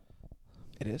 Oh,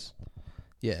 it is?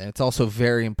 Yeah, and it's also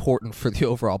very important for the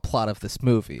overall plot of this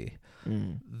movie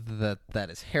that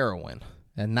is heroin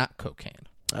and not cocaine.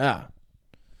 Ah.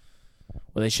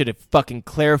 Well, they should have fucking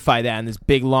clarified that in this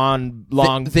big, long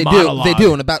They monologue. do. They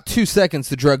do. In about 2 seconds,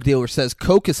 the drug dealer says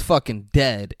coke is fucking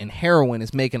dead and heroin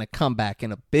is making a comeback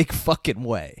in a big fucking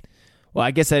way. Well,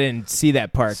 I guess I didn't see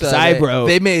that part. So So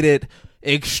they made it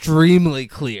extremely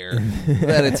clear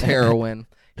that it's heroin.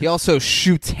 He also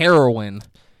shoots heroin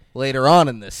later on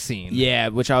in this scene. Yeah,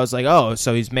 which I was like, oh,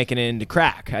 so he's making it into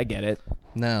crack. I get it.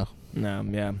 No.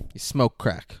 Yeah. You smoke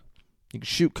crack. You can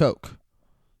shoot coke.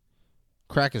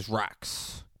 Crack is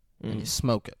rocks. And you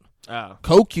smoke it. Oh.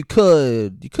 Coke, you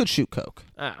could shoot coke.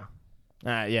 Oh.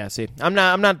 Yeah, see. I'm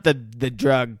not the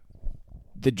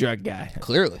drug guy.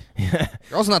 Clearly.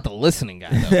 You're also not the listening guy,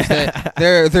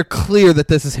 though. They're clear that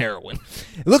this is heroin.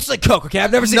 It looks like coke, okay?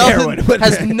 I've never seen heroin.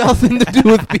 Has nothing to do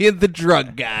with being the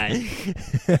drug guy.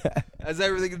 Has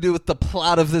everything to do with the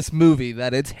plot of this movie,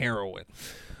 that it's heroin.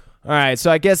 All right, so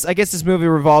I guess this movie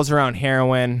revolves around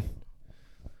heroin.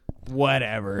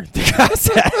 Whatever.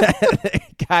 The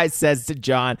guy says to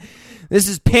John, this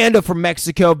is Panda from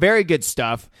Mexico. Very good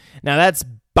stuff. Now that's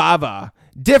Bava.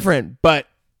 Different, but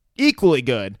equally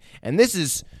good. And this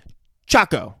is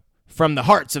Chaco from the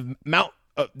hearts of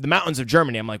the mountains of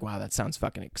Germany. I'm like, wow, that sounds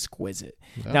fucking exquisite.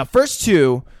 Yeah. Now, first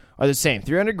 2 are the same.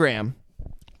 300 gram.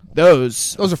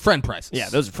 Those are friend prices. Yeah,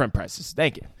 those are friend prices.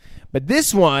 Thank you. But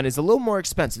this one is a little more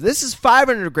expensive. This is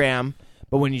 500 gram,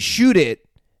 but when you shoot it,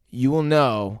 you will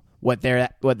know where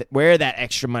that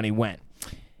extra money went.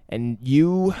 And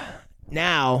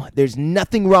there's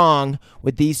nothing wrong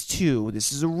with these 2.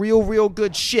 This is a real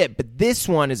good shit, but this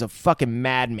one is a fucking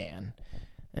madman.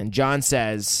 And John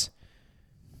says,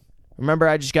 remember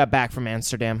I just got back from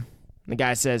Amsterdam? And the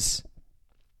guy says,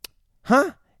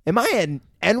 huh? Am I an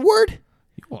N-word?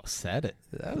 You almost said it.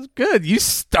 That was good. You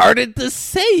started to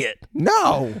say it.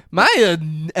 No. Am I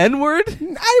an N-word?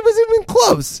 I wasn't even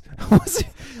close.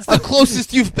 It's the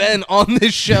closest you've been on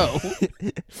this show.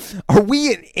 Are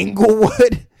we in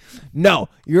Inglewood? No,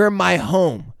 you're in my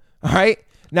home. All right?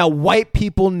 Now, white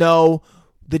people know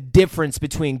the difference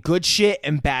between good shit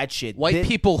and bad shit. White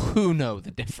people who know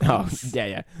the difference. Oh,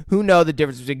 yeah. Who know the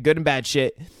difference between good and bad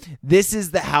shit. This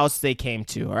is the house they came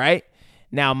to, all right?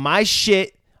 Now, my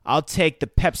shit, I'll take the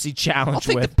Pepsi challenge I'll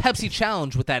take the Pepsi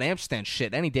challenge with that Amsterdam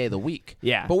shit any day of the week.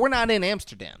 Yeah. But we're not in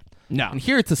Amsterdam. No. And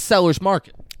here it's a seller's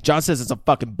market. John says it's a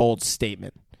fucking bold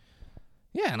statement.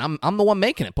 Yeah, and I'm the one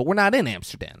making it, but we're not in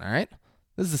Amsterdam, all right?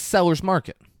 This is a seller's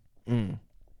market.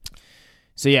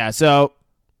 So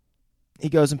he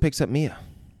goes and picks up Mia.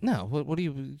 No, what do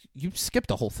you skipped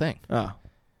the whole thing. Oh,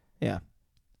 yeah.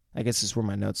 I guess this is where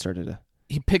my notes started to.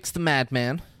 He picks the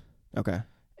madman. Okay.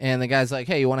 And the guy's like,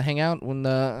 hey, you want to hang out?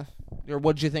 Or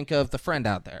what'd you think of the friend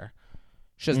out there?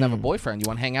 She doesn't have a boyfriend. You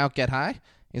want to hang out, get high?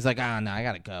 He's like, no, I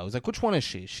got to go. He's like, which one is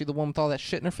she? Is she the one with all that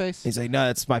shit in her face? He's like, no,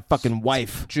 that's my fucking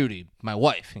wife. Judy, my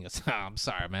wife. He goes, oh, I'm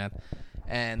sorry, man.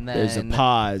 And then there's a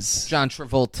pause. John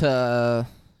Travolta,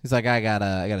 he's like, I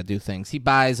gotta do things. He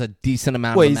buys a decent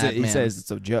amount of he says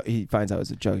it's a joke. He finds out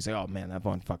it's a joke. He's like, oh, man, that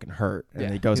one fucking hurt.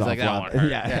 And he goes off. Like, that one hurt.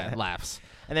 Yeah, laughs.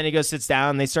 And then he goes, sits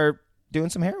down, and they start doing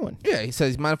some heroin. Yeah, he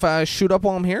says, mind if I shoot up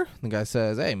while I'm here? The guy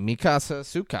says, hey, mi casa,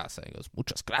 su casa. He goes,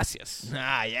 muchas gracias.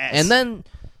 Ah, yes. And then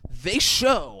They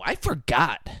show, I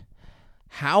forgot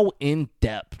how in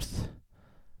depth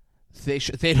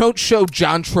they don't show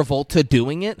John Travolta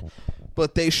doing it,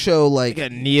 but they show like a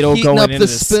needle heating going up into the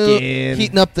spoon, skin.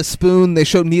 heating up the spoon. They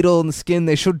show needle in the skin.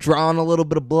 They show drawing a little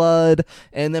bit of blood,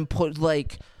 and then put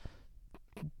like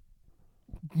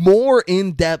more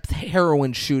in-depth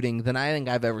heroin shooting than I think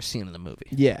I've ever seen in a movie.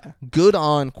 Yeah. Good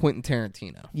on Quentin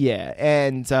Tarantino. Yeah,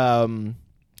 and John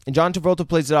Travolta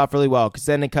plays it off really well because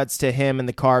then it cuts to him in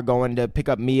the car going to pick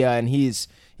up Mia, and he's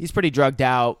pretty drugged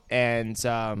out, and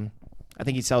I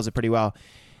think he sells it pretty well.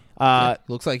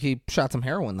 Looks like he shot some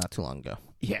heroin not too long ago.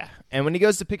 Yeah, and when he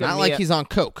goes to pick up Not Mia, like he's on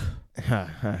coke.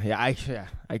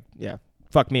 yeah,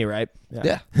 fuck me, right?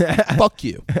 Yeah. Fuck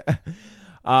you.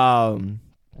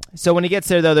 So when he gets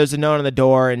there, though, there's a note on the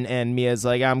door, and Mia's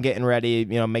like, I'm getting ready,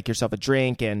 make yourself a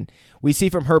drink. And we see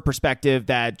from her perspective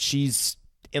that she's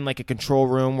in like a control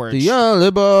room where the only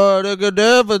boy that could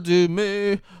ever do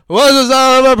me was the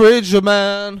son of a preacher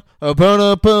man. Was the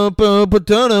son of a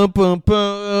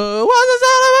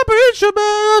preacher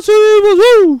man. She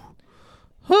was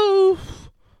woo,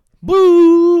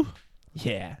 boo.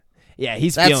 Yeah,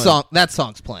 he's that feeling song. That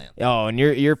song's playing. Oh, and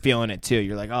you're feeling it too.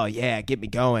 You're like, oh yeah, get me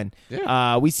going.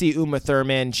 Yeah. We see Uma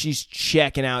Thurman. She's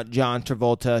checking out John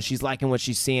Travolta. She's liking what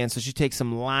she's seeing, so she takes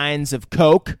some lines of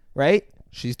coke. Right?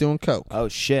 She's doing coke. Oh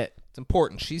shit, it's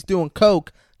important. She's doing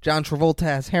coke. John Travolta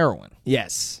has heroin.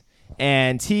 Yes,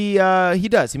 and he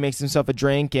does. He makes himself a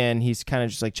drink, and he's kind of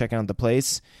just like checking out the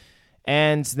place.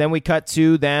 And then we cut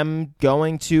to them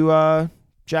going to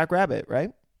Jack Rabbit.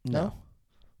 Right? No.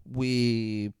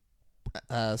 We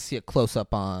see a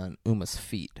close-up on Uma's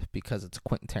feet because it's a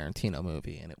Quentin Tarantino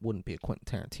movie, and it wouldn't be a Quentin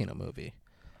Tarantino movie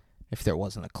if there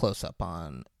wasn't a close-up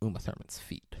on Uma Thurman's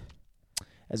feet.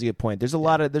 That's a good point. They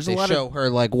show her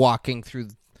like walking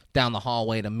down the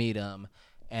hallway to meet him,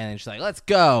 and she's like, "Let's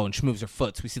go," and she moves her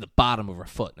foot, so we see the bottom of her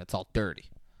foot, and it's all dirty.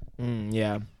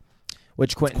 Yeah,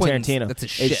 which Quentin Tarantino, that's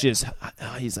his shit. It's just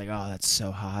he's like, "Oh, that's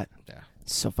so hot. Yeah,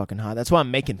 it's so fucking hot." That's why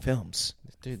I'm making films,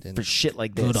 dude. For shit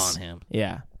like this. Good on him.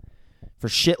 Yeah. For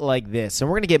shit like this. And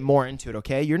we're going to get more into it,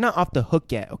 okay? You're not off the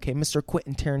hook yet, okay, Mr.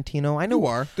 Quentin Tarantino? I know you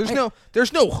are.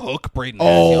 There's no hook, Braden.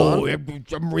 Oh,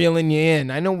 I'm reeling you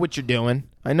in. I know what you're doing.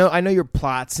 I know your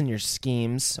plots and your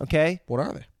schemes, okay? What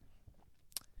are they?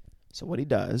 So what he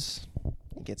does,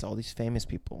 he gets all these famous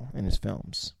people in his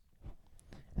films.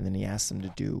 And then he asks them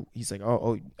to do, he's like,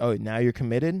 oh, now you're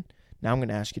committed? Now I'm going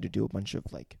to ask you to do a bunch of,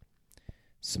 like,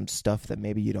 some stuff that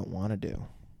maybe you don't want to do.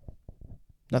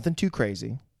 Nothing too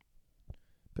crazy.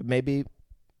 But maybe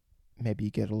you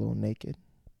get a little naked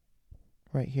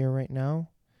right here, right now,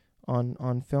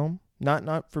 on film.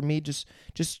 Not for me, just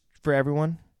for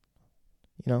everyone.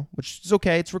 Which is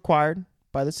okay. It's required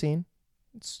by the scene.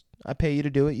 I pay you to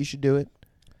do it. You should do it.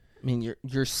 I mean,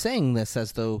 you're saying this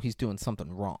as though he's doing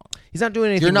something wrong. He's not doing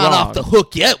anything. You're not wrong. off the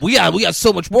hook yet. We got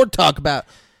so much more to talk about.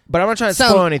 But I'm not trying to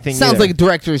spoil anything. Sounds either. like a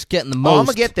director is getting the most. Oh, I'm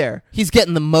gonna get there. He's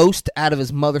getting the most out of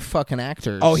his motherfucking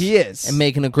actors. Oh, he is, and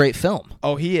making a great film.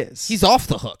 Oh, he is. He's off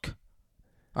the hook.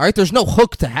 All right, there's no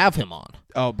hook to have him on.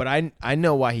 Oh, but I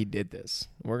know why he did this.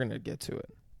 We're gonna get to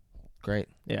it. Great.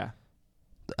 Yeah.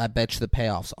 I bet you the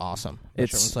payoff's awesome.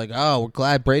 It's like, oh, we're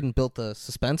glad Braden built the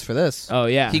suspense for this. Oh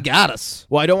yeah, he got us.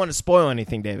 Well, I don't want to spoil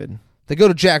anything, David. They go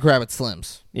to Jack Rabbit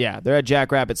Slim's. Yeah, they're at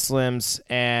Jack Rabbit Slim's,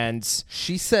 and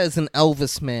she says an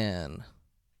Elvis man.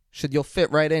 You'll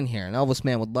fit right in here. An Elvis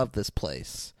man would love this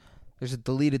place. There's a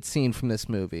deleted scene from this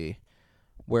movie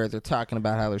where they're talking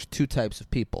about how there's two types of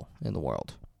people in the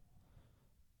world.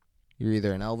 You're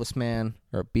either an Elvis man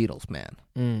or a Beatles man.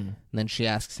 And then she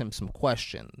asks him some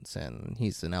questions, and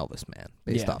he's an Elvis man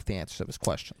based off the answers of his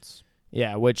questions.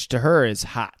 Yeah, which to her is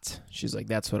hot. She's like,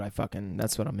 that's what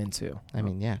I'm into. I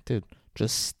mean, yeah, dude.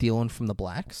 Just stealing from the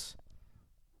blacks?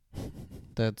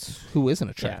 Who isn't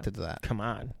attracted to that? Come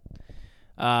on.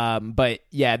 But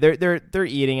yeah, they're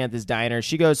eating at this diner.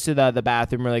 She goes to the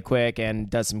bathroom really quick and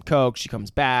does some coke. She comes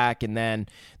back, and then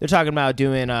they're talking about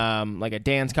doing like a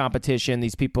dance competition.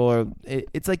 These people are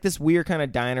it's like this weird kind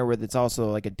of diner where it's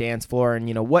also like a dance floor. And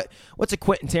what's a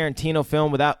Quentin Tarantino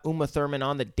film without Uma Thurman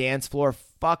on the dance floor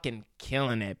fucking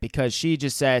killing it? Because she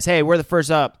just says, "Hey, we're the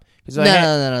first up." Like,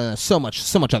 no. So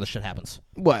much other shit happens.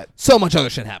 What? So much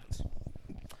other shit happens.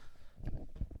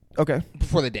 Okay.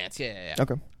 Before they dance, yeah.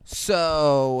 Okay.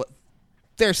 So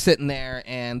they're sitting there,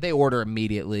 and they order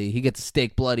immediately. He gets a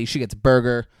steak bloody. She gets a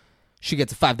burger. She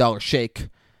gets a $5 shake.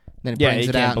 Then he brings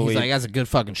it out, and he's like, that's a good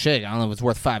fucking shake. I don't know if it's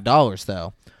worth $5,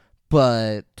 though.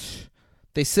 But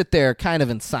they sit there kind of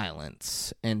in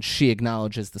silence, and she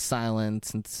acknowledges the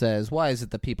silence and says, why is it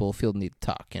that people feel the need to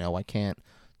talk? Why can't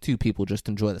two people just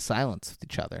enjoy the silence with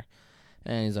each other?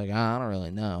 And he's like, I don't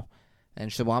really know.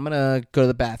 And she said, well, I'm going to go to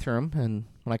the bathroom, and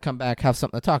when I come back, have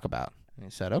something to talk about. And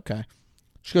he said, okay.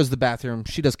 She goes to the bathroom.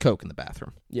 She does coke in the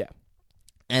bathroom. Yeah.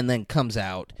 And then comes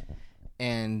out,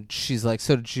 and she's like,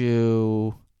 so did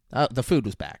you... the food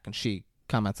was back, and she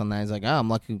comments on that. He's like,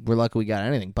 oh, we're lucky we got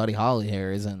anything. Buddy Holly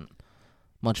here isn't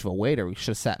much of a waiter. We should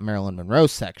have sat in Marilyn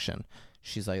Monroe's section.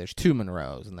 She's like, there's 2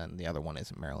 Monroes, and then the other one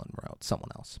isn't Marilyn Monroe. It's someone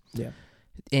else. Yeah.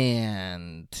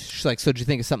 And she's like, so did you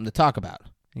think of something to talk about?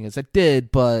 He goes, I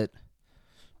did, but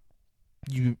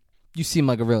you seem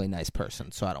like a really nice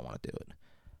person, so I don't want to do it.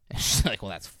 And she's like, well,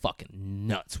 that's fucking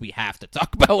nuts. We have to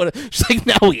talk about it. She's like,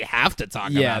 no, we have to talk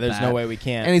about that. Yeah, there's no way we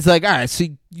can't. And he's like, all right, so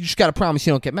you just got to promise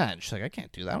you don't get mad. She's like, I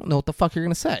can't do that. I don't know what the fuck you're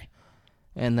going to say.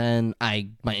 And then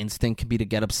my instinct could be to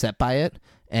get upset by it,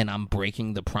 and I'm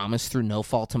breaking the promise through no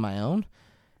fault of my own.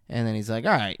 And then he's like,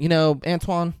 all right,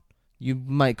 Antoine, you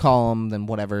might call him then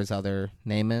whatever his other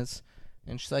name is.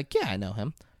 And she's like, yeah, I know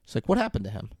him. She's like, what happened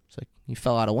to him? She's like, he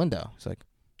fell out a window. He's like,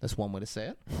 that's one way to say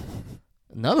it.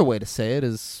 Another way to say it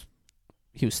is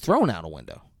he was thrown out a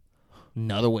window.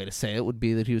 Another way to say it would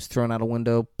be that he was thrown out a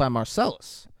window by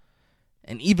Marcellus.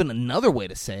 And even another way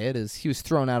to say it is he was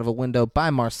thrown out of a window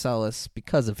by Marcellus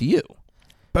because of you.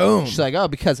 Boom. She's like, oh,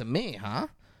 because of me, huh?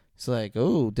 He's like,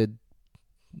 oh, did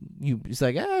you... He's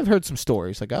like, I've heard some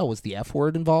stories. Like, oh, was the F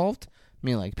word involved? I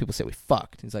mean, like, people say we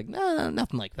fucked. He's like, no,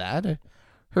 nothing like that. I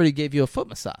heard he gave you a foot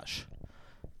massage.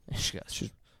 And she goes,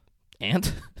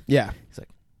 and? Yeah. He's like,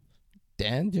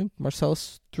 Dan,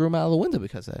 Marcellus threw him out of the window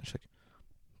because of that. She's like,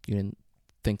 you didn't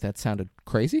think that sounded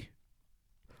crazy?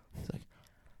 He's like,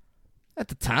 at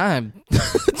the time.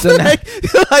 So like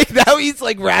now he's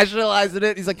like rationalizing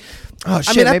it. He's like, oh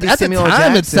shit, I mean, maybe at the Samuel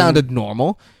time it Jackson. sounded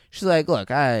normal. She's like, look,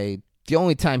 the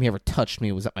only time he ever touched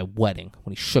me was at my wedding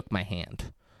when he shook my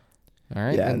hand. All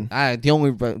right, Yeah. and the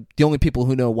only people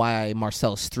who know why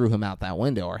Marcellus threw him out that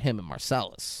window are him and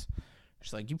Marcellus.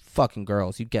 She's like, you fucking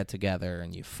girls, you get together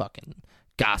and you fucking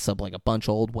gossip like a bunch of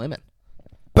old women.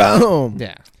 Boom.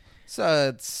 Yeah.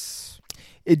 So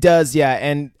it does, yeah,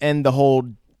 and the whole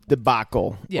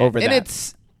debacle over and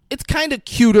that. it's kind of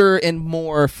cuter and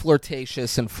more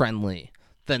flirtatious and friendly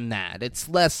than that. It's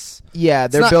less. Yeah,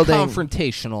 It's they're not building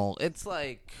confrontational. It's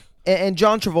like. And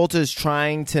John Travolta is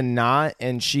trying to not,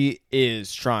 and she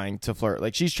is trying to flirt.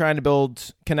 Like, she's trying to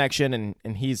build connection,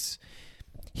 and he's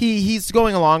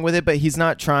going along with it, but he's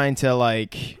not trying to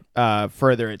like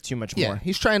further it too much more. Yeah,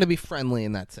 he's trying to be friendly,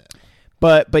 and that's it.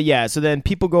 But yeah, so then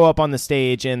people go up on the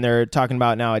stage and they're talking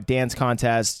about now a dance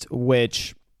contest,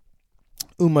 which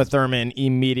Uma Thurman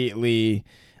immediately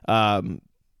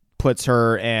puts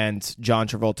her and John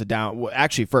Travolta down.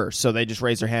 Actually, first, so they just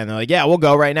raise their hand. They're like, "Yeah, we'll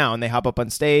go right now," and they hop up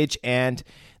on stage and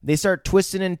they start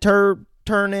twisting and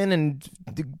turning and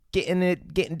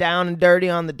getting down and dirty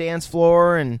on the dance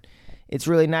floor, and it's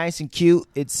really nice and cute.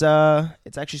 It's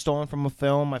actually stolen from a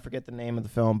film. I forget the name of the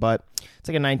film, but it's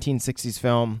like a 1960s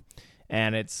film.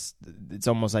 And it's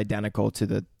almost identical to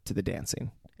the dance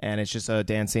scene, and it's just a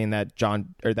dance scene that Quentin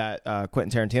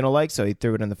Tarantino likes, so he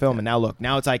threw it in the film. And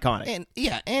now it's iconic.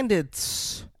 And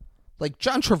it's like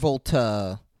John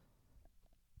Travolta,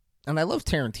 and I love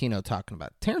Tarantino talking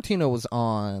about it. Tarantino was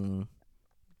on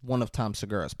one of Tom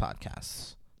Segura's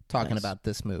podcasts talking about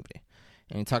this movie,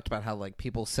 and he talked about how like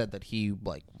people said that he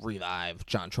like revived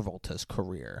John Travolta's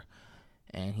career.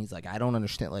 And he's like, I don't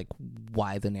understand, like,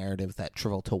 why the narrative that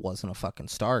Travolta wasn't a fucking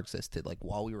star existed. Like,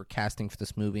 while we were casting for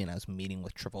this movie and I was meeting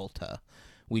with Travolta,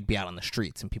 we'd be out on the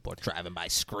streets and people are driving by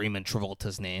screaming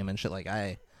Travolta's name and shit. Like,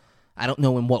 I don't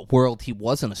know in what world he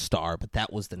wasn't a star, but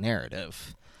that was the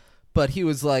narrative. But he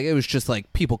was like, it was just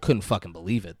like, people couldn't fucking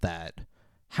believe it that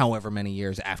however many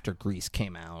years after Grease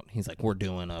came out, he's like, we're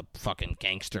doing a fucking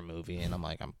gangster movie. And I'm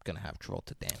like, I'm going to have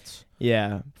Travolta dance.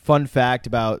 Yeah. Fun fact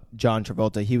about John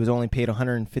Travolta, he was only paid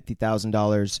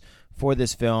 $150,000 for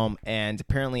this film, and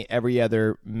apparently every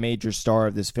other major star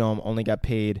of this film only got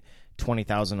paid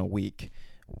 $20,000 a week.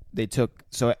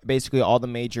 So basically all the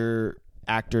major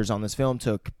actors on this film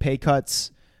took pay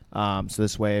cuts, so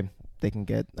this way they can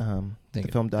get the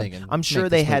film done. I'm sure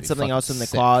they had something else in the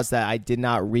clause that I did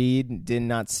not read, did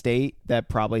not state, that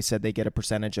probably said they get a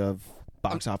percentage of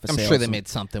box office sales. I'm sure they made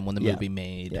something when the movie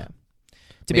made. Yeah.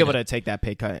 To be able to take that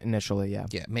pay cut initially, yeah.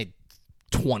 Yeah, made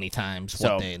 20 times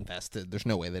what they invested. There's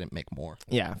no way they didn't make more.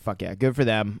 Yeah, fuck yeah. Good for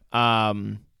them.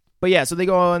 But yeah, so they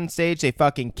go on stage, they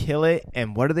fucking kill it,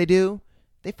 and what do?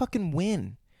 They fucking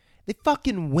win. They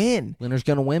fucking win. Winner's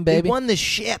gonna win, baby. They won the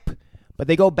ship. But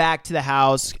they go back to the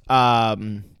house,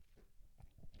 and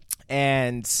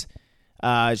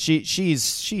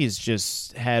she's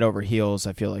just head over heels,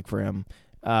 I feel like, for him.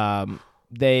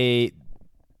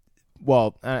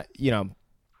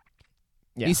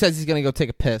 Yeah. He says he's going to go take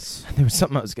a piss. There was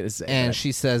something I was going to say. And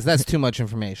she says, that's too much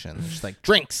information. She's like,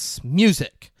 drinks,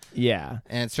 music. Yeah.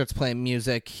 And starts playing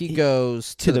music. He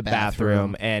goes to the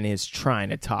bathroom and is trying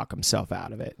to talk himself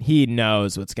out of it. He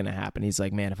knows what's going to happen. He's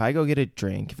like, man, if I go get a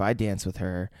drink, if I dance with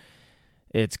her,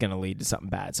 it's going to lead to something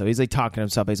bad. So he's like talking to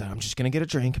himself. He's like, I'm just going to get a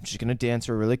drink. I'm just going to dance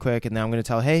her really quick. And then I'm going to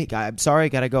tell, hey, I'm sorry.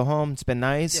 Got to go home. It's been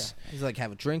nice. Yeah. He's like,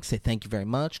 have a drink. Say thank you very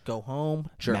much. Go home.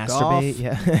 Jerk Masturbate. off.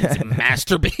 Yeah.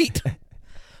 Masturbate.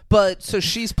 But so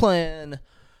she's playing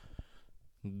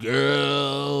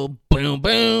girl, boom,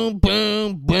 boom,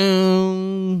 boom,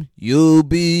 boom. You'll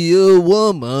be a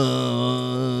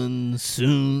woman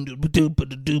soon. Yeah,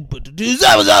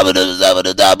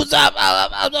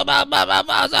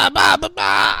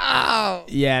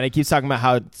 and it keeps talking about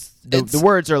how the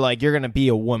words are like, you're going to be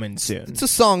a woman soon. It's a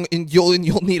song, and you'll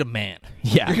need a man.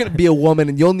 Yeah. You're going to be a woman,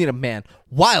 and you'll need a man.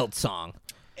 Wild song.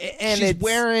 And she's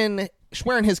wearing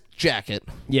his jacket.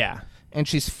 Yeah. And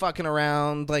she's fucking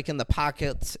around, like, in the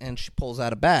pockets, and she pulls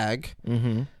out a bag.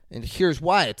 Mm-hmm. And here's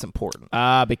why it's important.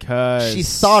 Because she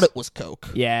thought it was coke.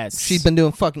 Yes. She'd been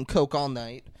doing fucking coke all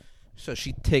night. So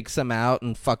she takes them out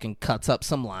and fucking cuts up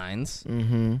some lines.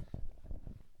 Mm-hmm.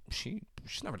 She's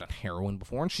never done heroin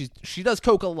before, and she does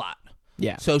coke a lot.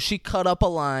 Yeah. So she cut up a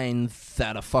line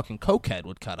that a fucking cokehead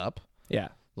would cut up. Yeah.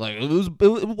 Like, it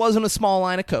wasn't a small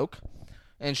line of coke.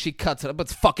 And she cuts it up, but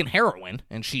it's fucking heroin.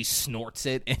 And she snorts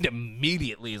it and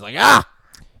immediately is like, ah!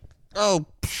 Oh,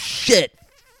 shit.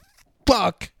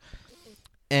 Fuck.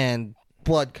 And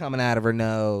blood coming out of her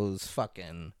nose.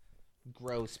 Fucking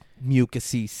gross,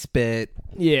 mucusy spit.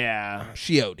 Yeah.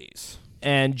 She ODs.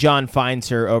 And John finds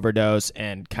her overdose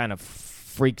and kind of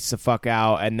freaks the fuck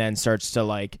out and then starts to,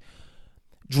 like,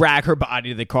 drag her body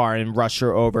to the car and rush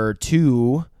her over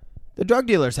to the drug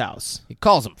dealer's house. He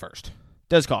calls him first.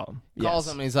 Does call him. Calls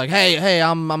him and he's like, hey,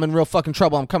 I'm in real fucking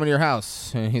trouble. I'm coming to your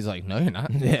house. And he's like, no, you're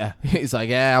not. Yeah. He's like,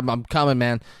 yeah, I'm coming,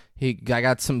 man. I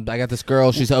got this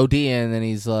girl. She's ODing. And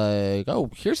he's like, oh,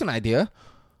 here's an idea.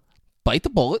 Bite the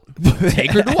bullet,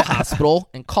 take her to a hospital,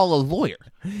 and call a lawyer.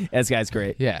 This guy's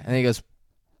great. Yeah. And he goes,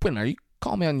 wait, are you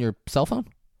calling me on your cell phone?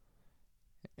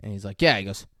 And he's like, yeah. He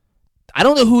goes, I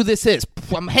don't know who this is.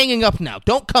 I'm hanging up now.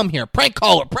 Don't come here. Prank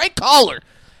caller.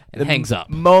 And hangs up.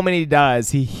 The moment he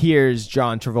does, he hears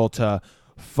John Travolta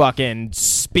fucking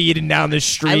speeding down the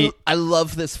street. I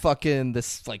love this fucking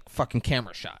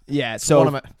camera shot. Yeah,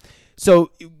 so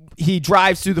he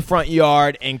drives through the front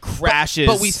yard and crashes.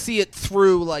 But we see it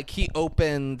through, like, he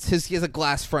has a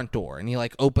glass front door, and he,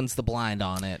 like, opens the blind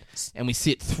on it, and we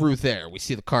see it through there. We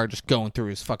see the car just going through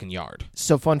his fucking yard.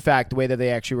 So, fun fact, the way that they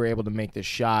actually were able to make this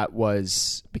shot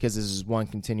was, because this is one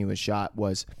continuous shot,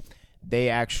 was they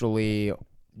actually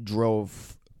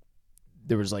drove,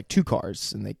 there was like two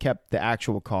cars, and they kept the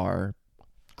actual car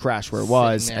crash where it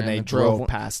was, and they drove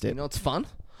past it. You know what's fun?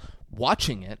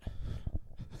 Watching it.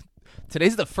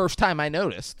 Today's the first time I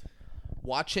noticed.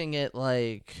 Watching it,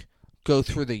 like, go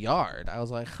through the yard, I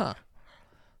was like, huh.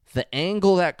 The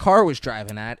angle that car was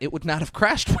driving at, it would not have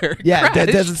crashed where it crashed. That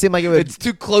doesn't seem like it would. It's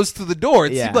too close to the door.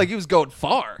 It seemed like he was going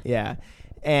far. Yeah.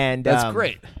 And that's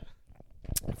great.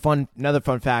 Another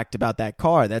fun fact about that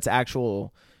car, that's actually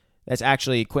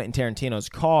Quentin Tarantino's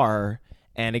car,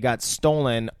 and it got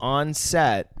stolen on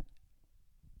set,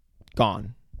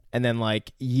 gone. And then,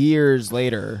 like, years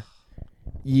later,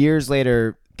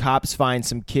 cops find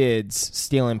some kids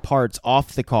stealing parts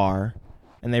off the car,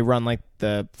 and they run, like,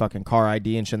 the fucking car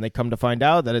ID and shit, and they come to find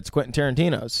out that it's Quentin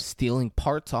Tarantino's. Stealing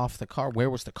parts off the car?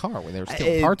 Where was the car where they were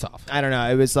stealing parts off? I don't know.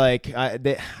 It was like, I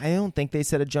don't think they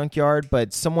said a junkyard,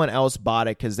 but someone else bought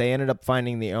it because they ended up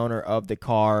finding the owner of the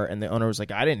car, and the owner was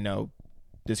like, I didn't know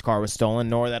this car was stolen,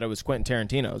 nor that it was Quentin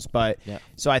Tarantino's. But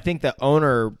so I think the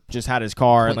owner just had his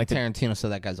car, and like Tarantino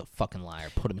said that guy's a fucking liar.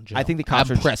 Put him in jail. I think the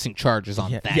cops are pressing charges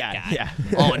on that guy. Yeah.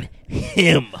 On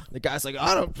him. The guy's like,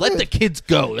 I don't let the kids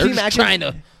go. They're just trying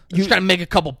to make a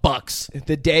couple bucks.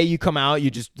 The day you come out, you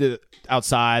just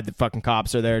outside. The fucking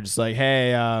cops are there, just like,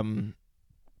 hey,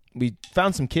 we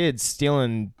found some kids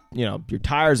stealing, your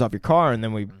tires off your car, and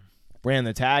then we ran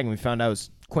the tag, and we found out it was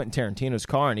Quentin Tarantino's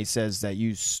car, and he says that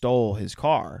you stole his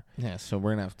car. Yeah, so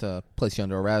we're gonna have to place you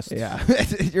under arrest. Yeah.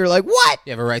 You're like, what?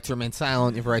 You have a right to remain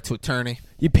silent. You have a right to attorney.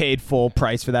 You paid full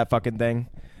price for that fucking thing.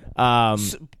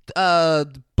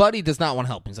 Buddy does not want to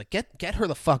help. He's like, get her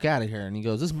the fuck out of here. And he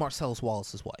goes, this is Marcellus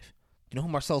Wallace's wife. You know who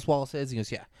Marcellus Wallace is? He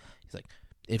goes, yeah. He's like,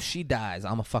 if she dies,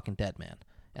 I'm a fucking dead man.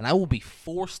 And I will be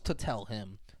forced to tell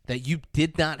him that you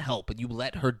did not help and you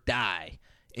let her die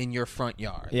in your front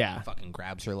yard. Yeah. He fucking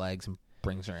grabs her legs and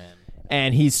brings her in.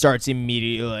 And he starts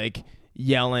immediately, like,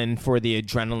 yelling for the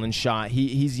adrenaline shot.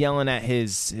 He's yelling at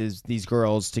these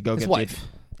girls to go his get wife.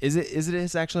 Is it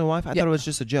his actual wife? I Yeah. thought it was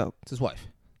just a joke. It's his wife.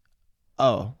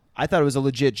 Oh, I thought it was a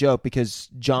legit joke because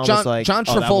John was like, John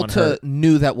 "Oh, that one Travolta hurt."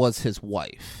 knew that was his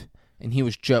wife, and he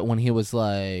was when he was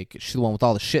like, she's the one with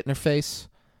all the shit in her face.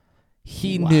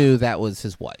 He knew that was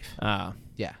his wife. Ah,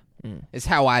 Yeah, is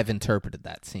how I've interpreted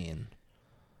that scene.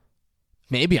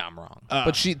 Maybe I'm wrong,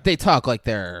 but they talk like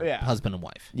they're husband and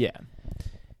wife. yeah.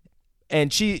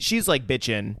 And she's like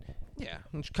bitching. Yeah,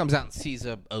 and she comes out and sees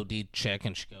a OD chick,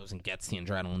 and she goes and gets the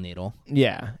adrenaline needle.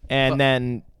 Yeah, and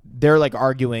then they're like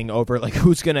arguing over like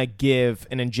who's gonna give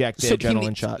and inject the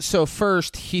adrenaline shot. So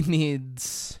first he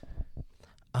needs.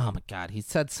 Oh my God, he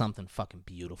said something fucking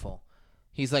beautiful.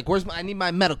 He's like, I need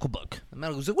my medical book. The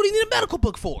medical's like, what do you need a medical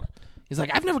book for? He's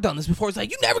like, I've never done this before. He's like,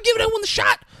 you never given anyone the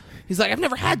shot? He's like, I've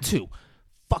never had to.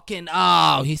 Fucking,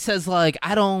 he says like,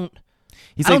 I don't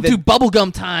do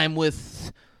bubblegum time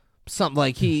with something.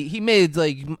 Like he made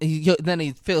like, then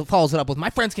he follows it up with, my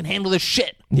friends can handle this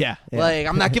shit. Yeah. Like,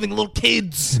 I'm not giving little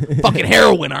kids fucking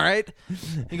heroin, all right?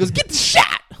 He goes, get the shot.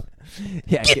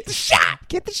 Yeah, Get the shot.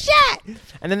 Get the shot.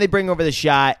 And then they bring over the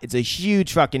shot. It's a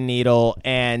huge fucking needle,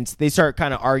 and they start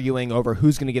kind of arguing over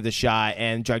who's going to give the shot.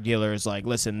 And drug dealer is like,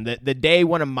 "Listen, the day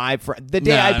one of my friends,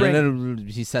 No,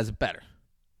 he says it better.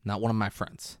 Not one of my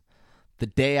friends. The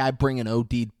day I bring an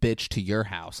OD'd bitch to your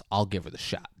house, I'll give her the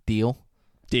shot. Deal?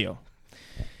 Deal."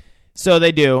 So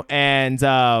they do, and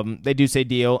they do say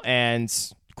deal, and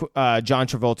John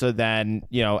Travolta then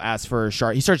asks for a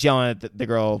Sharpie. He starts yelling at the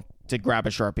girl to grab a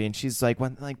Sharpie, and she's like,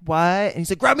 what? And he's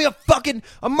like, grab me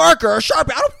a marker, a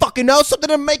Sharpie. I don't fucking know, something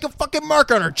to make a fucking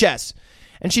mark on her chest.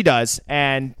 And she does,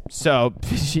 and so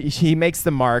he makes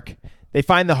the mark. They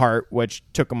find the heart, which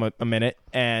took them a minute,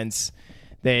 and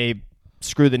they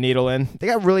screw the needle in. They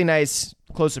got really nice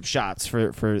close-up shots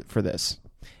for this,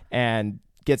 and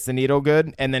gets the needle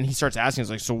good, and then he starts asking,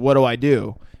 he's like, so what do I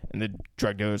do? And the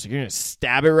drug dealer's like, you're going to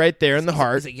stab it right there in the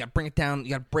heart. You got to bring it down. You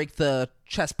got to break the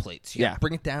chest plates. You got to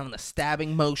bring it down in a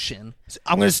stabbing motion.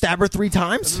 I'm going to stab her 3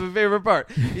 times? That's my favorite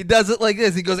part. He does it like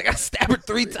this. He goes, I got to stab her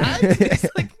 3 times? He's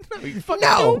like,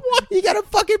 no, you got to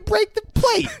fucking break the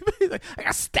plate. He's like, I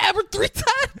got to stab her 3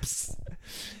 times.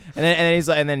 And then he's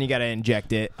like, and then you got to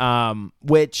inject it,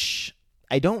 which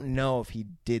I don't know if he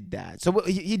did that. So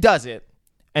he does it.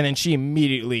 And then she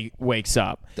immediately wakes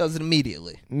up. Does it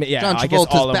immediately. Yeah, John I guess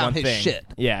Travolta's all in about one his thing. shit.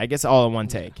 Yeah, I guess all in one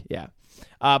take. Yeah.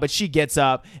 But she gets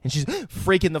up, and she's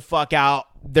freaking the fuck out.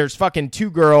 There's fucking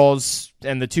 2 girls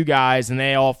and the 2 guys, and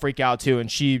they all freak out too. And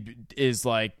she is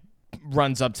like,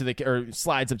 slides up to the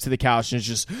couch and is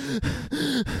just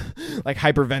like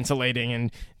hyperventilating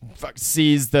and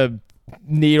sees the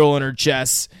needle in her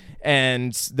chest.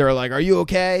 And they're like, are you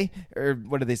okay? Or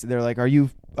what did they say? They're like, are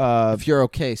you... if you're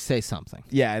okay, say something.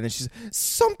 Yeah, and then she's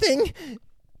something.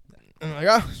 And I'm like,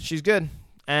 oh, she's good.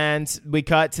 And we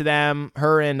cut to them,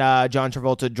 her and John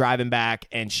Travolta driving back,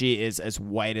 and she is as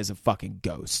white as a fucking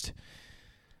ghost,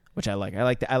 which I like. I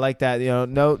like that.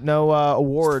 No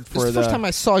award for the first time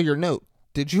I saw your note.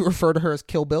 Did you refer to her as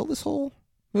Kill Bill this whole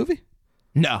movie?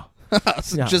 No.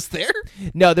 No. Just there?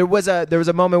 No, there was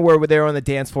a moment where they were on the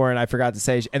dance floor and I forgot to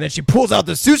say, and then she pulls out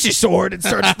the sushi sword and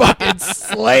starts fucking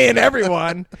slaying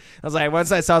everyone. I was like,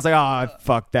 once I saw, I was like, oh,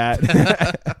 fuck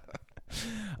that.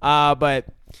 But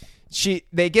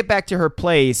they get back to her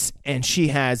place and she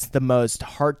has the most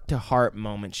heart to heart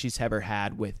moment she's ever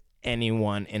had with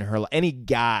anyone in her, any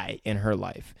guy in her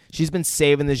life. She's been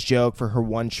saving this joke for her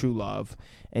one true love.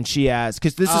 And she asked,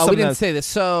 because this is something we didn't say this.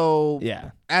 So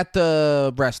yeah, at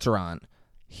the restaurant,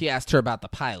 he asked her about the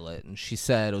pilot, and she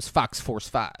said it was Fox Force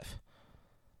 5.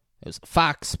 It was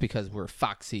Fox because we're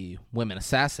foxy women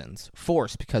assassins.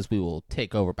 Force because we will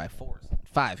take over by force.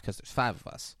 5 because there's 5 of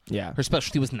us. Yeah. Her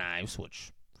specialty was knives,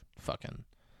 which fucking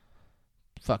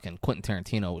Quentin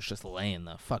Tarantino was just laying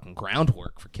the fucking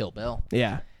groundwork for Kill Bill.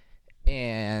 Yeah.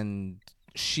 And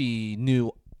she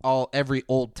knew every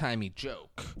old-timey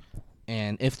joke.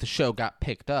 And if the show got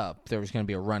picked up, there was going to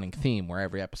be a running theme where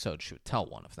every episode she would tell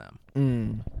one of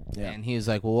them. Yeah. And he was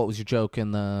like, well, what was your joke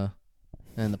in the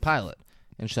pilot?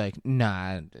 And she's like,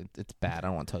 nah, it's bad. I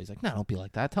don't want to tell you. He's like, no, don't be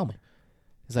like that. Tell me.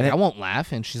 He's like, I won't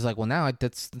laugh. And she's like, well, now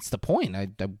that's the point.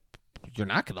 You're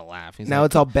not going to laugh. He's now like,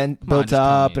 it's all built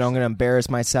up, and I'm going to embarrass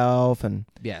myself. And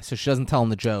yeah, so she doesn't tell him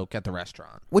the joke at the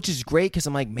restaurant. Which is great because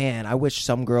I'm like, man, I wish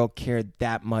some girl cared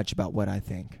that much about what I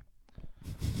think.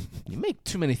 You make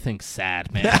too many things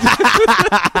sad, man.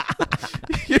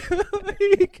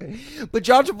 But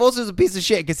John Travolta's a piece of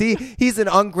shit because he's an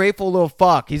ungrateful little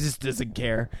fuck. He just doesn't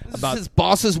care about his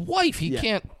boss's wife. He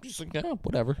can't. He's like, yeah,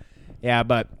 whatever. Yeah,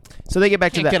 but so they get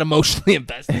back to that. Get emotionally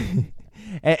invested.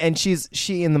 And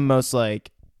she in the most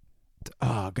like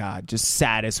oh God, just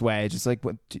saddest way. Just like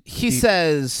what He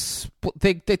says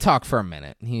they talk for a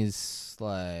minute. He's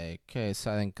like, okay,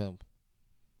 so I think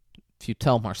if you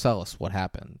tell Marcellus what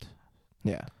happened,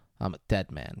 yeah. I'm a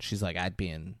dead man. She's like, I'd be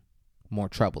in more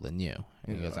trouble than you.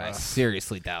 And he goes, I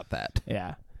seriously doubt that.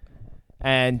 Yeah.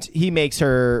 And he makes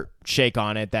her shake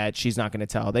on it that she's not going to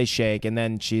tell. They shake, and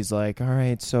then she's like, all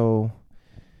right, so,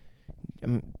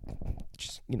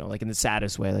 just, like in the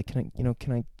saddest way, like, can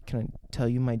I tell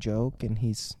you my joke? And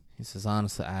he says,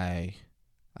 honestly, I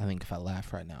think if I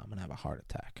laugh right now, I'm going to have a heart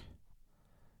attack.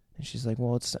 And she's like,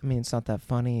 well, it's not that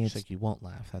funny. She's like, you won't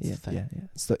laugh. That's the thing.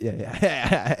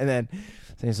 Yeah. And then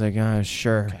he's like,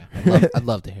 sure. Okay. I'd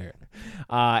love to hear it.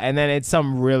 And then it's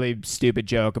some really stupid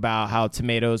joke about how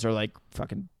tomatoes are like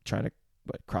fucking trying to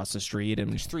cross the street. And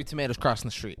there's 3 tomatoes crossing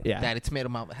the street. Yeah. Daddy tomato,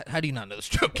 mama. How do you not know this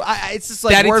joke? It's just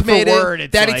like Daddy word tomato, for word.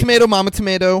 It's Daddy like, tomato, mama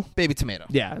tomato, baby tomato.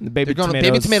 Yeah. And the baby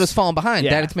tomato's falling behind.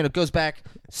 Yeah. Daddy tomato goes back,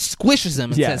 squishes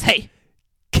him, and says, hey,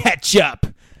 catch up.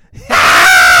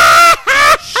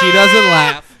 She doesn't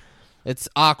laugh. It's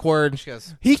awkward. She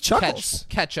goes, he chuckles.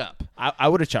 Catch up. I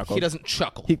would have chuckled. He doesn't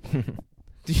chuckle. He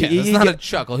it's not a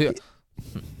chuckle. He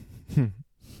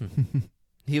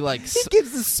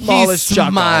gives the smallest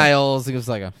chuckle. Smiles. He gives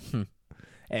like a,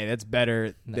 Hey, that's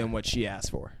better than what she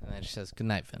asked for. And then she says, good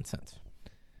night, Vincent.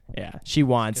 Yeah, she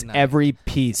wants every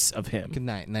piece of him. Good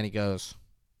night. And then he goes.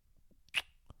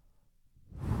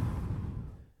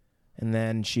 And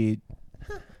then she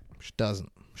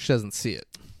doesn't. She doesn't see it.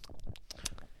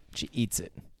 She eats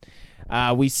it.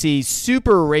 We see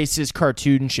super racist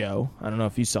cartoon show. I don't know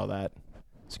if you saw that.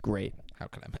 It's great. How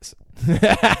could I miss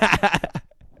it?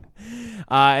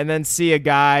 And then see a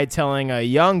guy telling a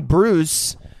young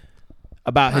Bruce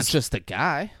about Not just a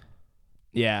guy.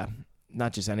 Yeah,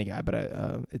 not just any guy, but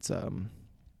it's he's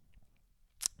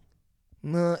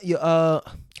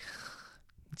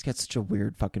got such a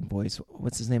weird fucking voice.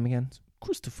 What's his name again?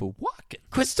 Christopher Walken.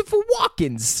 Christopher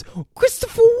Walken.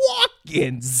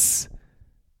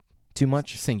 Too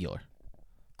much? Singular.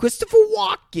 Christopher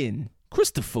Walken.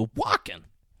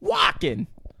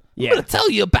 Yeah. I'm going to tell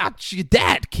you about your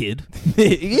dad, kid.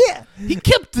 Yeah. He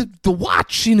kept the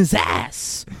watch in his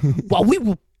ass while we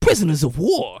were prisoners of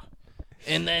war.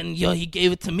 And then he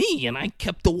gave it to me, and I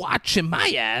kept the watch in my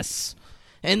ass.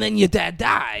 And then your dad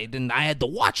died, and I had the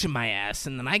watch in my ass,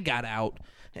 and then I got out.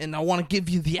 And I want to give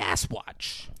you the ass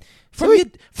watch from your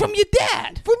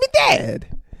dad. From your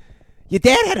dad. Your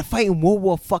dad had to fight in World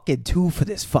War fucking II for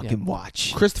this fucking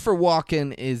watch. Christopher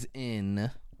Walken is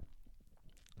in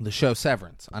the show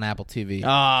Severance on Apple TV.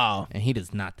 Oh. And he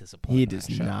does not disappoint. He does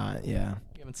not, yeah.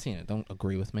 You haven't seen it. Don't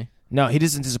agree with me. No, he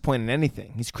doesn't disappoint in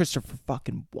anything. He's Christopher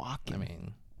fucking Walken. I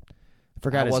mean,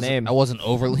 forgot his name. I wasn't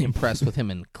overly impressed with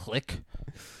him in Click.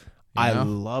 I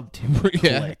loved him in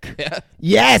Click. Yeah.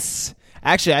 Yes!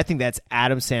 Actually, I think that's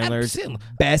Adam Sandler's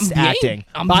best acting.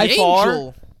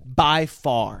 By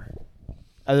far.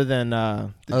 Other than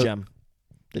the Gem.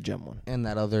 The Gem one. And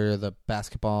the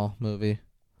basketball movie.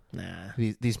 Nah.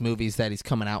 These movies that he's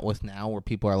coming out with now where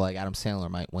people are like, Adam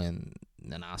Sandler might win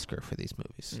an Oscar for these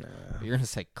movies. Nah. But you're going to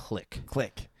say Click.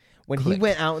 When he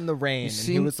went out in the rain and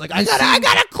he was like, I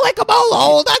gotta click, I'm all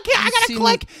old, I gotta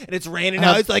click. And it's raining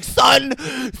now. He's like, son.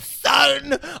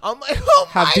 I'm like, oh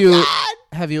my God.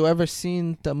 Have you ever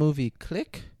seen the movie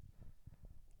Click?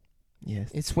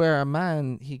 Yes. It's where a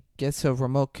man, he gets a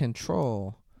remote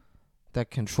control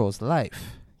that controls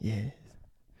life. Yes.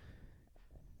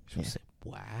 Yeah. Say,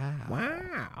 wow.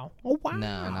 Wow. Oh, wow.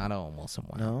 No, not Owen Wilson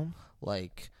wow. No?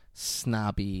 Like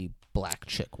snobby black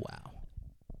chick wow.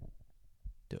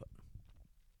 Do it.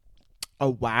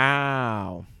 Oh,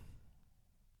 wow.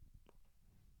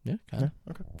 Yeah, kind of.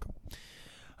 Okay, cool.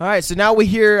 All right, so now we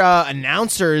hear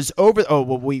announcers over. Oh,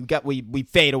 well, we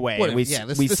fade away.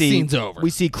 This scene's over. We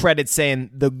see credits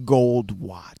saying the gold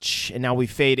watch, and now we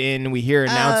fade in. We hear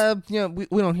announcers.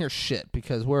 We don't hear shit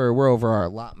because we're over our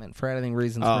allotment for editing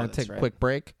reasons. We're gonna take a quick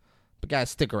break, but guys,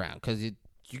 stick around because you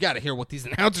got to hear what these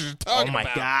announcers are talking about. Oh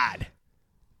my God!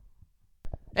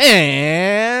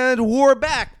 And we're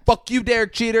back. Fuck you,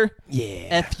 Derek Cheater. Yeah.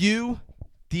 F you,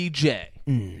 DJ.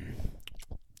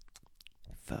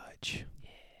 Fudge.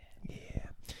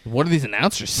 What are these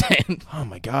announcers saying? Oh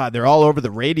my God, they're all over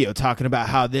the radio talking about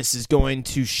how this is going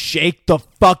to shake the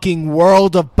fucking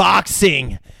world of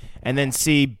boxing. And then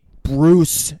see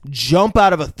Bruce jump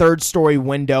out of a third-story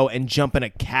window and jump in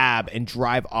a cab and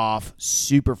drive off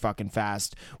super fucking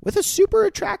fast with a super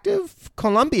attractive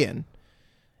Colombian.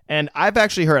 And I've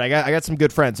actually heard, I got some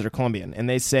good friends that are Colombian, and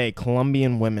they say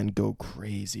Colombian women go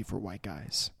crazy for white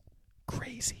guys.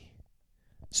 Crazy.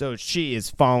 So she is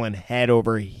falling head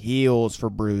over heels for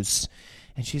Bruce.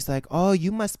 And she's like, oh,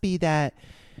 you must be that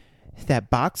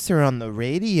boxer on the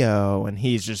radio. And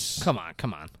he's just... Come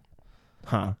on.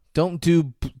 Huh? Don't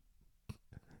do...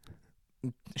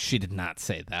 She did not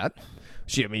say that.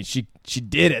 She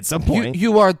did at some point.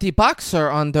 You are the boxer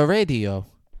on the radio.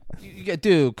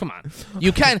 Dude, come on.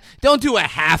 You don't do a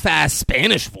half-ass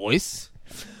Spanish voice.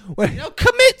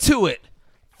 Commit to it.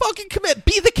 Fucking commit.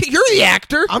 You're the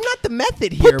actor. I'm not the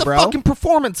method here, Put the bro. fucking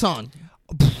performance on.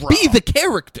 Bro. Be the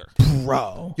character.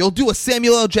 Bro. You'll do a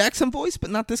Samuel L. Jackson voice,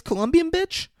 but not this Colombian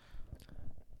bitch?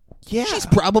 Yeah. She's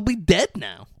probably dead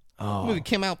now. Oh. The movie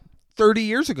came out 30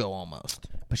 years ago almost.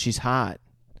 But she's hot.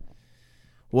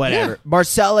 Whatever. Yeah.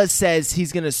 Marcellus says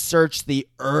he's going to search the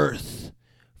earth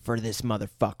for this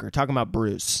motherfucker. Talking about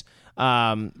Bruce.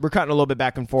 We're cutting a little bit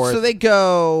back and forth. So they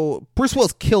go, Bruce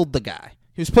Willis killed the guy.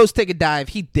 He was supposed to take a dive.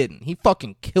 He didn't. He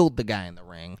fucking killed the guy in the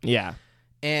ring. Yeah.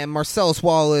 And Marcellus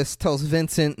Wallace tells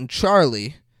Vincent and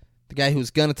Charlie, the guy who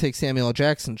was going to take Samuel L.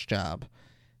 Jackson's job,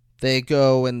 they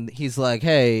go and he's like,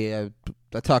 hey, I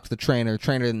talked to the trainer. The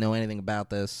trainer didn't know anything about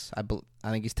this. I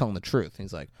think he's telling the truth. And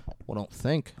he's like, well, don't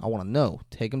think. I want to know.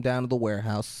 Take him down to the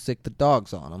warehouse, sick the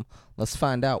dogs on him. Let's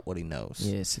find out what he knows.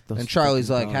 Yeah, sick those and Charlie's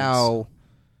like, dogs.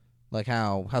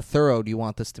 how thorough do you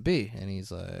want this to be? And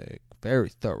he's like, very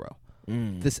thorough.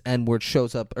 This N-word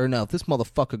shows up, or no, if this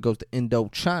motherfucker goes to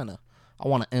Indochina, I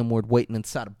want an N-word waiting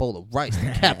inside a bowl of rice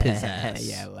to cap his ass.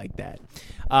 Yeah, I like that.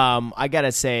 I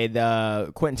gotta say,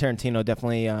 the Quentin Tarantino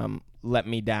definitely let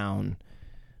me down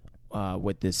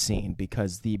with this scene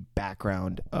because the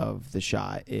background of the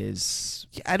shot is.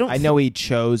 I know he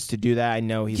chose to do that. I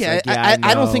know he's like, yeah,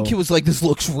 I don't think he was like, this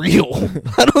looks real.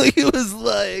 I don't think he was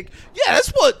like, yeah, that's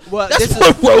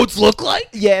what roads look like.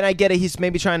 Yeah, and I get it. He's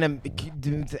maybe trying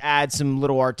to add some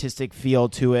little artistic feel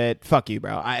to it. Fuck you,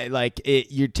 bro. I like it.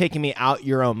 You're taking me out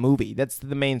your own movie. That's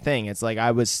the main thing. It's like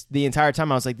the entire time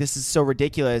I was like, this is so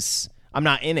ridiculous. I'm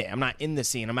not in it. I'm not in the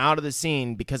scene. I'm out of the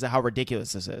scene because of how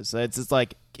ridiculous this is. So it's just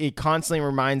like it constantly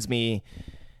reminds me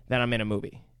that I'm in a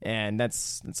movie, and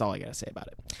that's all I gotta say about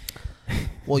it.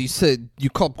 Well, you said you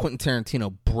called Quentin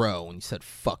Tarantino bro, and you said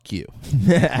fuck you.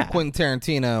 Quentin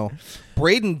Tarantino,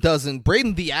 Braden,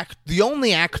 the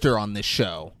only actor on this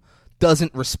show,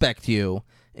 doesn't respect you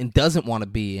and doesn't want to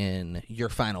be in your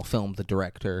final film, The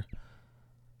Director.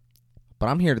 But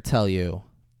I'm here to tell you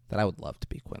that I would love to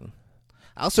be Quentin.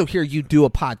 I also hear you do a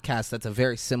podcast that's a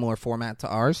very similar format to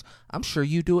ours. I'm sure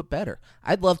you do it better.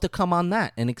 I'd love to come on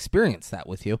that and experience that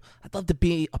with you. I'd love to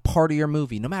be a part of your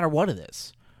movie, no matter what it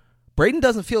is. Braden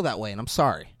doesn't feel that way, and I'm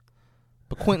sorry.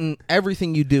 But Quentin,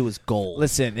 everything you do is gold.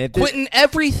 Listen, Quentin,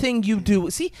 everything you do.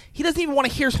 See, he doesn't even want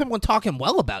to hear someone talking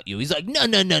well about you. He's like, no.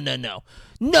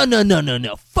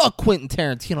 Fuck Quentin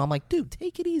Tarantino. I'm like, dude,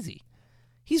 take it easy.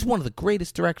 He's one of the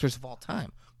greatest directors of all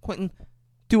time. Quentin,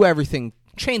 do everything.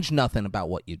 Change nothing about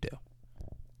what you do.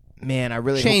 Man, I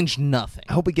really change nothing.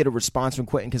 I hope we get a response from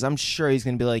Quentin because I'm sure he's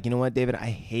going to be like, you know what, David, I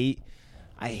hate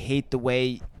the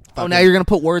way. Oh, now you're going to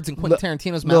put words in Quentin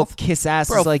Tarantino's mouth? Little kiss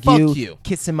asses Bro, like fuck you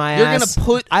kissing my you're ass. You're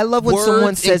going to put I love when words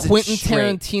someone says in Quentin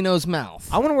straight. Tarantino's mouth.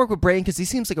 I want to work with Braden because he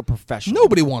seems like a professional.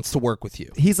 Nobody wants to work with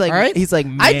you. He's like, all right? He's like,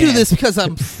 man. I do this because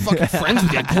I'm fucking friends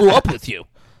with you. I grew up with you.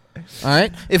 All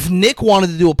right? If Nick wanted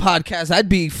to do a podcast, I'd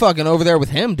be fucking over there with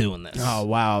him doing this. Oh,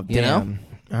 wow. You know?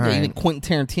 All right. You think Quentin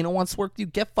Tarantino wants to work with you?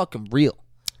 Get fucking real.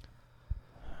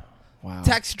 Wow.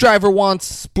 Taxi driver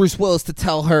wants Bruce Willis to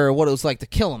tell her what it was like to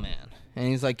kill a man. And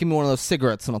he's like, give me one of those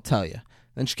cigarettes and I'll tell you.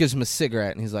 Then she gives him a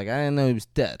cigarette and he's like, I didn't know he was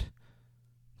dead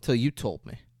until you told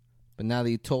me. But now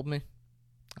that you told me,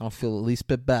 I don't feel the least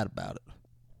bit bad about it.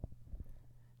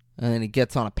 And then he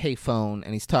gets on a payphone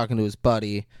and he's talking to his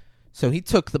buddy. So he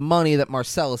took the money that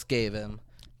Marcellus gave him,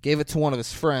 gave it to one of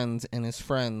his friends, and his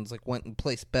friends like went and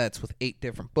placed bets with 8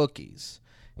 different bookies.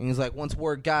 And he's like, once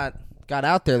word got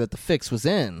out there that the fix was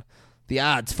in, the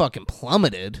odds fucking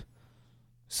plummeted.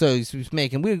 So he's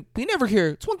making... We never hear...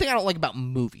 It's one thing I don't like about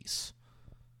movies.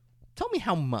 Tell me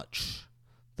how much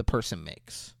the person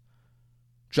makes.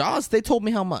 Jaws, they told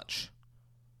me how much.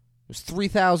 It was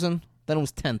 $3,000, then it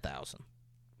was $10,000.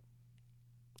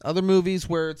 Other movies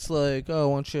where it's like, oh,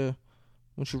 why don't you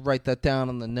write that down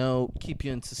on the note, keep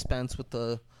you in suspense with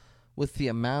the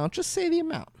amount. Just say the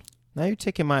amount. Now you're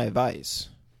taking my advice.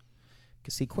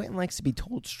 Because, see, Quentin likes to be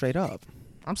told straight up.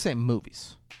 I'm saying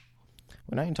movies.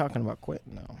 We're not even talking about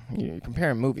Quentin, no. You're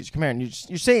comparing movies.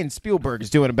 You're saying Spielberg is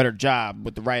doing a better job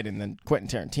with the writing than Quentin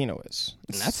Tarantino is.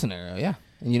 In that scenario, yeah.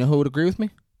 And you know who would agree with me?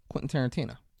 Quentin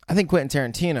Tarantino. I think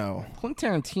Quentin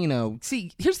Tarantino...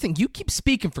 See, here's the thing. You keep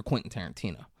speaking for Quentin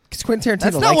Tarantino. Because Quentin Tarantino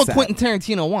That's not what Quentin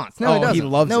Tarantino wants. No, he doesn't. He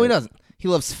loves he doesn't. He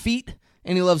loves feet,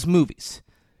 and he loves movies.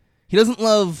 He doesn't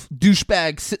love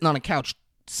douchebags sitting on a couch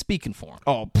speaking for him.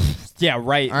 Oh, yeah,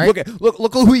 right. All right.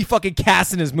 Look who he fucking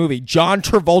cast in his movie. John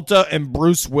Travolta and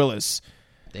Bruce Willis.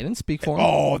 They didn't speak for him.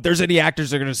 Oh, if there's any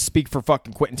actors that are going to speak for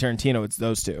fucking Quentin Tarantino, it's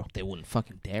those two. They wouldn't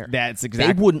fucking dare. That's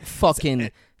exactly. They wouldn't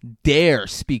fucking dare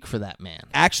speak for that man.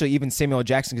 Actually, even Samuel L.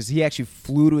 Jackson, because he actually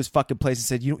flew to his fucking place and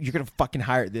said, you're going to fucking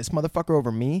hire this motherfucker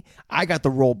over me? I got the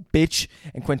role, bitch.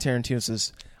 And Quentin Tarantino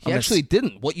says... He actually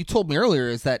didn't. What you told me earlier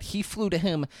is that he flew to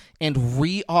him and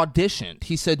re-auditioned.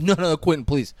 He said, no, Quentin,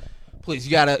 please,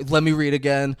 you gotta let me read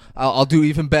again. I'll do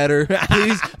even better.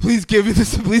 Please give me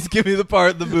this. Please give me the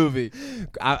part in the movie.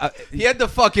 He had to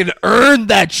fucking earn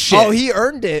that shit. Oh, he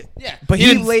earned it. Yeah, but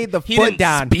he laid the foot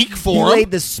down. Speak for he him.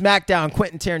 laid the smack down.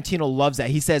 Quentin Tarantino loves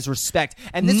that. He says respect.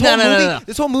 And this No.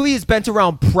 whole movie is bent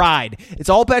around pride. It's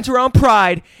all bent around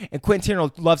pride, and Quentin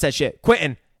Tarantino loves that shit.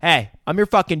 Quentin. Hey, I'm your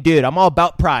fucking dude. I'm all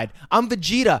about pride. I'm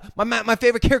Vegeta. My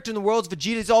favorite character in the world is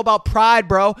Vegeta. It's all about pride,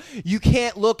 bro. You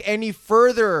can't look any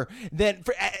further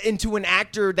into an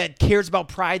actor that cares about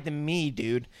pride than me,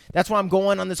 dude. That's why I'm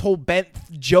going on this whole bent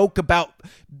joke about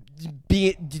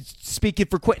speaking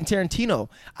for Quentin Tarantino.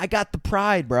 I got the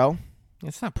pride, bro.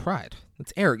 It's not pride.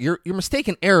 It's arrogance. You're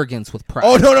mistaking arrogance with pride.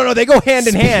 Oh no! They go hand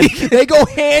in hand. They go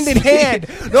hand in hand.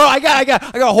 No, I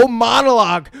got a whole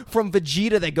monologue from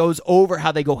Vegeta that goes over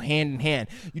how they go hand in hand.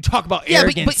 You talk about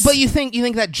arrogance, but you think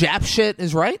that Jap shit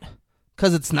is right?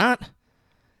 Because it's not.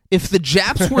 If the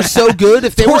Japs were so good,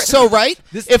 if they were so right,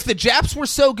 if the Japs were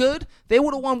so good, they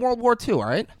would have won World War II. All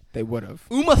right, they would have.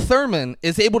 Uma Thurman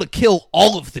is able to kill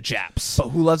all of the Japs. But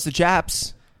who loves the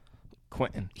Japs?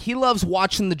 Quentin. He loves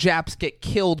watching the Japs get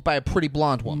killed by a pretty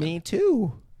blonde woman. Me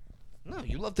too. No,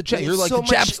 you love the Japs. You're like so the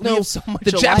Japs much, know. so much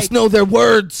The Japs know their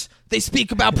words. They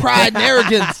speak about pride and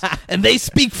arrogance, and they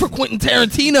speak for Quentin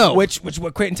Tarantino.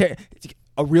 What Quentin Tarantino?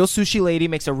 A real sushi lady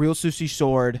makes a real sushi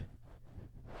sword.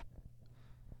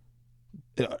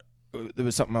 There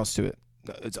was something else to it.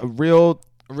 It's a real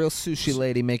sushi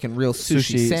lady making real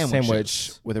sushi sandwiches.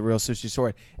 Sandwich with a real sushi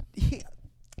sword.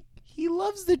 He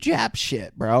loves the Jap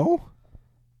shit, bro.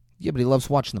 Yeah, but he loves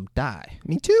watching them die.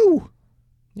 Me too.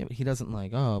 Yeah, but he doesn't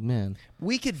like, oh, man.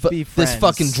 We could be friends. This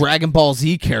fucking Dragon Ball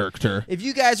Z character. If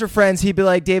you guys were friends, he'd be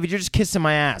like, David, you're just kissing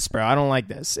my ass, bro. I don't like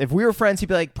this. If we were friends, he'd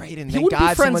be like, Braden, thank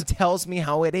God someone tells me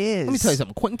how it is. Let me tell you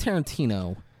something. Quentin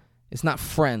Tarantino is not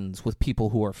friends with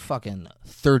people who are fucking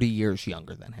 30 years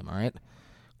younger than him, all right?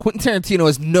 Quentin Tarantino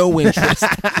has no interest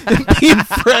in being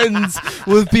friends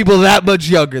with people that much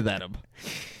younger than him.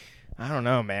 I don't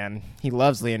know, man. He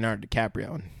loves Leonardo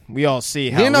DiCaprio. And we all see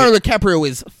how Leonardo DiCaprio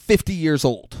is 50 years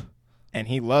old. And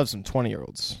he loves some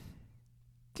 20-years-olds.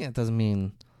 Yeah, it doesn't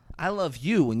mean I love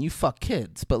you and you fuck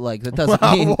kids, but like that doesn't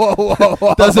mean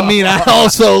doesn't mean I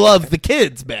also love the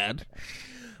kids, man.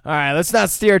 All right, let's not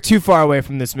steer too far away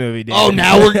from this movie, David. Oh,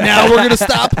 now we're gonna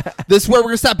stop. This is where we're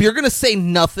gonna stop. You're gonna say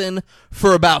nothing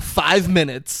for about 5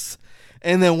 minutes,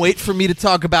 and then wait for me to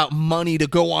talk about money to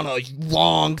go on a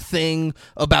long thing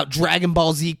about Dragon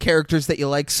Ball Z characters that you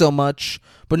like so much.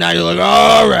 But now you're like,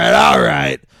 all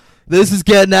right, this is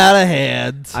getting out of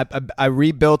hand. I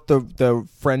rebuilt the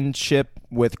friendship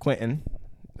with Quentin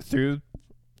through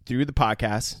the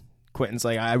podcast. Quentin's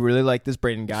like, I really like this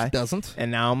Braden guy. Doesn't.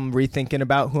 And now I'm rethinking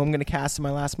about who I'm going to cast in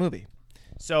my last movie.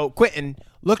 So, Quentin,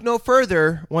 look no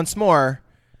further once more,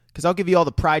 because I'll give you all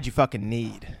the pride you fucking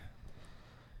need.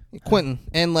 Quentin,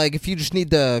 and like if you just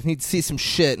need to see some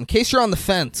shit, in case you're on the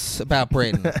fence about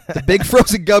Braden, the Big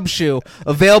Frozen Gumshoe,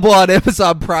 available on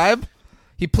Amazon Prime.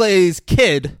 He plays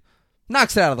Kid,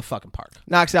 knocks it out of the fucking park.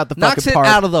 Knocks it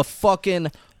out of the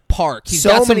fucking park. He's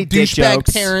so got some many dick douchebag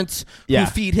jokes. Parents who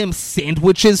feed him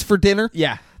sandwiches for dinner.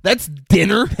 Yeah. That's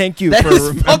dinner. Thank you that for is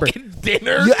remembering. Fucking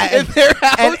dinner in their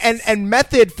house. And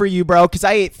method for you, bro, because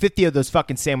I ate 50 of those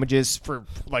fucking sandwiches for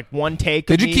like one take.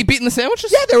 Did you keep eating the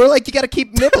sandwiches? Yeah, they were like, you got to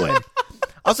keep nibbling.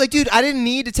 I was like, dude, I didn't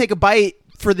need to take a bite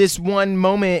for this one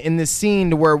moment in this scene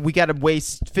to where we got to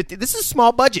waste 50. This is a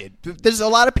small budget. There's a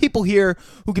lot of people here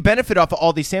who could benefit off of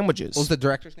all these sandwiches. What was the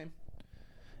director's name?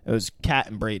 It was Kat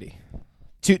and Brady.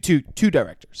 Two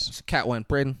directors. So Kat went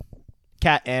Braden.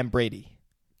 Kat and Brady.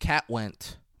 Kat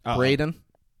went Braden.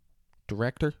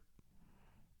 Director.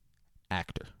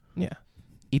 Actor. Yeah.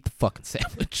 Eat the fucking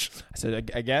sandwich. I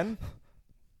said again.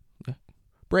 Yeah.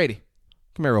 Brady,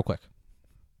 come here real quick.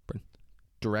 Braden.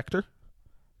 Director.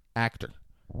 Actor.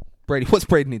 Brady, what's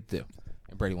Brady need to do?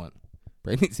 And Brady went,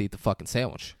 Brady needs to eat the fucking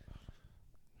sandwich.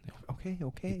 Okay.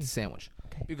 Eat the sandwich.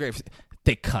 Okay. Be great.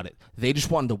 They cut it. They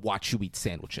just wanted to watch you eat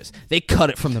sandwiches. They cut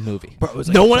it from the movie. Bro, it was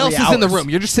like no one else 3 is in the hours. room.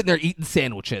 You're just sitting there eating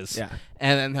sandwiches. Yeah.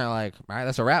 And then they're like, all right,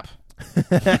 that's a wrap.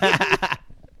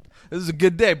 This is a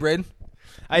good day, Braden.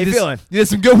 How you feeling? You did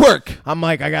some good work. I'm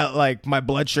like, I got like my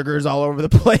blood sugars all over the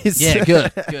place. Yeah,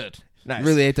 good. Nice.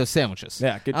 Really ate those sandwiches.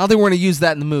 Yeah, good. I don't think we're going to use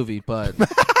that in the movie, but, but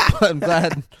I'm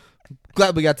glad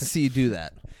we got to see you do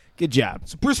that. Good job.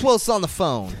 So Bruce Willis is on the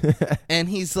phone, and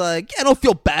he's like, I don't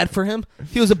feel bad for him.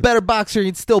 If he was a better boxer,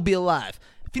 he'd still be alive.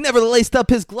 If he never laced up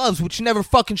his gloves, which he never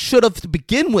fucking should have to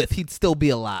begin with, he'd still be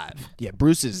alive. Yeah,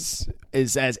 Bruce is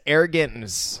as arrogant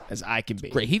as I can be.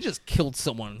 Great. He just killed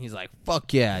someone, and he's like,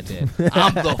 fuck yeah, I did.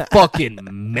 I'm the fucking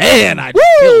man. I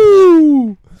just killed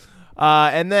him.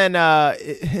 And then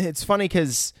it's funny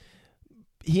because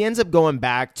he ends up going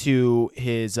back to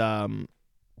his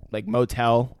like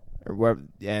motel or where,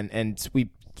 and we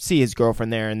see his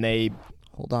girlfriend there, and they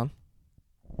Hold on.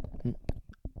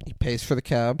 He pays for the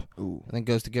cab, Ooh. and then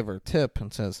goes to give her a tip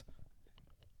and says,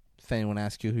 if anyone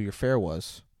asks you who your fare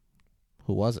was,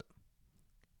 who was it?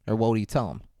 Or what would you tell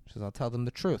them? She says, I'll tell them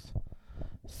the truth.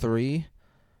 3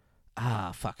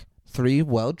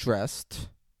 well-dressed,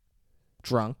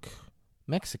 drunk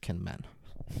Mexican men.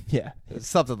 Yeah,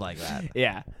 Something like that.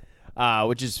 yeah,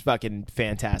 which is fucking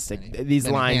fantastic. And These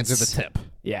then he lines hands her the tip.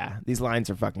 Yeah, these lines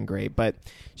are fucking great. But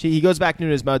he goes back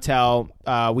into his motel.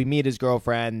 We meet his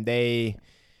girlfriend. They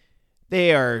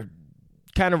are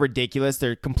kind of ridiculous.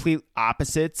 They're complete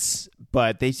opposites,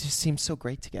 but they just seem so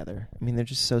great together. I mean, they're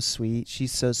just so sweet.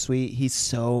 She's so sweet. He's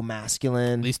so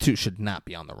masculine. These two should not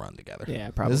be on the run together.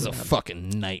 Yeah, probably. This is a not. fucking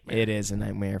nightmare. It is a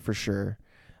nightmare for sure.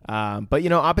 But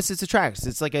opposites attract.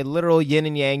 It's like a literal yin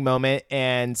and yang moment,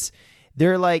 and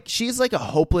they're like, she's like a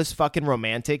hopeless fucking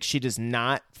romantic. She does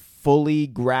not fully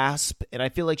grasp, and I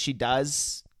feel like she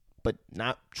does, but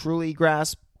not truly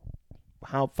grasp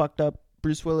how fucked up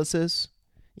Bruce Willis is.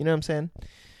 You know what I'm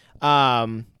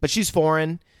saying? But she's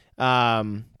foreign. I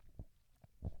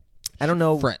don't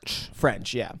know.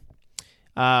 French, yeah.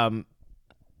 But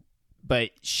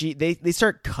they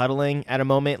start cuddling at a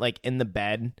moment, like in the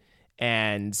bed,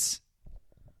 and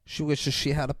She wishes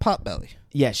she had a pot belly.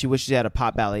 yeah, she wishes she had a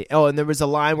pot belly. Oh, and there was a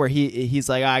line where he's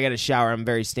like, I got to shower, I'm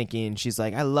very stinky, and she's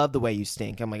like, I love the way you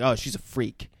stink. I'm like, oh, she's a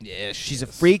freak. Yeah, She's a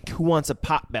freak who wants a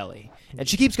pot belly. And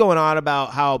she keeps going on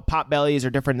about how pot bellies are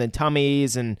different than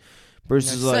tummies, and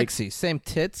Bruce is like, sexy. Same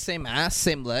tits, same ass,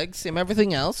 same legs, same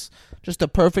everything else. Just a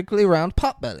perfectly round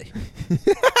pot belly.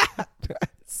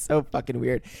 so fucking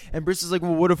weird. And Bruce is like,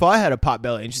 well, what if I had a pot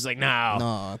belly? And she's like, no.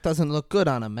 No, it doesn't look good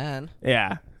on a man.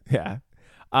 Yeah.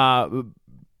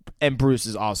 And Bruce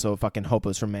is also a fucking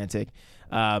hopeless romantic.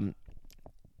 But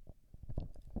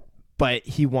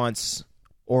he wants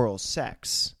oral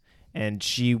sex. And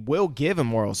she will give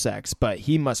him oral sex, but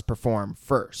he must perform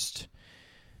first.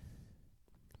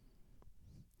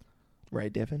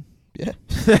 Right, Devin? Yeah.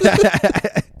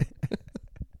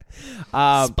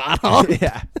 Spot on.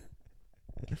 Yeah.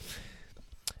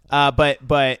 But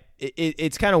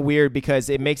it's kind of weird because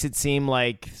it makes it seem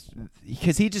like,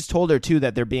 because he just told her too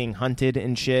that they're being hunted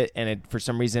and shit, and for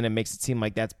some reason it makes it seem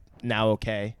like that's now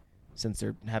okay since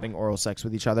they're having oral sex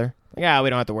with each other. Like, yeah, we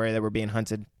don't have to worry that we're being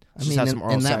hunted. I mean,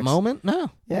 in that moment,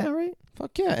 no. Yeah, right.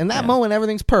 Fuck yeah. In that moment,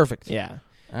 everything's perfect. Yeah.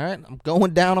 All right, I'm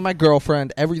going down on my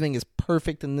girlfriend. Everything is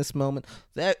perfect in this moment.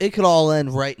 It could all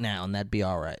end right now, and that'd be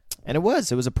all right. And it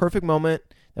was a perfect moment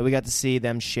that we got to see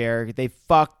them share. They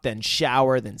fuck, then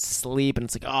shower, then sleep, and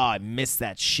it's like, oh, I miss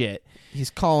that shit. He's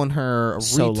calling her a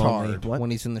So retard lonely.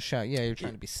 when he's in the shower. Yeah, you're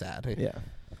trying to be sad. Yeah.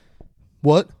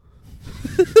 What?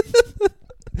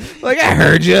 Like, I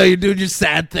heard you. You're doing your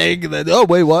sad thing. And then, oh,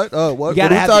 wait, what? What? What are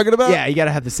you talking about? Yeah, you got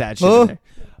to have the sad shit in there.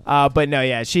 But no,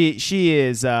 yeah, she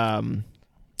is...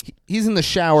 He's in the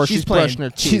shower. She's brushing her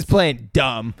teeth. She's playing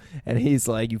dumb. And he's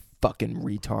like, you fucking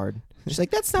retard. She's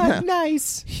like, that's not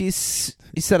nice. He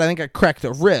said, I think I cracked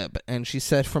a rib. And she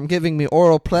said, from giving me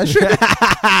oral pleasure?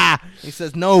 He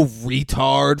says, no,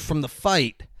 retard, from the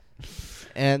fight.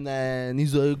 And then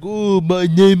he's like, oh, my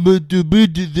name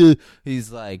is...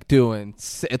 He's like talking.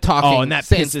 Oh, and that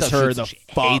pisses her the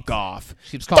fuck off.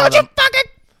 She keeps calling him,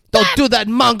 don't do that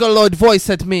mongoloid voice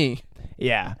at me.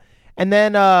 Yeah. And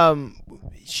then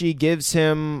she gives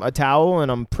him a towel,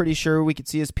 and I'm pretty sure we could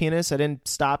see his penis. I didn't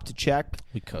stop to check.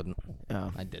 We couldn't.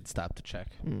 Oh. I did stop to check.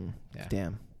 Yeah.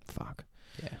 Damn. Fuck.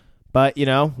 Yeah. But,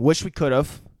 wish we could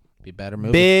have. Be a better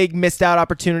movie. Big missed out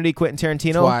opportunity, Quentin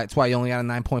Tarantino. That's why you only got a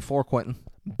 9.4, Quentin.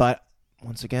 But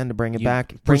once again, to bring it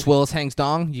back, Bruce Willis hangs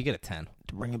dong, you get a 10.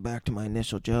 To bring it back to my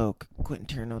initial joke, Quentin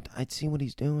Tarantino, I see what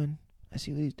he's doing.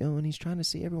 He's trying to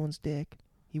see everyone's dick.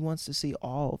 He wants to see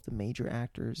all of the major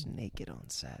actors naked on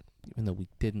set. Even though we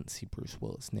didn't see Bruce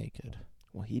Willis naked.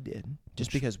 Well, he did.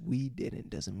 Just because we didn't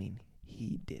doesn't mean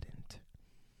he didn't.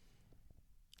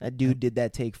 That dude did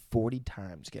that take 40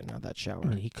 times getting out of that shower. I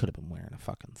mean, he could have been wearing a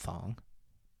fucking thong.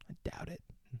 I doubt it.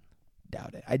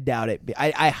 doubt it.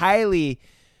 I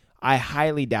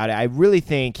highly doubt it. I really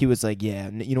think he was like, yeah,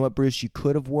 you know what, Bruce, you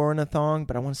could have worn a thong,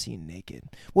 but I want to see you naked.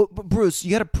 Well, but Bruce,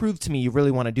 you got to prove to me you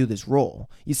really want to do this role.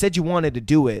 You said you wanted to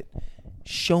do it.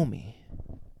 Show me.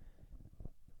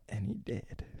 And he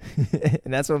did.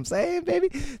 And that's what I'm saying, baby.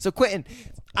 So Quentin,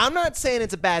 I'm not saying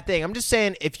it's a bad thing. I'm just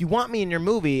saying if you want me in your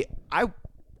movie, I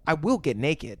will get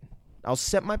naked. I'll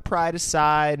set my pride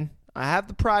aside. I have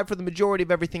the pride for the majority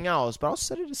of everything else, but I'll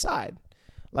set it aside.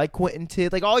 Like Quentin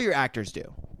did, like all your actors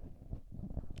do.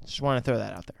 Just want to throw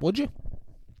that out there. Would you?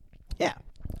 Yeah.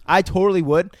 I totally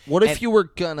would. What if you were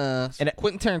gonna... and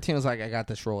Quentin Tarantino's like, I got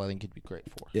this role I think you'd be great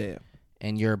for. Yeah.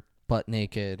 And you're butt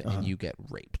naked and you get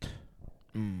raped.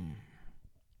 And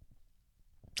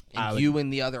you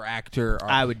and the other actor are...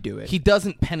 I would do it. He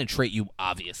doesn't penetrate you,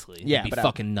 obviously. Yeah, You'd be but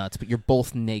fucking nuts, but you're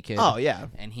both naked. Oh, yeah.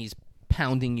 And he's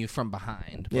pounding you from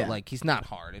behind. But, Yeah. like, he's not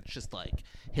hard. It's just, like,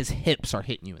 his hips are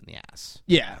hitting you in the ass.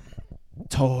 Yeah.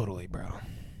 Totally, bro.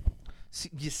 See,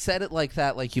 you said it like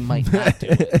that, like you might not do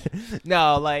it.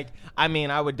 No, like, I mean,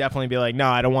 I would definitely be like, no,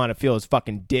 I don't want to feel his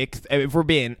fucking dick. If we're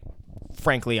being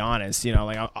frankly honest, you know,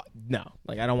 like, no.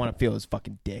 Like, I don't want to feel his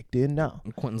fucking dick, dude. No.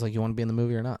 And Quentin's like, you want to be in the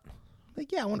movie or not?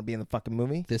 Like, yeah, I want to be in the fucking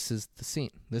movie. This is the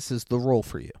scene. This is the role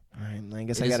for you. All right, I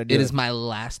guess I got to do it it. is my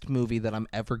last movie that I'm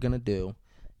ever going to do,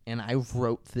 and I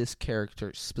wrote this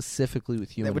character specifically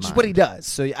with you in Which mind. is what he does.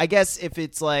 So I guess if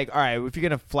it's like, all right, if you're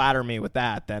going to flatter me with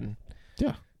that, then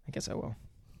Yeah. I guess I will.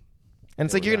 And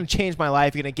it's like, you're going to change my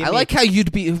life. You're going to give me... I like how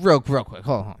you'd be... Real quick.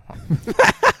 Hold on.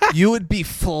 You would be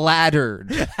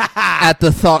flattered at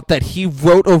the thought that he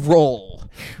wrote a role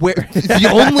where the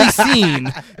only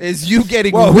scene is you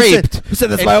getting raped. Who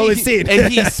said that's and my only scene?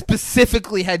 And he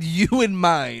specifically had you in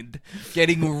mind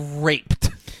getting raped.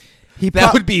 That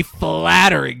prob- would be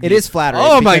flattering. It is flattering.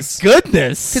 Oh, my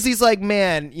goodness. Because he's like,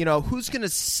 man, you know, who's going to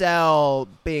sell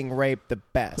being raped the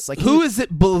best? Like, Who is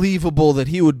it believable that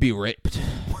he would be raped?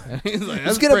 He's like,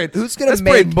 who's gonna that's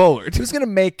make Braden Bullard. Who's gonna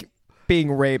make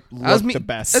being raped look the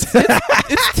best?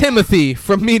 It's Timothy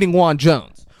from Meeting Juan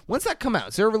Jones. When's that come out?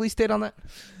 Is there a release date on that?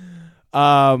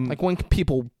 Like when can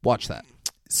people watch that?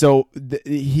 So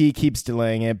he keeps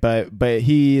delaying it, but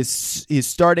he's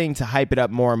starting to hype it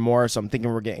up more and more. So I'm thinking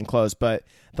we're getting close. But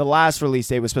the last release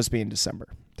date was supposed to be in December.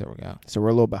 There we go. So we're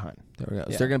a little behind. There we go.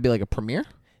 Yeah. Is there going to be like a premiere?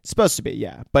 It's supposed to be,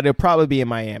 yeah, but it'll probably be in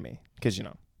Miami because you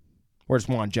know where's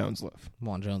Juan Jones live?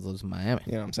 Juan Jones lives in Miami.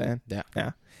 You know what I'm saying? Yeah.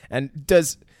 Yeah. And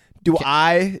do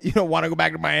I want to go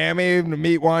back to Miami to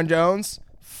meet Juan Jones?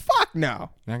 Fuck no.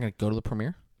 You're not going to go to the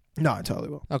premiere? No, I totally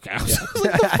will. Okay. I was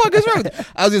like, what the fuck is wrong with you?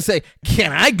 I was going to say,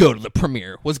 can I go to the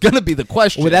premiere? Was going to be the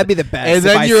question. Would that be the best? And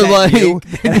then you're like...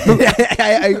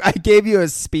 I gave you a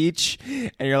speech,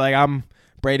 and you're like,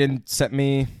 Braden sent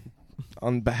me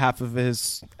on behalf of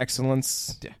his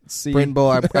excellence. Braden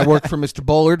Bullard. I work for Mr.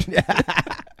 Bullard.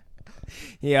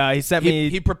 Yeah, he sent me...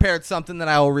 He prepared something that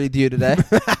I will read to you today.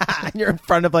 You're in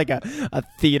front of like a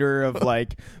theater of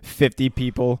like 50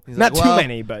 people. He's Not like, too well,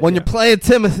 many, but... When you're playing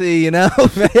Timothy, you know...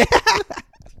 you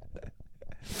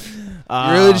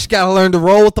really just got to learn to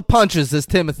roll with the punches as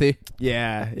Timothy.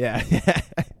 Yeah.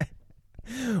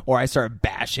 Or I start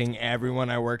bashing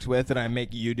everyone I worked with and I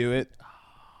make you do it.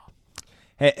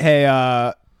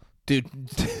 Hey, dude.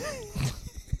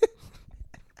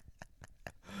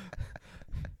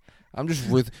 I'm just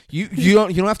with you. You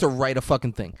don't have to write a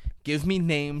fucking thing. Give me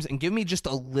names and give me just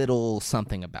a little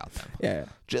something about them. Yeah.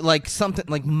 Like something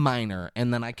like minor,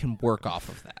 and then I can work off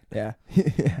of that.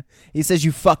 Yeah. He says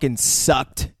you fucking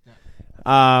sucked.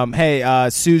 Hey,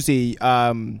 Susie.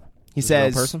 He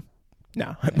says, a real person?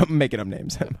 No, I'm making up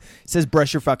names. He says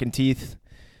brush your fucking teeth.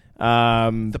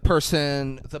 The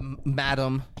person, the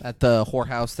madam at the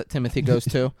whorehouse that Timothy goes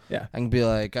to. Yeah. I can be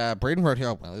like, Braden wrote here.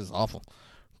 Oh, well, this is awful.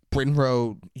 Braden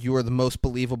wrote, you are the most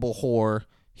believable whore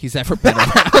he's ever been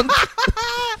around.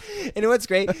 You know what's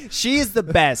great? She is the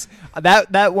best.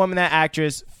 That woman, that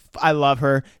actress, I love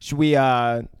her. We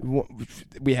had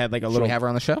like a little... Should we have her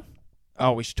on the show?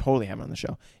 Oh, we should totally have her on the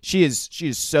show. She is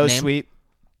so Name? sweet.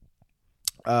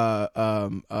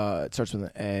 It starts with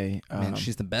an A. Man,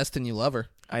 she's the best and you love her.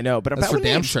 I know, but That's for about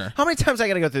damn names. sure. How many times I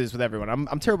got to go through this with everyone?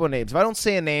 I'm terrible at names. If I don't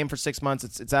say a name for 6 months,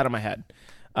 it's out of my head.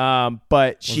 But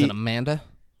Was it Amanda?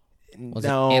 Was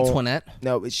no, it Antoinette?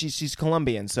 No, she's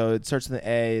Colombian, so it starts with an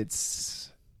A.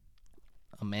 It's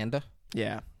Amanda?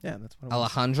 yeah, that's what it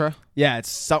was. Alejandra? Yeah, it's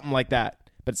something like that,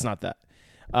 but it's not that.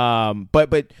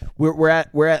 But we're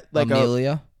at like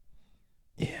Amelia?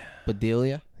 Yeah.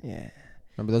 Bedelia? Yeah.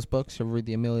 Remember those books? You ever read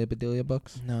the Amelia Bedelia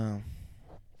books? No.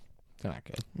 They're not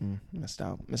good.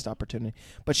 Missed opportunity.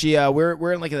 But she,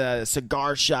 we're in like a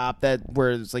cigar shop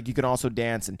where it's like you can also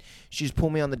dance, and she just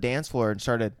pulled me on the dance floor and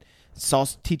started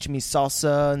teaching me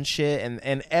salsa and shit.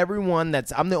 And everyone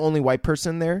I'm the only white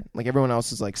person there. Like everyone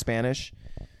else is like Spanish.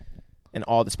 And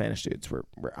all the Spanish dudes were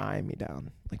eyeing me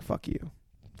down. Like, fuck you.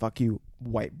 Fuck you,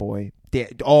 white boy.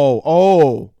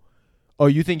 Oh,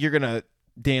 you think you're going to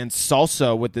dance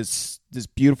salsa with this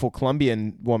beautiful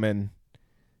Colombian woman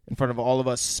in front of all of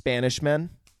us Spanish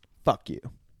men? Fuck you.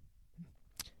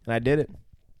 And I did it.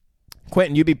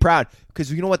 Quentin, you be proud.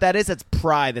 Because you know what that is? That's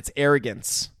pride. That's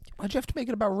arrogance. Why'd you have to make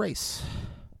it about race?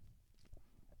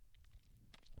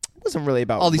 It wasn't really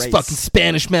about all these race. fucking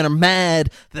Spanish men are mad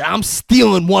that I'm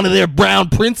stealing one of their brown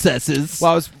princesses.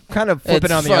 Well, I was kind of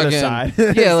flipping on the other side.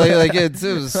 Yeah, like it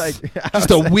was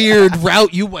just a weird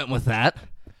route you went with that.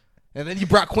 And then you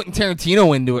brought Quentin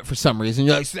Tarantino into it for some reason.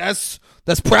 You're like, that's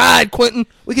pride, Quentin.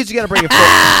 Because you got to bring it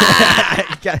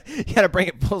full, you got to bring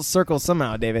it full circle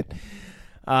somehow, David.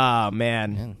 Oh,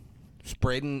 man.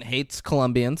 Braden hates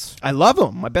Colombians. I love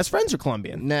them. My best friends are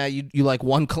Colombian. Nah, you like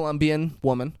one Colombian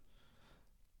woman.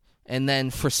 And then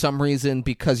for some reason,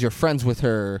 because you're friends with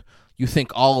her, you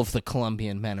think all of the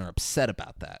Colombian men are upset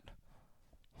about that.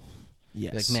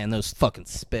 Yes. You're like, man, those fucking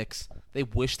spics. They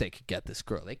wish they could get this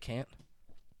girl. They can't.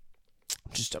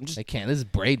 They can't. This is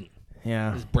Braden.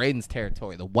 Yeah. This is Braden's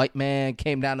territory. The white man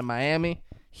came down to Miami.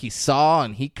 He saw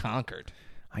and he conquered.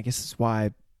 I guess it's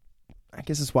why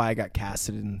I got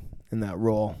casted in that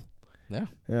role. Yeah.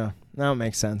 Yeah. That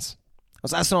makes sense. I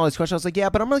was asking all these questions. I was like, yeah,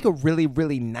 but I'm like a really,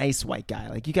 really nice white guy.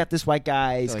 Like, you got this white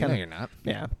guy. He's Like, kind of. no, you're not.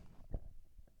 Yeah.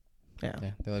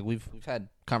 Yeah. They're like, we've had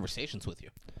conversations with you.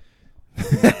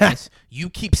 Nice.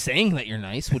 You keep saying that you're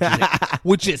nice,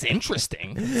 which is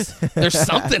interesting. There's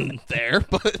something there,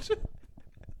 but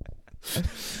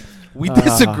we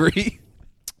disagree.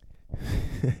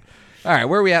 All right,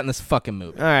 where are we at in this fucking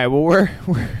movie? All right, well,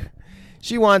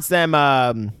 she wants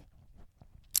them.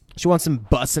 She wants some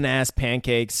bussin' ass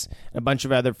pancakes and a bunch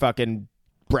of other fucking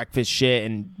breakfast shit.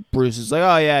 And Bruce is like,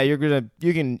 "Oh yeah, you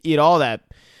can eat all that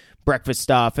breakfast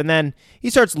stuff." And then he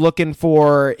starts looking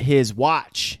for his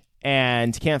watch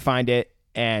and can't find it.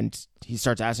 And he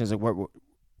starts asking, he's like,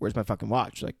 "Where's my fucking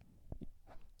watch?" Like,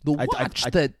 the watch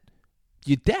that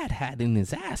your dad had in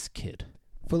his ass, kid,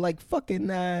 for like fucking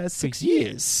 6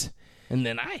 years. And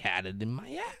then I had it in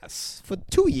my ass for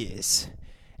 2 years.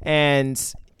 And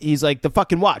he's like, the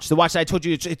fucking watch. The watch that I told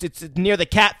you, it's near the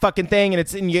cat fucking thing, and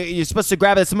it's in, you're supposed to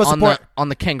grab it. It's the most important. On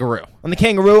the kangaroo. On the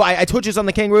kangaroo. I told you it's on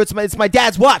the kangaroo. It's my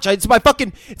dad's watch. It's my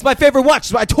favorite watch.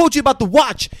 So I told you about the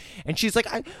watch. And she's like,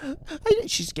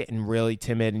 she's getting really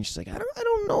timid, and she's like, I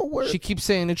don't know where. She keeps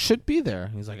saying it should be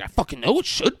there. He's like, I fucking know it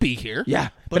should be here. Yeah.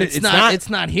 But it's not. It's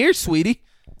not here, sweetie.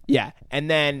 Yeah.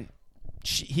 And then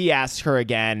he asks her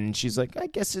again, and she's like, I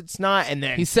guess it's not. And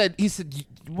then he said,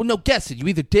 well, no, guess it. You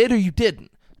either did or you didn't.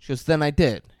 She goes, then I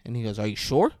did. And he goes, are you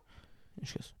sure? And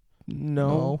she goes,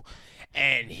 no.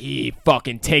 And he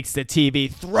fucking takes the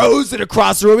TV, throws it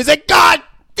across the room. He's like, God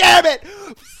damn it!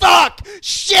 Fuck!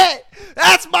 Shit!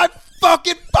 That's my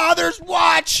fucking father's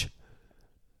watch!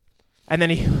 And then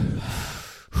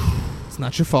it's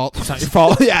not your fault. It's not your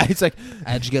fault. Yeah, he's like,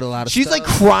 how'd you get a lot of she's stuff? like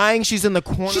crying. She's in the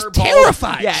corner. She's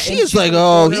terrified. Yeah, she's like,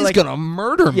 oh, he's like, gonna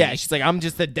murder me. Yeah, she's like, I'm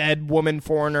just a dead woman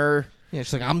foreigner. Yeah,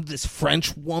 she's like, I'm this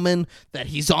French woman that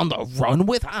he's on the run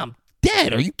with. I'm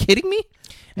dead. Are you kidding me?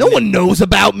 No one knows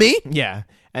about me. Yeah.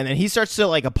 And then he starts to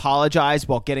like apologize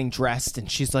while getting dressed, and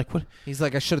she's like, "What?" He's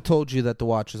like, "I should have told you that the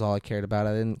watch is all I cared about.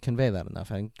 I didn't convey that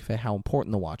enough. I didn't convey how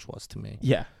important the watch was to me."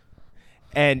 Yeah.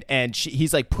 And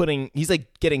he's like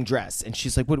getting dressed, and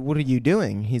she's like, "What are you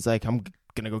doing?" He's like, "I'm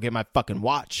gonna go get my fucking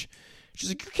watch." She's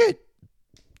like,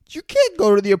 "You can't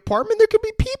go to the apartment. There could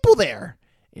be people there."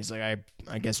 He's like,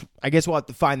 I guess we'll have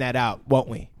to find that out, won't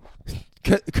we?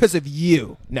 Because of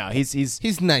you. No, he's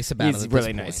nice about it. He's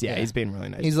really nice. Yeah, he's being really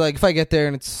nice. He's like, if I get there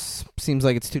and it seems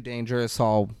like it's too dangerous,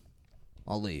 I'll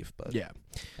leave. But yeah,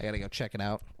 I gotta go check it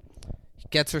out. He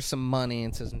gets her some money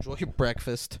and says, enjoy your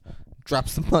breakfast.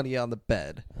 Drops the money on the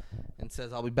bed and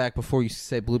says, I'll be back before you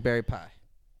say blueberry pie.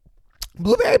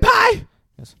 Blueberry pie?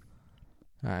 Yes.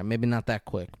 All right, maybe not that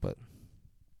quick, but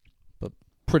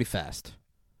pretty fast.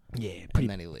 Yeah, and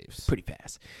then he leaves. Pretty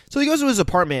fast. So he goes to his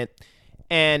apartment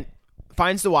and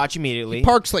finds the watch immediately. He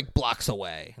parks like blocks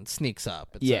away and sneaks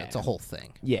up. It's a whole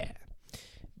thing. Yeah.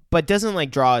 But doesn't like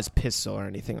draw his pistol or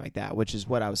anything like that, which is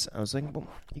what I was like, well,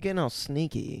 you're getting all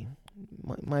sneaky.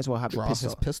 Might as well have draw a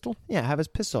pistol. His pistol? Yeah, have his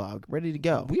pistol out, ready to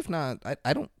go. We've not.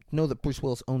 I don't know that Bruce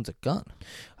Willis owns a gun.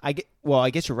 I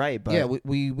guess you're right, but yeah,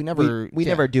 we never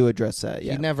never do address that.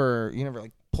 Yeah, he never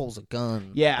like pulls a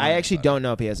gun. Yeah, I actually don't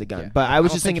know if he has a gun, but I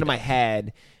was just thinking in my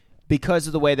head because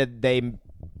of the way that they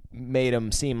made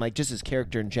him seem like just his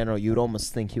character in general. You would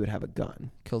almost think he would have a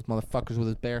gun. Kills motherfuckers with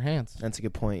his bare hands. That's a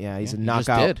good point. Yeah, he's a he just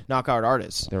did. knockout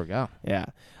artist. There we go. Yeah.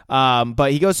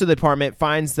 But he goes to the apartment,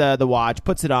 finds the watch,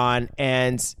 puts it on,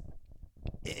 and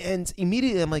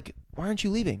immediately I'm like, why aren't you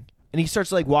leaving? And he starts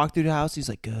to like walk through the house. He's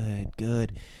like,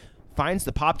 good. Finds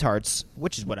the Pop-Tarts,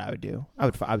 which is what I would do. I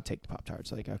would take the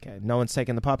Pop-Tarts. Like, okay, no one's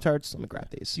taking the Pop-Tarts. Let me grab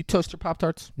these. You toast your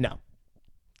Pop-Tarts? No. God,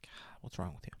 what's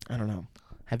wrong with you? I don't know.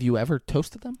 Have you ever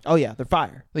toasted them? Oh, yeah, they're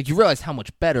fire. Like, you realize how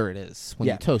much better it is when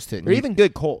you toast it. They're even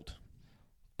good cold.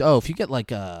 Oh, if you get like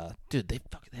dude, they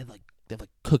have like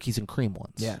cookies and cream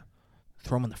ones. Yeah.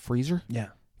 Throw them in the freezer. Yeah.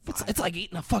 It's like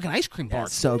eating a fucking ice cream bar. Yeah,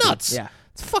 It's so good. nuts. Yeah.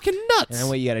 It's fucking nuts. And then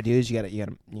what you got to do is you got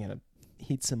to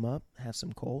heat some up, have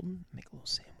some cold, and make a little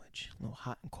sandwich, a little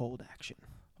hot and cold action.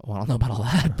 Well, I don't know about all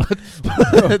that, but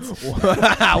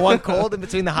one cold in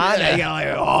between the hot. Yeah. And you got like,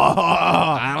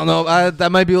 I don't know.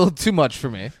 That might be a little too much for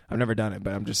me. I've never done it,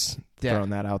 but I'm just Yeah. throwing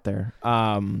that out there.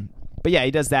 But yeah,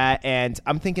 he does that, and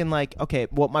I'm thinking like, okay,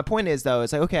 well, my point is though,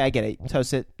 it's like, okay, I get it,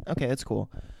 toast it, okay, that's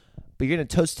cool, but you're gonna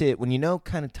toast it when you know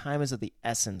kind of time is of the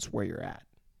essence where you're at.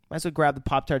 Might as well grab the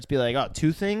Pop-Tarts, be like, oh,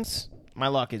 2 things, my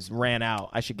luck is ran out,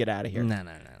 I should get out of here. No,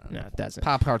 it doesn't.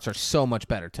 Pop-Tarts are so much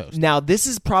better toasted. Now, this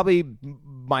is probably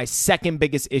my second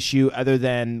biggest issue, other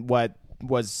than what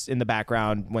was in the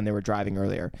background when they were driving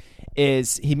earlier,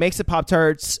 is he makes the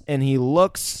Pop-Tarts and he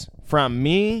looks from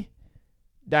me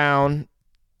down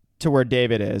to where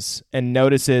David is and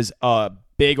notices a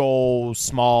big old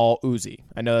small Uzi.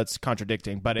 I know that's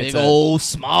contradicting, but it's Big old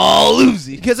small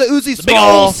Uzi. because a Uzi's Big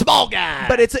small, old small guy.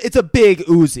 but it's a big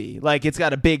Uzi. Like it's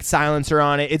got a big silencer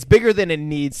on it. It's bigger than it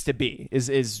needs to be.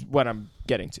 Is what I'm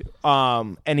getting to.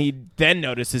 And he then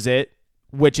notices it,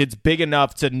 which it's big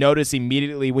enough to notice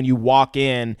immediately when you walk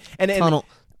in. And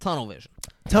tunnel vision.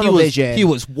 vision. He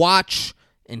was watch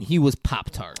and he was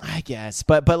Pop-Tart. I guess,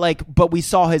 but we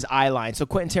saw his eye line. So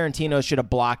Quentin Tarantino should have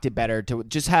blocked it better to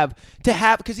just have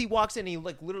because he walks in, and he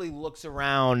like literally looks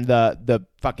around the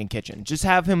fucking kitchen. Just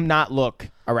have him not look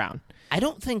around. I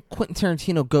don't think Quentin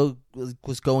Tarantino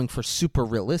was going for super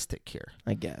realistic here.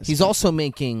 I guess He's also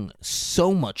making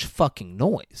so much fucking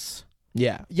noise.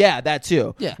 yeah, that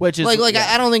too. Yeah, which is yeah.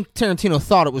 I don't think Tarantino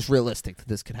thought it was realistic that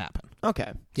this could happen.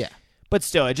 Okay, Yeah. but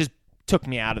still, it just took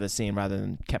me out of the scene rather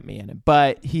than kept me in it.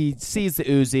 But he sees the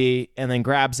Uzi and then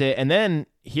grabs it, and then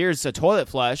hears a toilet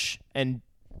flush and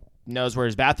knows where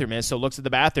his bathroom is, so looks at the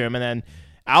bathroom, and then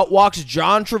out walks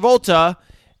John Travolta,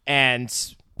 and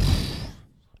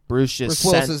Bruce just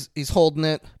Bruce Willis he's holding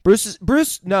it.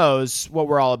 Bruce knows what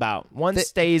we're all about. One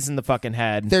stays in the fucking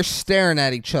head. They're staring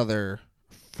at each other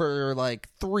for like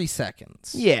 3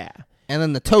 seconds. Yeah. And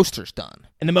then the toaster's done.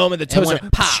 And the moment the And toaster when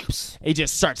it pops, he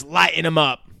just starts lighting him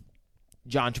up.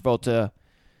 John Travolta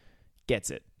gets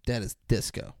it. dead as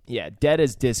disco. Yeah, dead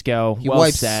as disco. He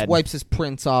well said. wipes his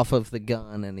prints off of the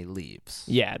gun and he leaves.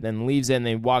 Yeah, then leaves it and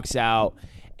then walks out.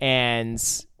 And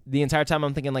the entire time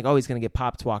I'm thinking like, oh, he's going to get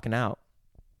popped walking out.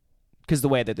 Because the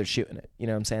way that they're shooting it. You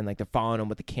know what I'm saying? Like they're following him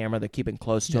with the camera. They're keeping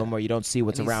close to him where you don't see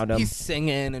what's around him. He's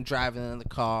singing and driving in the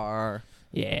car.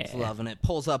 Yeah. He's loving it.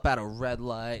 Pulls up at a red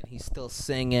light. He's still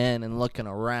singing and looking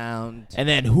around. And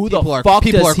then who the people fuck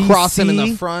people does are he crossing in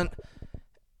see? the front.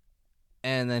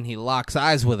 And then he locks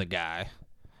eyes with a guy.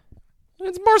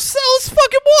 It's Marcellus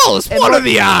fucking Wallace. What are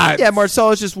the odds? Yeah,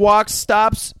 Marcellus just walks,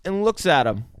 stops, and looks at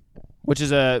him, which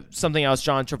is something else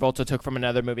John Travolta took from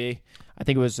another movie. I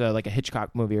think it was like a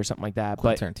Hitchcock movie or something like that.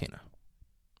 Quentin Tarantino.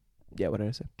 Yeah, what did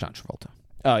I say? John Travolta.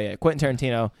 Oh, yeah, Quentin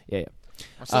Tarantino. Yeah.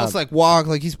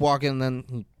 Marcellus he's walking, and then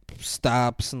he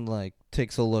stops and like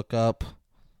takes a look up.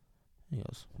 He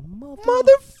goes,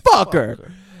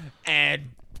 Motherfucker. And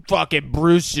fucking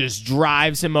Bruce just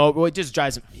drives him over. Well, it just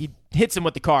drives him. He hits him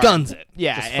with the car. Guns it.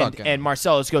 Yeah, and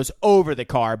Marcellus goes over the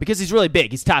car because he's really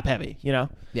big. He's top heavy, you know?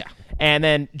 Yeah. And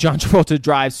then John Travolta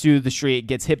drives through the street,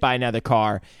 gets hit by another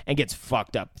car, and gets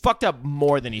fucked up. Fucked up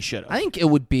more than he should have. I think it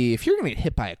would be, if you're going to get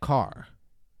hit by a car,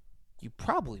 you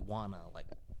probably want to like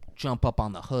jump up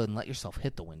on the hood and let yourself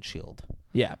hit the windshield.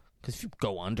 Yeah. Because if you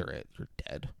go under it, you're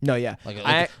dead. No, yeah.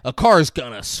 Like a car is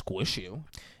going to squish you.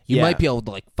 You Yeah. might be able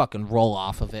to like fucking roll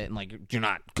off of it and like you're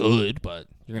not good, but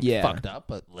you're going to Yeah. be fucked up,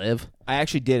 but live. I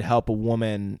actually did help a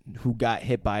woman who got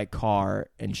hit by a car,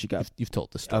 and she got... You've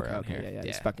told the story on Okay, here. yeah,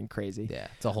 it's fucking crazy. Yeah,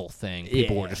 it's a whole thing.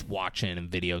 People Yeah. were just watching and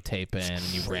videotaping, and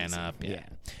you ran up.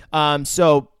 Yeah.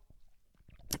 So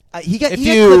he got If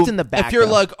clipped in the back. if you're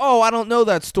though. like, oh, I don't know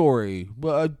that story.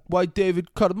 Why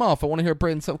David cut him off? I want to hear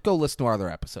Braden stuff. Go listen to our other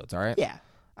episodes. All right. yeah.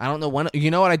 I don't know when.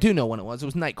 You know what? I do know when it was. It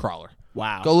was Nightcrawler.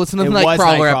 Wow. Go listen to the was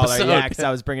Nightcrawler episode. Yeah, because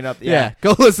I was bringing up... Yeah.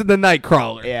 Go listen to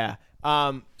Nightcrawler. Yeah.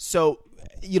 So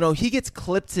he gets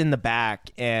clipped in the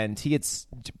back, and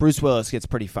Bruce Willis gets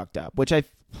pretty fucked up, which I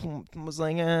was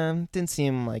like, didn't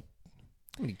seem like.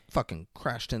 He fucking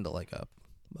crashed into like a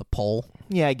pole.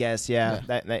 Yeah, I guess. Yeah,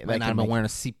 that might not have been wearing a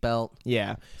seatbelt.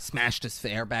 Yeah, smashed his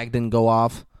airbag, didn't go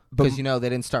off because they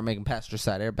didn't start making passenger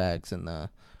side airbags in the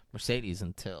Mercedes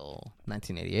until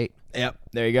 1988. Yep,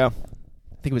 there you go.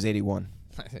 I think it was 81.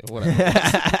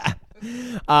 Whatever.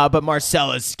 But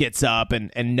Marcellus gets up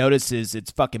and notices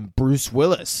it's fucking Bruce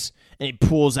Willis, and he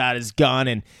pulls out his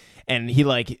gun and he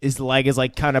like his leg is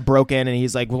like kind of broken, and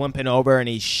he's like limping over, and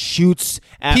he shoots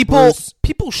at Bruce.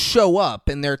 People show up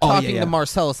and they're talking to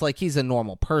Marcellus like he's a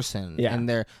normal person. Yeah, and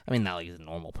not like he's a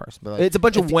normal person, but like, it's a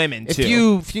bunch of women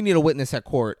too. If you need a witness at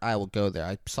court, I will go there.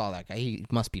 I saw that guy. He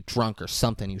must be drunk or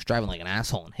something. He was driving like an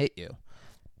asshole and hit you,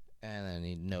 and then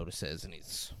he notices and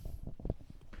he's.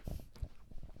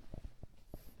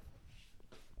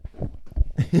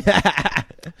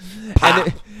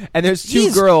 and there's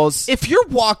two girls. If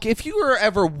you are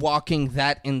ever walking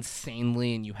that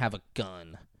insanely and you have a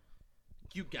gun,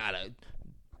 you gotta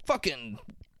fucking.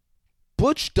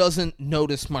 Butch doesn't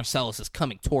notice Marcellus is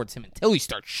coming towards him until he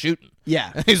starts shooting.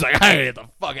 Yeah, he's like, I gotta get the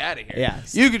fuck out of here. Yeah,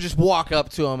 you could just walk up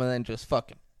to him and then just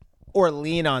fucking. Or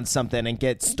lean on something and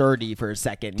get sturdy for a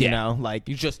second, you know? Like,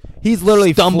 he's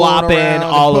literally flopping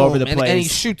all over the place. And he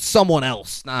shoots someone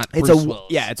else, not Bruce Willis.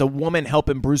 Yeah, it's a woman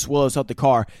helping Bruce Willis out the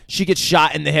car. She gets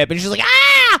shot in the hip, and she's like,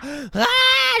 ah!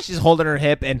 Ah! She's holding her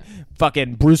hip, and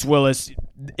fucking Bruce Willis,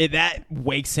 that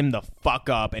wakes him the fuck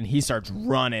up, and he starts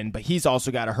running, but he's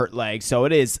also got a hurt leg, so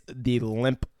it is the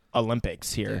limp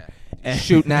Olympics here. Yeah.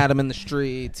 Shooting at him in the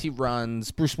streets. He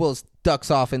runs. Bruce Willis ducks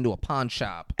off into a pawn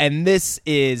shop. And this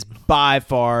is by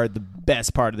far the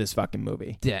best part of this fucking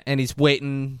movie. Yeah, and he's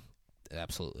waiting. It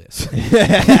absolutely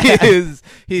is.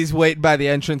 He's waiting by the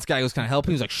entrance. Guy goes, "Can I help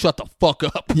him?" He's like, "Shut the fuck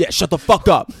up." Yeah, shut the fuck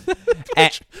up. Wait,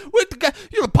 the guy,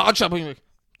 you're in a pawn shop, and you're like,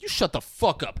 "You shut the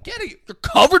fuck up. You're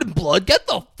covered in blood. Get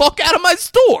the fuck out of my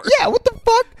store." Yeah, what the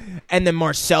fuck? And then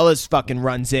Marcellus fucking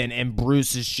runs in, and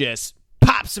Bruce is just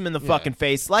pops him in the fucking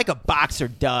face like a boxer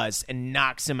does and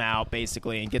knocks him out,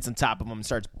 basically, and gets on top of him and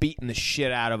starts beating the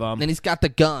shit out of him. And he's got the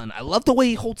gun. I love the way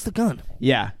he holds the gun.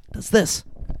 Yeah. Does this.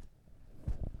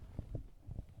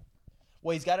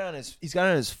 Well, he's got it on his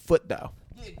foot, though.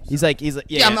 He's like,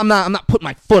 yeah. I'm not putting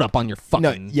my foot up on your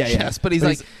fucking chest, yeah. but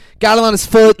he's got it on his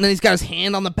foot, and then he's got his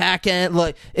hand on the back end.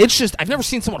 Like, it's just, I've never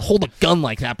seen someone hold a gun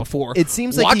like that before. It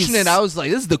seems like watching it, I was like,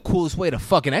 this is the coolest way to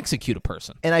fucking execute a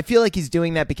person. And I feel like he's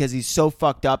doing that because he's so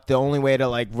fucked up. The only way to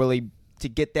like really to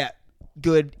get that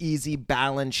good, easy,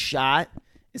 balanced shot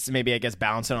is to maybe, I guess,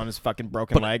 balance it on his fucking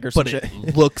broken leg or something. But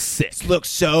it looks sick. It looks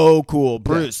so cool,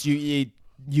 Bruce. Yeah.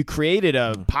 You created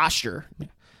a posture.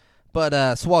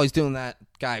 But so while he's doing that,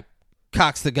 guy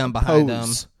cocks the gun behind him.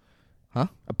 Huh?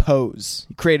 A pose.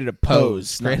 He created a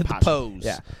pose. Created the pose.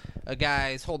 Yeah. A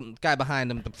guy's holding guy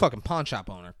behind him, the fucking pawn shop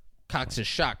owner, cocks his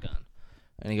shotgun.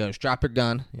 And he goes, "Drop your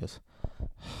gun." He goes,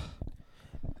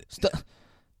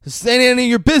 "This ain't any of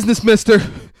your business, mister."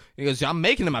 He goes, "I'm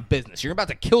making it my business. You're about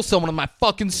to kill someone in my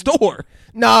fucking store."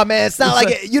 Nah, man, it's not like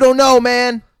it. You don't know,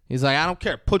 man. He's like, "I don't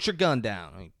care. Put your gun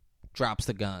down." He drops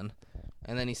the gun.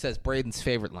 And then he says Braden's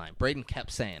favorite line. Braden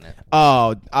kept saying it.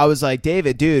 Oh, I was like,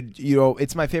 David, dude,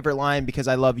 it's my favorite line because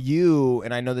I love you,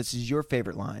 and I know this is your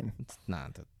favorite line. It's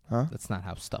not. Huh? That's not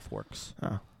how stuff works.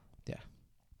 Oh. Yeah.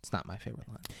 It's not my favorite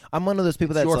line. I'm one of those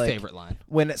people that's your like, favorite line.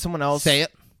 When someone else say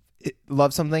it,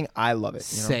 loves something, I love it.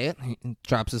 Say it. He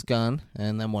drops his gun,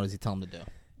 and then what does he tell him to do?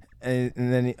 And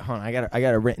then hold on, I got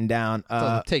it written down.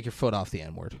 Take your foot off the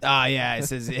N-word. Oh yeah, it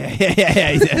says yeah.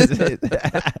 He says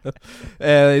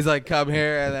he's like, "Come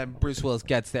here," and then Bruce Willis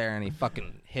gets there and he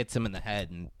fucking hits him in the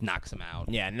head and knocks him out.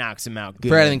 Yeah, knocks him out. Good.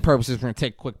 For editing purposes, we're gonna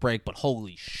take a quick break, but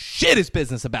holy shit, is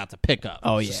business about to pick up?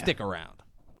 Oh so yeah, stick around.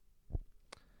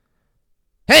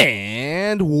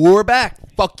 And we're back.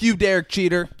 Fuck you, Derek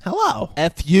Cheater. Hello.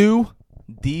 F you,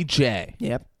 DJ.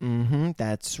 Yep.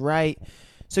 That's right.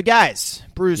 So, guys,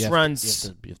 Bruce runs...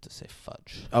 You have to say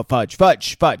fudge. Oh, fudge. Yeah.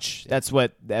 That's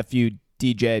what the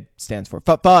FUDJ stands for.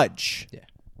 Fudge. Yeah.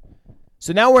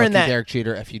 So now we're in that... Derek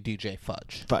Cheater, FUDJ,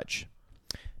 fudge. Fudge.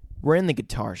 We're in the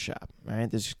guitar shop, right?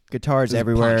 There's guitars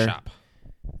everywhere. It's a pawn shop.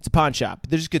 It's a pawn shop.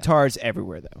 There's guitars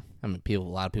everywhere, though. I mean, a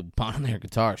lot of people pawn their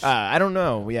guitars. I don't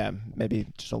know. Yeah, maybe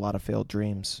just a lot of failed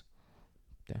dreams.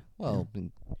 Yeah. Well,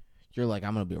 you're like,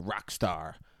 I'm going to be a rock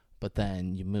star, but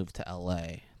then you move to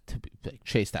L.A., to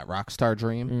chase that rock star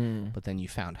dream, but then you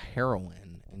found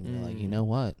heroin, and you're like, you know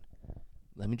what?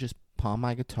 Let me just pawn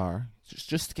my guitar,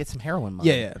 just to get some heroin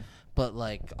money. Yeah. But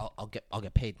like, I'll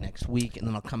get paid next week, and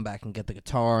then I'll come back and get the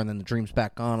guitar, and then the dream's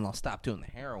back on, and I'll stop doing the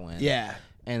heroin. Yeah.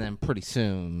 and then pretty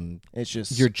soon It's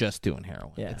just you're just doing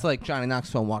heroin. Yeah. It's like Johnny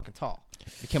Knoxville and Walking Tall.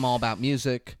 It became all about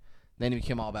music, then it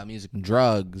became all about music and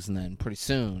drugs, and then pretty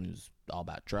soon it was all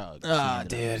about drugs.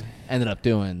 Ended up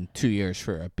doing 2 years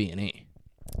for a B&E.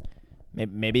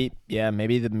 maybe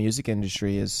the music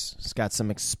industry has got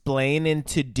some explaining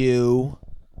to do.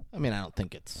 I mean, I don't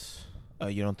think it's. Oh,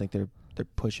 you don't think they're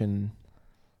pushing?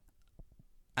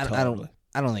 I don't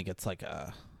think it's like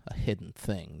a hidden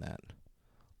thing that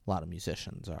a lot of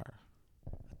musicians are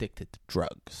addicted to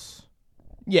drugs.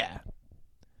 Yeah,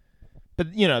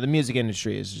 but the music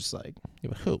industry is just like, Yeah,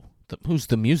 but who? Who's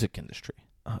the music industry?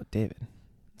 oh, David,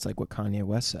 it's like what Kanye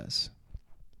West says.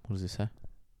 What does he say?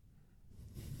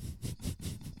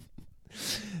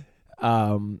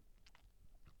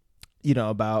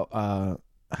 About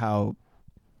how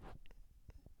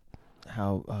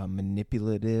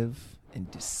manipulative and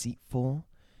deceitful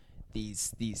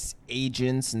these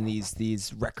agents and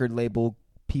these record label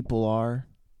people are.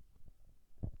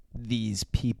 These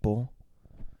people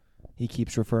he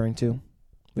keeps referring to,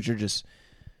 which are just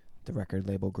the record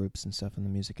label groups and stuff in the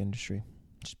music industry.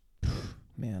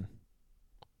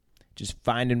 Just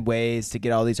finding ways to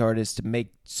get all these artists to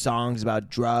make songs about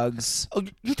drugs. Oh,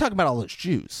 you're talking about all those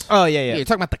Jews. Oh, yeah. You're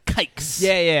talking about the kikes.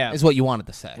 Yeah. Is what you wanted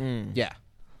to say. Yeah.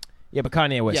 Yeah, but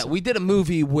Kanye West. Yeah, we did a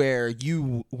movie where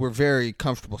you were very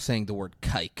comfortable saying the word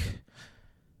kike.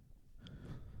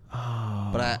 Oh.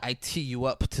 But I tee you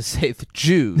up to say the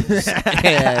Jews,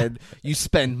 and you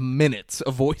spend minutes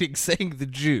avoiding saying the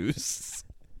Jews.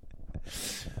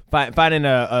 Finding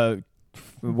a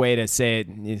way to say it,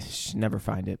 you should never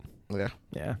find it.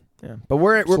 Yeah. But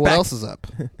we're So what back. else is up?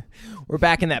 We're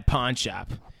back in that pawn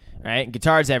shop, right?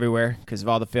 Guitars everywhere because of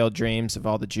all the failed dreams of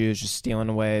all the Jews just stealing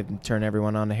away and turning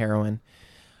everyone on to heroin.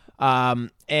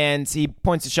 And he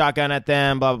points a shotgun at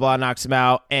them, blah, blah, blah, knocks them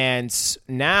out. And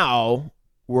now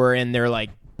we're in their,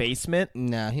 basement.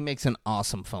 No, he makes an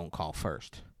awesome phone call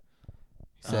first.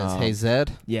 He says, hey,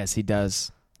 Zed. Yes, he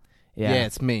does. Yeah,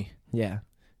 it's me. Yeah.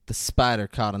 The spider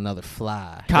caught another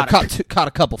fly. Caught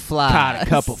a couple flies. Caught a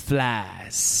couple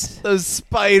flies. The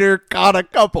spider caught a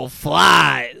couple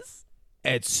flies.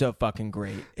 It's so fucking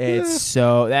great. It's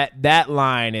so that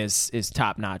line is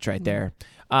top notch right there.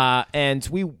 And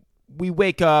we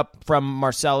wake up from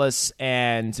Marcellus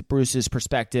and Bruce's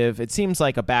perspective. It seems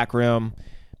like a back room,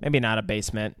 maybe not a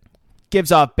basement.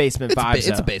 Gives off basement vibes.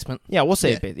 It's a basement. Yeah, we'll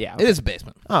say it. Yeah, okay. It is a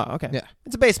basement. Oh, okay. Yeah.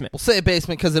 It's a basement. We'll say a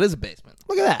basement because it is a basement.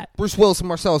 Look at that. Bruce Willis and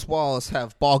Marcellus Wallace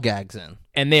have ball gags in.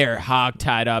 And they're hog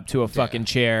tied up to a fucking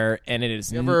chair, and it is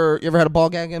You ever had a ball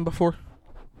gag in before?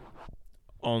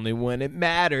 only when it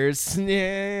matters. No,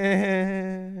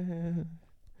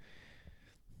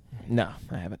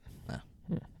 I haven't. No.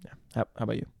 Yeah. How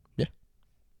about you? Yeah.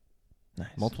 Nice.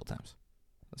 Multiple times.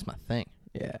 That's my thing.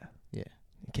 Yeah. Yeah.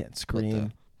 You can't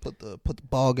scream. Put the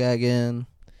ball gag in.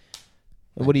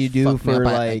 What do you do Fuck me for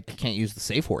up. I can't use the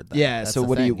safe word. Though. Yeah. That's So the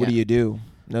what thing, do you do?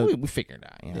 No. We figured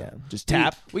it out. You know? Yeah. Just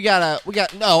tap.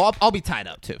 No, I'll be tied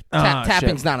up too.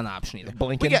 Tapping's shit. not an option either.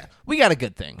 Blinking? We got a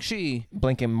good thing. She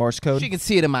Blinking Morse code. can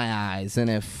see it in my eyes, and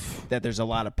if That there's a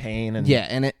lot of pain and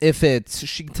if it's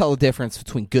she can tell the difference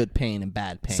between good pain and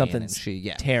bad pain. Something's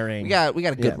tearing. We got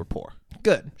a good rapport.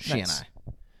 Good. She Nice. and I.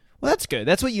 Well, that's good.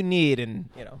 That's what you need, and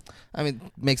I mean,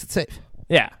 makes it safe.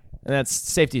 yeah, and that's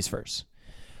safety's first.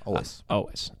 Always.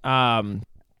 Always.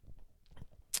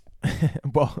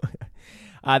 Well,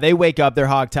 they wake up, they're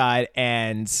hogtied,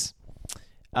 and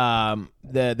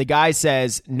the guy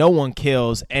says, "No one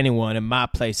kills anyone in my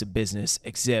place of business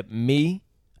except me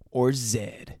or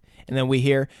Zed." And then we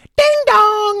hear "ding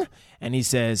dong," and he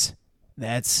says,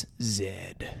 "That's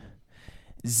Zed."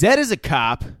 Zed is a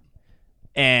cop,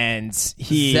 and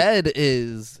Zed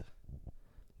is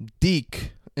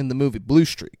Deke in the movie Blue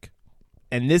Streak.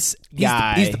 And this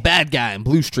guy, He's the bad guy in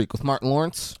Blue Streak with Martin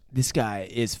Lawrence. This guy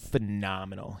is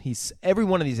phenomenal. Every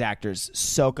one of these actors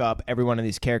soak up every one of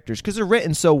these characters because they're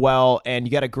written so well, and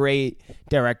you got a great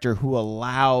director who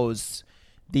allows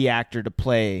the actor to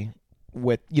play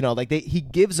with, he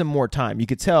gives him more time. You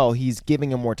could tell he's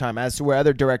giving him more time, as to where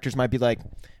other directors might be like,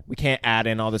 we can't add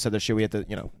in all this other shit. We have to,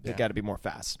 they got to be more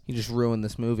fast. He just ruined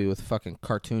this movie with fucking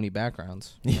cartoony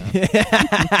backgrounds. Yeah,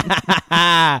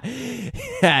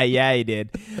 he did.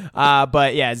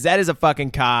 But yeah, Zed is a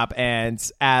fucking cop and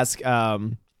ask,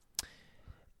 so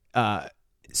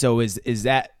is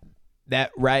that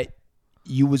right?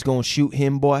 You was gonna shoot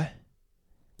him, boy?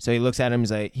 So he looks at him.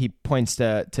 He's like, he points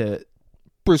to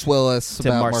Bruce Willis to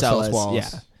about Marcellus.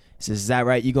 Wallace. Yeah, he says, "Is that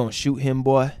right? You gonna shoot him,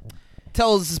 boy?"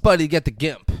 Tells his buddy to get the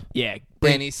gimp. Yeah,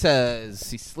 And he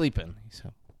says he's sleeping. He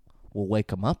said, "We'll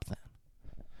wake him up then."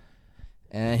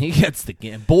 And he gets the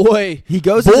gimp. Boy,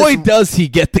 does he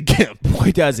get the gimp.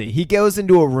 Boy, does he. He goes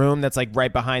into a room that's like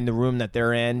right behind the room that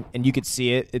they're in, and you could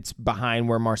see it. It's behind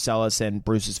where Marcellus and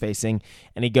Bruce is facing.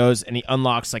 And he goes and he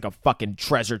unlocks like a fucking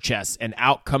treasure chest, and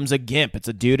out comes a gimp. It's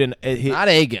a dude in not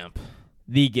a gimp.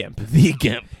 The gimp. The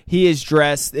gimp. He is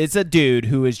dressed. It's a dude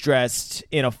who is dressed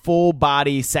in a full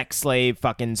body sex slave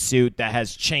fucking suit that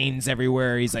has chains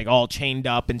everywhere. He's like all chained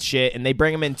up and shit. And they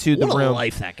bring him into the room. What a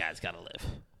life that guy's got to live.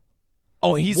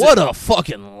 Oh, what a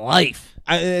fucking life.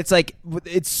 It's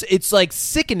like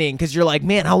sickening because you're like,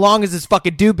 man, how long has this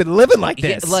fucking dude been living like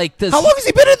this? How long has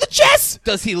he been in the chest?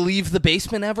 Does he leave the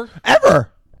basement ever?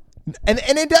 Ever. And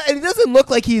it doesn't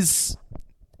look like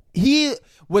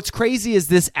What's crazy is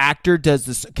this actor does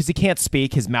this because he can't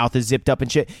speak. His mouth is zipped up and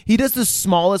shit. He does the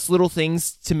smallest little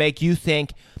things to make you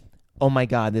think, oh my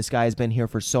God, this guy's been here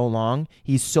for so long.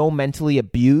 He's so mentally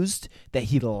abused that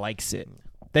he likes it.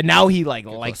 That now he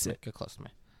likes it. Get close to me.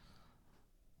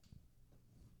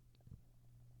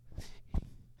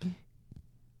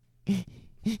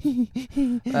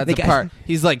 That's the part.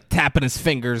 He's like tapping his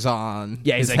fingers on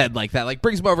his head like that. Like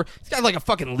brings him over. He's got like a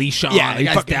fucking leash on. Yeah, the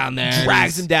guy's down there.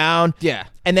 Drags him down. Yeah.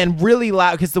 And then really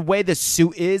loud because the way the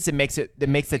suit is, it makes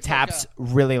the taps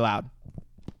really loud.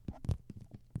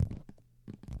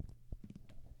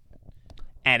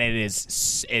 And it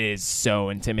is so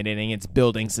intimidating. It's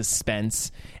building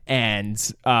suspense, and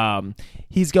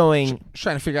he's going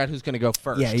trying to figure out who's going to go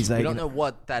first. Yeah, he's like, we don't know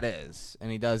what that is,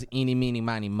 and he does eeny, meeny,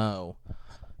 miny, mo.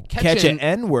 Catch an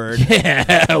N-word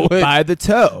yeah, by the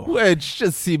toe, which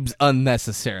just seems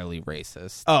unnecessarily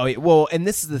racist. Oh well, and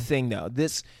this is the thing though.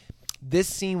 This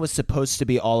scene was supposed to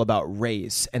be all about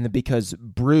race, and because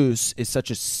Bruce is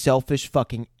such a selfish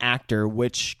fucking actor,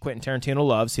 which Quentin Tarantino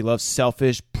loves. He loves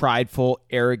selfish, prideful,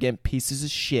 arrogant pieces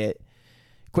of shit.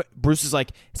 Bruce is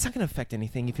like, it's not going to affect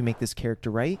anything if you make this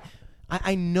character right.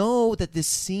 I know that this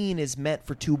scene is meant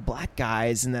for two black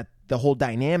guys and that the whole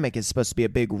dynamic is supposed to be a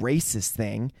big racist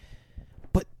thing,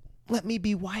 but let me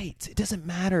be white. It doesn't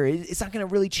matter. It's not going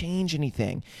to really change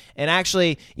anything. And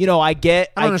actually, I don't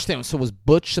understand. So was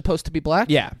Butch supposed to be black?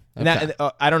 Yeah. Okay.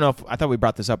 I don't know I thought we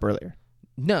brought this up earlier.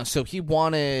 No, so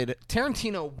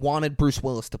Tarantino wanted Bruce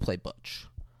Willis to play Butch.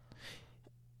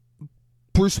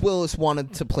 Bruce Willis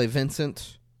wanted to play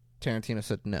Vincent. Tarantino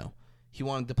said no. He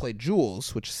wanted to play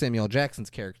Jules, which is Samuel L. Jackson's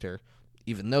character,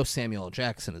 even though Samuel L.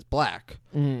 Jackson is black.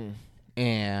 Mm.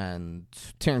 And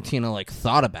Tarantino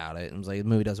thought about it and was like, the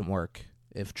movie doesn't work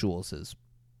if Jules is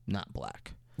not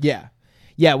black. Yeah.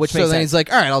 Yeah, which makes sense. So then he's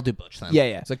like, all right, I'll do Butch then. Yeah,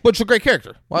 yeah. It's like, Butch is a great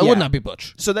character. Why wouldn't I be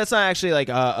Butch? So that's not actually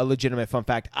a legitimate fun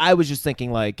fact. I was just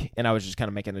thinking and I was just kind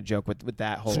of making a joke with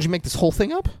that whole... So did you make this whole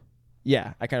thing up?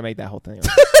 Yeah, I kind of made that whole thing up.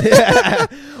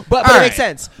 but it makes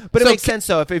sense. But it makes sense,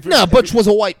 though. Butch was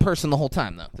a white person the whole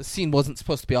time, though. The scene wasn't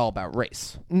supposed to be all about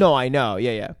race. No, I know.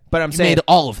 Yeah, yeah. But I'm you saying... made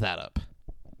all of that up.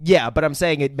 Yeah, but I'm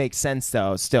saying it makes sense,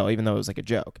 though, still, even though it was a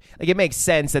joke. It makes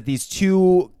sense that these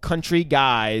two country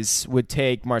guys would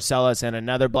take Marcellus and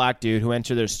another black dude who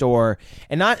enter their store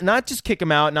and not just kick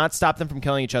them out, not stop them from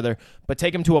killing each other, but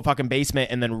take them to a fucking basement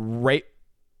and then rape...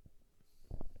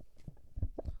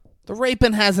 The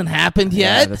raping hasn't happened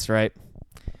yet. Yeah, that's right.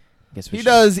 He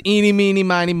does eeny, meeny,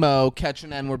 miny, mo, catch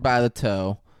an N-word by the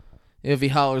toe. If he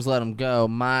hollers, let him go.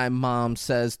 My mom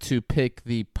says to pick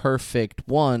the perfect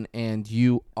one, and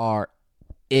you are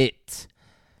it.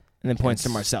 And then points to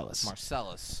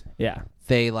Marcellus. Yeah.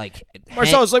 They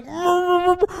Marcellus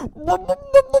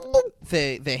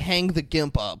they hang the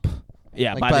gimp up.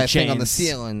 Yeah, by the a chains thing on the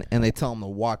ceiling, and they tell him to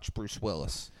watch Bruce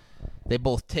Willis. They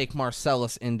both take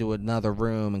Marcellus into another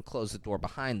room and close the door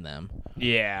behind them.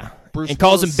 Yeah. And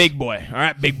calls him Big Boy. All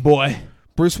right, Big Boy.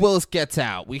 Bruce Willis gets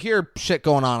out. We hear shit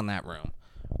going on in that room.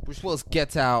 Bruce Willis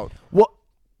gets out.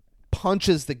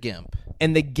 Punches the gimp.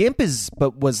 And the gimp was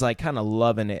kind of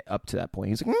loving it up to that point.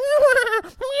 He's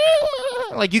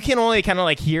like you can only kind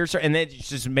of hear, and it's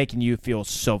just making you feel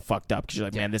so fucked up because you're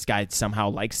like, man, this guy somehow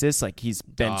likes this. He's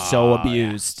been so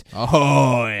abused. Yeah.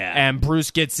 Oh yeah. And Bruce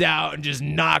gets out and just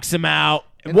knocks him out.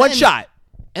 One shot.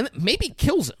 And maybe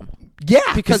kills him.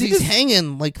 Yeah, because he's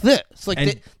hanging like this.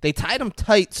 They tied him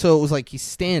tight so it was like he's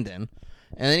standing,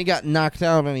 and then he got knocked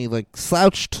out and he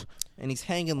slouched. And he's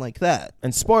hanging like that.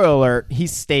 And spoiler alert, he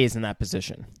stays in that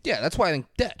position. Yeah, that's why I think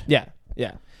dead. Yeah,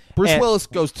 yeah. Bruce Willis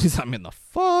goes, I'm getting the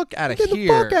fuck out of here. Get the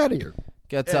fuck out of here.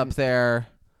 Gets up there,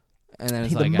 and then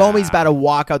the moment he's about to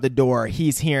walk out the door,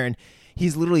 he's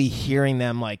literally hearing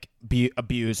them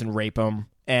abuse and rape him.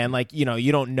 And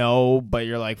you don't know, but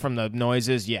you're from the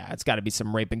noises, yeah, it's got to be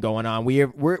some raping going on.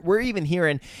 We're even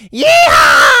hearing,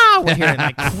 yeehaw! We're hearing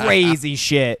like crazy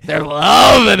shit. They're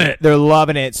loving it. They're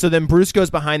loving it. So then Bruce goes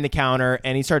behind the counter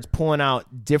and he starts pulling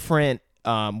out different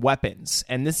weapons.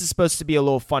 And this is supposed to be a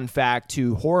little fun fact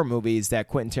to horror movies that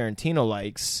Quentin Tarantino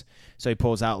likes. So he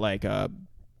pulls out like a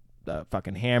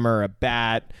fucking hammer, a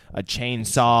bat, a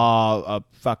chainsaw,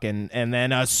 and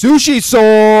then a sushi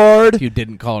sword. If you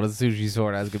didn't call it a sushi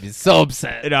sword, I was gonna be so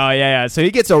upset. Oh yeah. So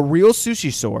he gets a real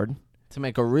sushi sword To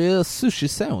make a real sushi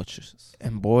sandwiches.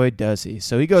 and boy does he.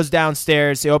 So he goes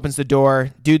downstairs. He opens the door.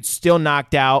 Dude's still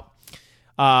knocked out.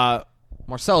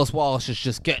 Marcellus Wallace is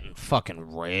just getting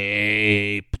fucking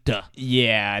raped.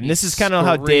 Yeah, and this He's is kind of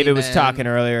how David was screaming. talking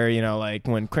earlier. You know, like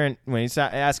when he's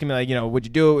asking me, like, you know, would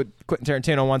you do it? Quentin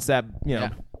Tarantino wants that, you know,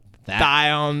 That.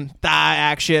 thigh on thigh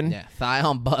action. Yeah, thigh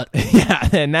on butt. Yeah,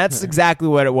 and that's exactly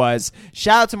what it was.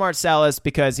 Shout out to Marcellus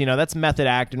because, you know, that's method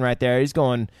acting right there. He's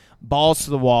going balls to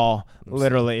the wall,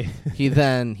 literally. He's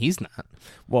not.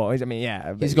 Well, I mean,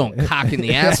 yeah. He's going cock in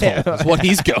the asshole. That's what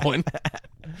he's going.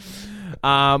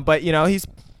 But, you know, he's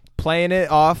playing it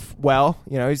off well.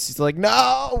 You know, he's just like,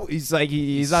 no. He's like,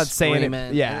 he's not saying Screaming.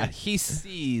 it. Yeah. He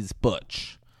sees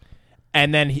Butch.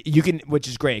 And then you can, which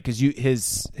is great because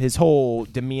his whole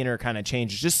demeanor kind of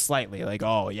changes just slightly. Like,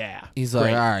 oh yeah, He's great.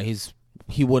 like, all right,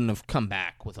 he wouldn't have come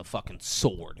back with a fucking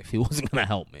sword if he wasn't gonna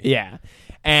help me. Yeah.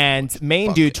 And main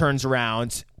Fuck dude it. turns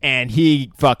around and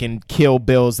he fucking Kill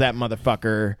Bills that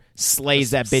motherfucker,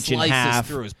 slays that bitch in Slices half.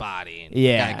 through his body, and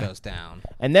Yeah. the guy goes down.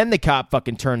 And then the cop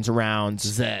fucking turns around.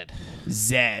 Zed.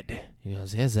 Zed. He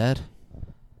goes, yeah, Zed,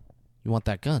 you want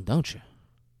that gun, don't you?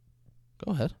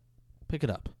 Go ahead, pick it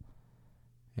up.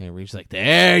 And Reeves like,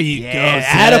 there you go, Zed.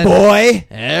 attaboy.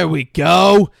 There we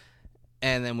go.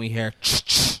 And then we hear,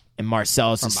 And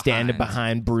Marcellus From is standing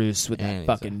behind. behind Bruce with And that he's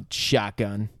fucking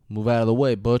shotgun. move out of the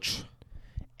way, Butch.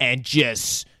 And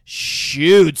just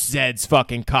shoots Zed's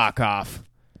fucking cock off.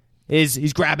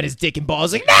 He's grabbing his dick and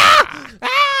balls like, nah!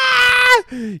 Ah!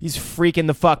 He's freaking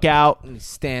the fuck out. And he's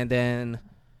standing.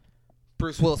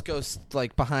 Bruce Willis goes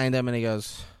like behind him, and he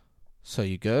goes, so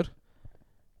you good?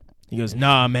 He goes,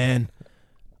 nah, man.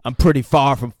 I'm pretty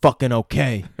far from fucking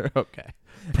okay. Okay.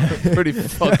 Pretty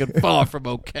fucking far from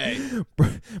okay.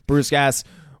 Bruce asks,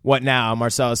 what now?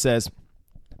 Marcellus says,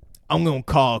 I'm going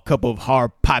to call a couple of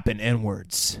hard piping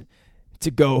N-words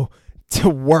to go to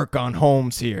work on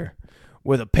Holmes here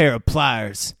with a pair of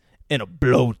pliers and a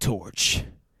blowtorch.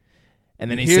 And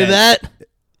then he Hear says, that?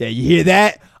 Yeah, you hear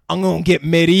that? I'm going to get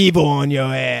medieval on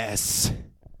your ass.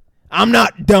 I'm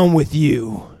not done with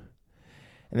you.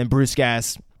 And then Bruce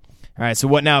asks, all right, so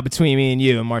what now between me and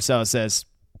you? And Marcellus says,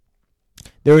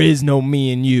 there is no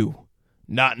me and you.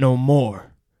 Not no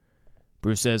more.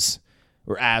 Bruce says,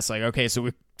 or asks, like, okay, so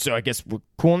I guess we're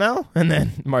cool now? And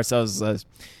then Marcellus says,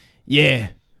 yeah,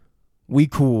 we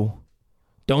cool.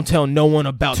 Don't tell no one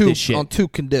about this shit. On two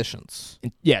conditions.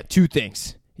 Yeah, two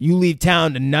things. You leave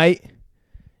town tonight,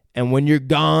 and when you're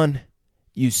gone,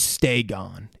 you stay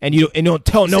gone. And you don't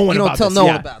tell no one about this. You don't tell no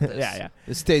one Yeah. about this. Yeah, yeah.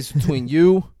 This stays between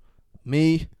you,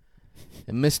 me,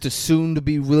 and Mr.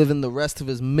 Soon-to-be living the rest of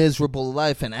his miserable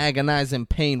life and agonizing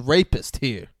pain rapist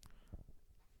here.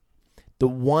 The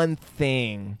one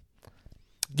thing...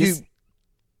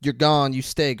 You're gone, you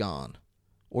stay gone.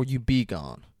 Or you be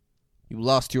gone. You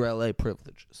lost your LA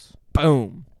privileges.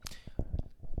 Boom.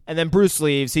 And then Bruce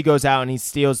leaves. He goes out and he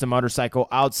steals the motorcycle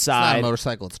It's not outside. a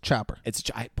motorcycle, it's a chopper.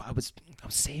 I was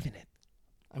saving it.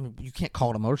 I mean, you can't call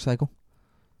it a motorcycle.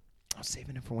 I was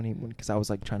saving it for when because I was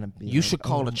like trying to be. You should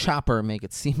call it a chopper and make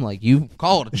it seem like you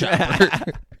call it a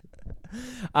chopper.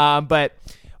 But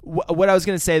what I was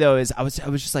gonna say though is I was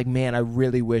just like, man, I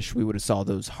really wish we would have saw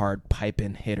those hard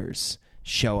piping hitters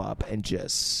show up and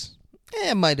just.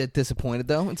 It might have disappointed,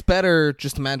 though. It's better,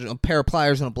 just imagine a pair of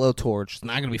pliers and a blowtorch. It's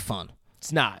not going to be fun.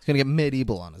 It's not, It's going to get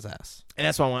medieval on his ass. and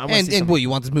that's why I want. And what, you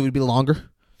want this movie to be longer?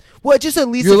 Well, just at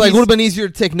least You're if like, it he's- would have been easier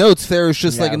to take notes if there was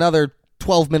just like Yeah. another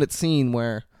 12-minute scene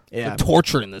where Yeah. they're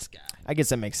torturing this guy. I guess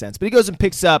that makes sense. But he goes and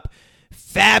picks up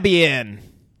Fabian.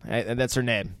 Right, that's her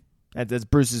name. That's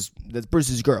Bruce's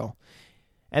girl.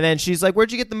 And then she's like,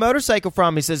 "Where'd you get the motorcycle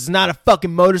from?" He says, "It's not a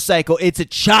fucking motorcycle. It's a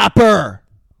chopper."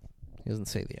 He doesn't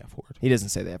say the F word. He doesn't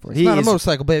say that word. It's not a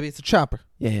motorcycle, baby. It's a chopper.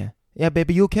 Yeah,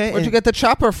 baby. You okay? Where'd you get the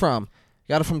chopper from?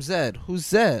 Got it from Zed. Who's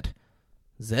Zed?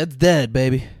 Zed's dead,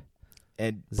 baby.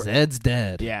 And Zed's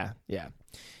dead. yeah. And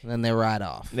then they ride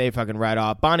off. They fucking ride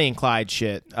off. Bonnie and Clyde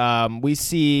shit. We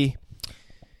see.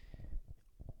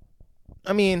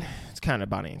 I mean, it's kind of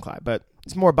Bonnie and Clyde, but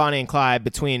it's more Bonnie and Clyde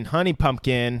between Honey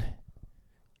Pumpkin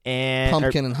and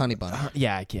Pumpkin and Honey Bunny.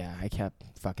 Yeah. I kept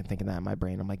fucking thinking that in my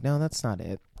brain. I'm like, no, that's not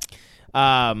it.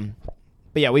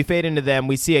 But yeah, we fade into them.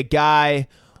 We see a guy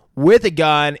with a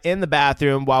gun in the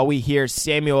bathroom while we hear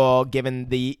Samuel giving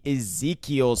the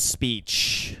Ezekiel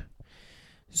speech.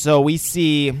 So we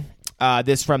see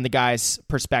this from the guy's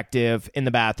perspective in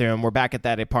the bathroom. We're back at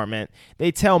that apartment.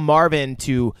 They tell Marvin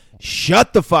to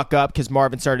shut the fuck up because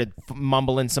Marvin started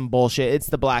mumbling some bullshit. It's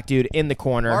the black dude in the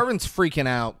corner. Marvin's freaking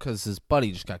out because his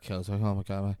buddy just got killed. He's like, oh my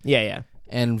God. Yeah.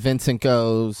 And Vincent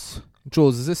goes,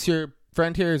 Jules, is this your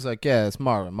friend here? He's like, yeah, it's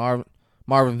Marvin.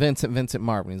 Marvin, Vincent,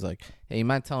 Marvin. He's like, hey, you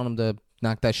mind telling him to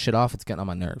knock that shit off? It's getting on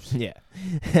my nerves. Yeah.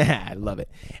 I love it.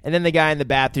 And then the guy in the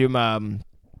bathroom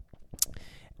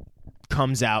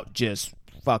comes out just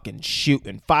fucking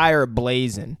shooting, fire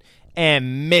blazing,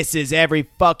 and misses every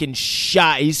fucking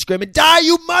shot. He's screaming, die,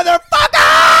 you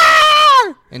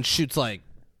motherfucker! And shoots like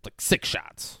 6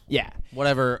 shots. Yeah.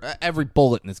 Whatever, every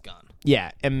bullet in his gun.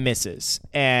 Yeah, and misses.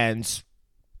 And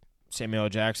Samuel L.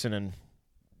 Jackson and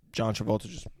John Travolta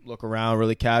just look around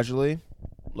really casually,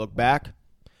 look back,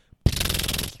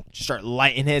 just start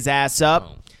lighting his ass up.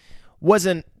 Oh.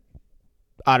 Wasn't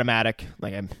automatic.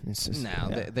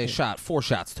 They shot 4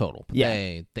 shots total.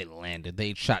 Yeah. They landed.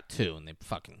 They shot 2, and they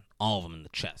fucking all of them in the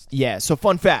chest. Yeah, so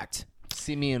fun fact.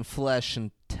 See me in flesh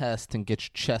and test and get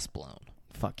your chest blown.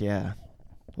 Fuck yeah.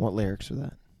 What lyrics were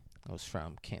that? That was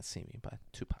from Can't See Me by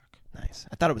Tupac. Nice.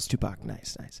 I thought it was Tupac.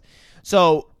 Nice.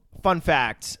 So, fun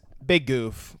fact. Big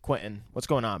goof. Quentin, what's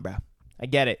going on, bro? I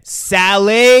get it.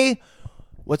 Sally!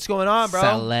 What's going on, bro?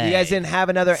 Saleh. You guys didn't have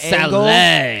another angle?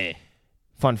 Saleh.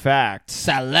 Fun fact.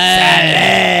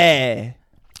 Saleh.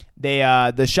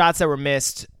 The shots that were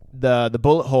missed, the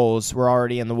bullet holes were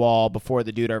already in the wall before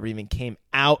the dude ever even came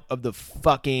out of the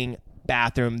fucking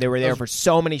bathroom. They were there for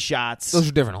so many shots. Those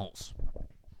are different holes.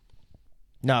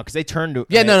 No, because they turned to...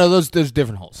 Yeah, no, those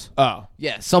different holes. Oh.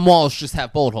 Yeah, some walls just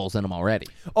have bullet holes in them already.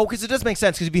 Oh, because it does make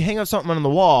sense, because if you hang up something on the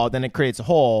wall, then it creates a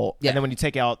hole, Yeah. and then when you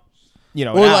take out,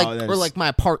 or like my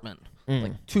apartment.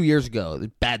 Like 2 years ago, the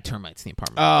bad termites in the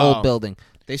apartment. Oh. Old building.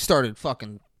 They started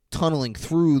fucking tunneling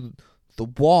through the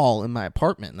wall in my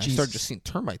apartment, and I started just seeing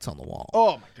termites on the wall.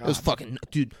 Oh, my God. It was fucking...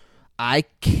 Dude, I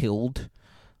killed...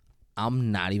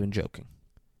 I'm not even joking.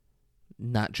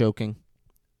 Not joking.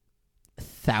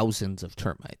 Thousands of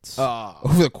termites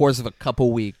over the course of a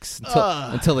couple weeks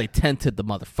until they tented the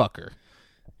motherfucker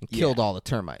and killed all the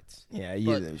termites. Yeah,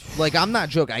 I'm not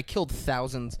joking. I killed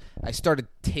thousands. I started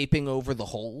taping over the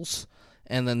holes,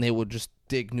 and then they would just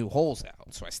dig new holes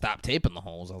out. So I stopped taping the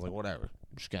holes. I was like, whatever.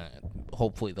 I'm just gonna.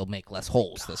 Hopefully, they'll make less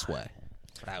holes this way.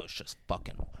 But I was just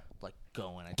fucking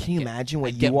going. Can you imagine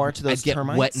what you are to those termites?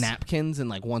 I'd get wet napkins,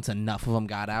 and once enough of them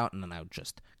got out, and then I would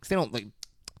just because they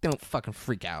don't fucking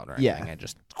freak out or anything. Yeah. I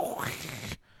just...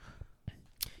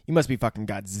 You must be fucking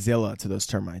Godzilla to those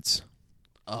termites.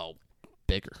 Oh,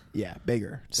 bigger. Yeah,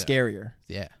 bigger. Yeah. Scarier.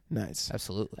 Yeah. Nice.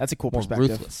 Absolutely. That's a cool More perspective.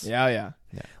 ruthless. Yeah.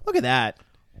 Look at that.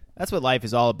 That's what life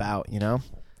is all about, you know?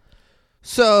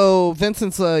 So,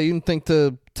 Vincent's, you didn't think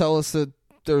to tell us that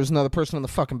there was another person in the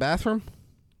fucking bathroom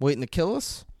waiting to kill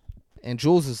us? And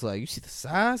Jules is like, you see the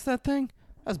size of that thing?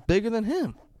 That's bigger than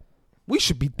him. We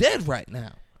should be dead right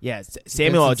now. Yeah,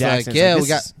 Samuel L. Jackson.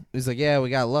 He's like, we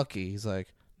got lucky. He's like,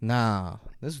 nah,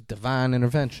 this is divine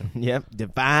intervention. Yep,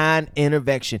 divine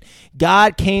intervention.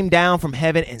 God came down from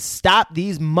heaven and stopped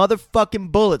these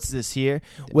motherfucking bullets this year.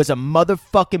 Was a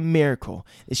motherfucking miracle.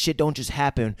 This shit don't just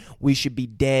happen. We should be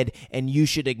dead, and you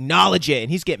should acknowledge it.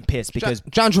 And he's getting pissed because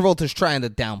John Travolta's trying to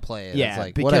downplay it. Yeah, it's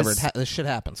like, because whatever, this shit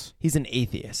happens. He's an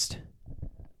atheist.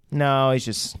 No, he's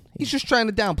just trying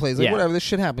to downplay. He's like, Yeah. whatever, this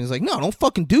shit happens. He's like, no, don't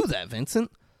fucking do that, Vincent.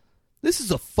 This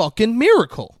is a fucking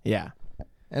miracle. Yeah.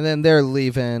 And then they're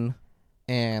leaving,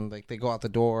 and they go out the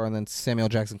door, and then Samuel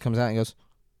Jackson comes out and goes,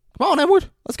 come on, Edward,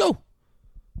 let's go.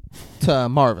 To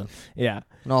Marvin. Yeah.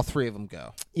 And all 3 of them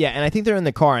go. Yeah, and I think they're in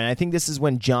the car, and I think this is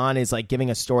when John is giving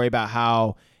a story about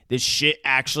how this shit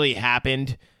actually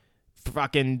happened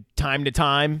fucking time to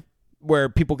time, where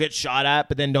people get shot at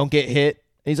but then don't get hit.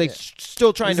 And he's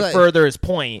still trying to further his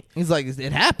point. He's like,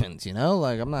 it happens, you know?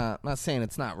 Like, I'm not saying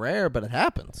it's not rare, but it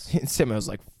happens. And Samuel's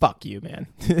like, fuck you, man.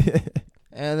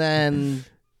 And then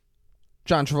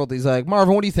John Travolta's like,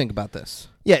 Marvin, what do you think about this?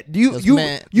 Yeah, you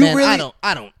really...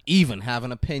 I don't even have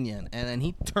an opinion. And then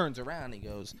he turns around and he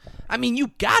goes, I mean, you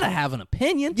gotta have an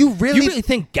opinion. You really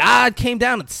think God came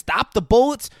down and stopped the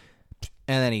bullets?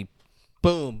 And then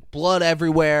boom, blood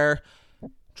everywhere.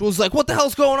 Jules like, what the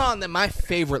hell's going on? Then my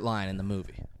favorite line in the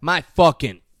movie. My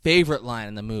fucking favorite line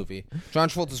in the movie. John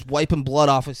Travolta's wiping blood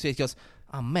off his face. He goes,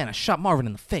 oh, man, I shot Marvin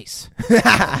in the face.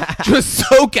 Just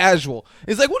so casual.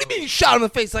 He's like, what do you mean you shot him in the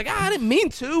face? Like, I didn't mean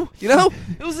to. You know?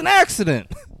 It was an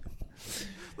accident.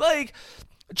 Like,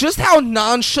 Just how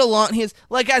nonchalant he is,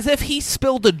 like as if he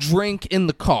spilled a drink in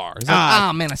the car. He's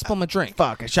like, man, I spilled my drink.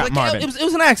 Fuck, I shot like, Marvin. It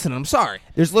was an accident. I'm sorry.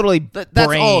 There's literally That's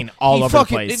brain all he over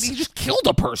fucking, the place. He just killed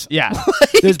a person. Yeah.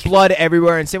 Like, There's blood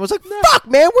everywhere, and Sam was like, fuck,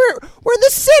 man, we're in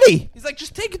the city. he's like,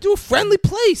 just take it to a friendly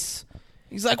place.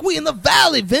 He's like, we in the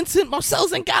valley, Vincent.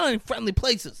 Marcellus ain't got any friendly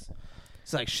places.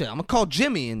 He's like, shit, I'm going to call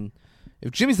Jimmy, and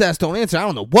if Jimmy's ass don't answer, I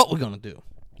don't know what we're going to do.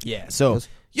 Yeah, so... Goes,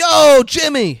 yo,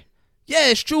 Jimmy. Yeah,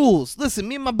 it's Jules. Listen,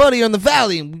 me and my buddy are in the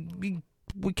valley, and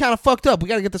we kind of fucked up. We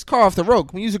got to get this car off the road.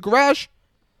 Can we use a garage?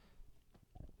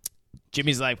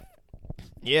 Jimmy's like,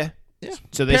 yeah. Yeah.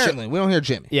 So they apparently, we don't hear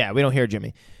Jimmy. Yeah, we don't hear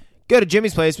Jimmy. Go to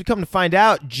Jimmy's place. We come to find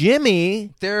out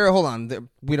Jimmy... Hold on.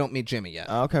 We don't meet Jimmy yet.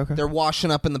 Oh, okay. They're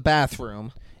washing up in the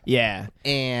bathroom. Yeah.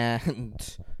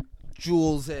 And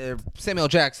Jules, Samuel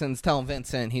Jackson's telling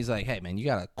Vincent, he's like, hey, man, you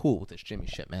got to cool with this Jimmy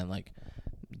shit, man. Like,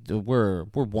 we're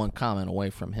one comment away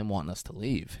from him wanting us to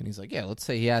leave. And he's like, yeah, let's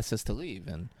say he asks us to leave.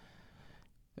 And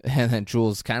then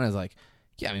Jules kind of like,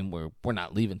 yeah, I mean, we're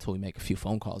not leaving until we make a few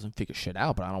phone calls and figure shit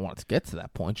out, but I don't want it to get to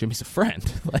that point. Jimmy's a friend.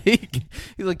 Like,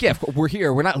 he's like, yeah, we're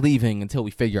here. We're not leaving until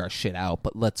we figure our shit out,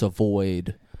 but let's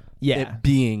avoid it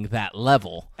being that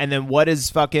level. And then what does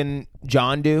fucking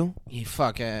John do? He's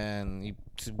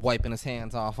wiping his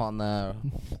hands off on the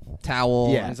towel.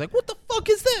 Yeah. And he's like, what the fuck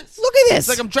is this? Look at this. He's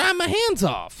like, I'm drying my hands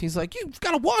off. He's like, you've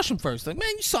got to wash them first. Like,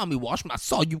 man, you saw me wash them. I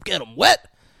saw you get them wet.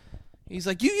 He's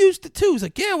like, you used it too. He's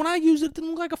like, yeah, when I used it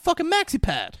didn't look like a fucking maxi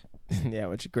pad. Yeah,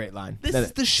 which is a great line. This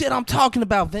is the shit I'm talking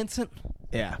about, Vincent.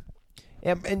 Yeah.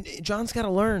 And John's got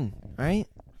to learn, right?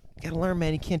 Got to learn,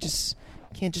 man. He can't just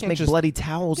make bloody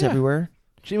towels everywhere.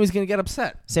 Jimmy's going to get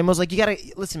upset. Samuel's like, you got to,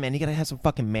 listen, man, you got to have some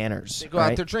fucking manners. They go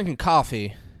out there drinking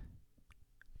coffee.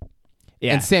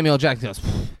 Yeah. And Samuel Jackson goes,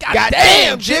 God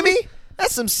damn, Jimmy.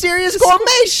 That's some serious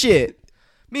gourmet shit.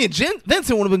 Me and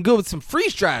Vincent would have been good with some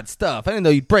freeze-dried stuff. I didn't know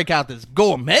you'd break out this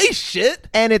gourmet shit.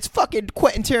 And it's fucking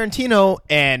Quentin Tarantino.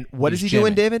 And what is he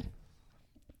doing, David?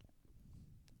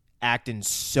 Acting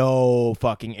so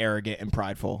fucking arrogant and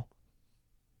prideful.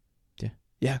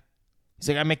 Yeah. He's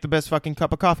like, I make the best fucking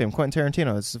cup of coffee. I'm Quentin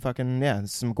Tarantino. This is fucking, this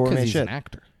is some gourmet shit. Because he's an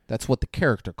actor. That's what the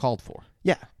character called for.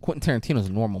 Yeah. Quentin Tarantino's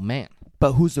a normal man.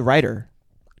 But who's the writer?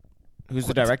 Who's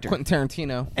the director? Quentin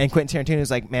Tarantino. And Quentin Tarantino's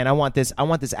like, man, I want this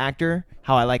actor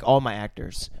how I like all my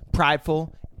actors.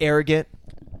 Prideful, arrogant.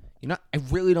 You know, I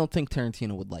really don't think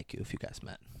Tarantino would like you if you guys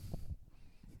met.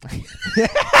 I can't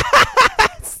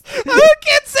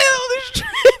say that with a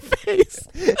straight face.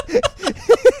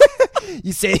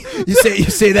 You say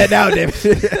that now, David.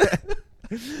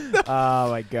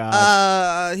 Oh my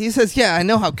god. He says, yeah, I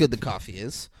know how good the coffee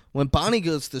is. When Bonnie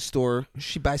goes to the store,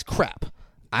 she buys crap.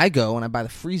 I go and I buy the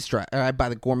freeze-dry, or I buy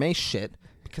the gourmet shit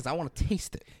because I want to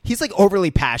taste it. He's like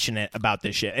overly passionate about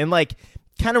this shit and like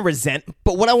kind of resentful.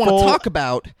 But what I want to talk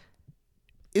about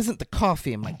isn't the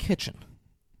coffee in my kitchen.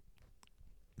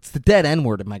 It's the dead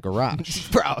N-word in my garage.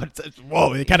 Bro,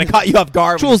 whoa, it kind of caught you off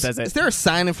guard when he Jules, says it. is there a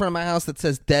sign in front of my house that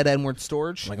says dead N-word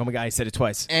storage? I'm like, oh my god, he said it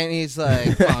twice. And he's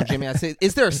like, come on, Jimmy. I say,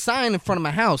 is there a sign in front of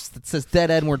my house that says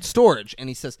dead N-word storage? And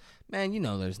he says, man, you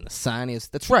know there's a sign. He goes,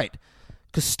 that's right.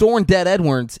 Because storing dead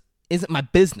N-words isn't my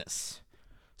business.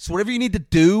 So whatever you need to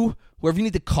do, whoever you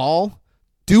need to call,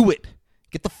 do it.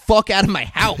 Get the fuck out of my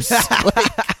house.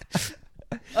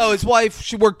 His wife,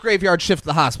 she worked graveyard shift at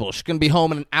the hospital. She's going to be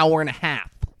home in an hour and a half.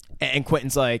 And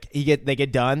Quentin's like, they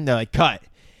get done. They're like, cut.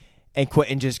 And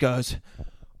Quentin just goes,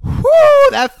 whoo,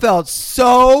 that felt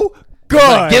so good.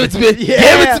 Like, give it to me. Yeah.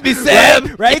 Give it to me,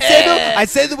 Sam. Right, Yeah. Samuel? I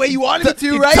said the way you wanted me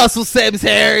to, right? Tussle Sam's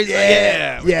hair.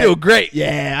 Yeah. We're doing great.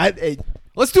 Yeah.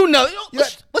 Let's do another.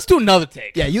 Let's do another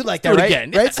take. Yeah, you like Let's that, do it right?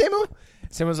 again. Right, Samuel?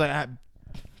 Samuel's like,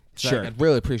 sure. I'd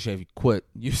really appreciate if you quit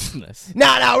using this.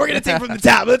 No, we're going to take from the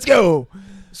top. Let's go.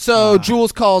 So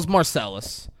Jules calls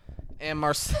Marcellus, and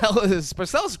Marcellus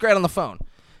is great on the phone.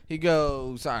 He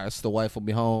goes, all right, so the wife will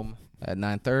be home at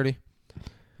 9:30,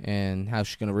 and how's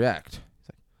she going to react? He's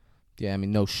like, yeah, I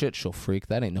mean, no shit, she'll freak.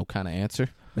 That ain't no kind of answer.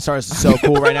 Marcellus is so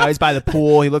cool right now. He's by the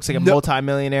pool. He looks like a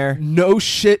multimillionaire. No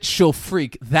shit, she'll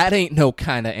freak. That ain't no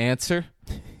kind of answer.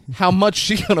 How much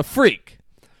she going to freak?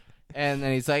 And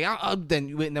then he's like,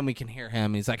 then we can hear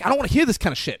him. He's like, I don't want to hear this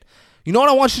kind of shit. You know what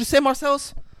I want you to say,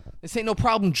 Marcellus? This ain't no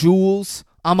problem, Jules.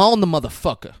 I'm on the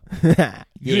motherfucker.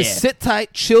 You just sit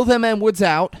tight, chill them N-words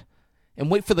out, and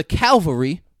wait for the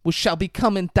cavalry, which shall be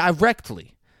coming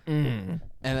directly. And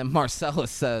then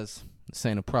Marcellus says, this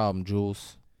ain't a problem,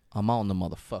 Jules. I'm on the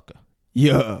motherfucker.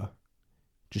 Yeah.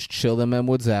 Just chill them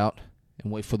N-words out and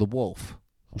wait for the wolf,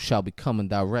 who shall be coming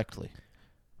directly.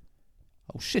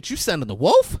 Oh, shit, you sending the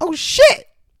wolf? Oh, shit.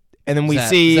 And then we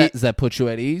see... Does that put you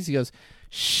at ease? He goes,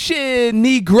 Shit,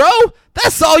 Negro,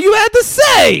 that's all you had to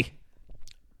say.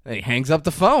 And he hangs up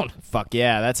the phone. Fuck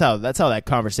yeah, that's how that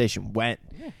conversation went.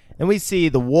 Yeah. And we see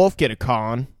the wolf get a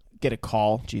call.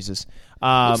 Jesus,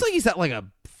 looks like he's at like a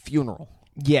funeral.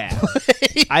 Yeah,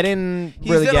 I didn't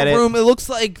He's really in get a it. room. It looks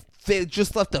like they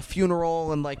just left a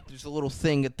funeral, and like there's a little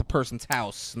thing at the person's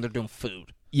house, and they're doing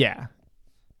food. Yeah,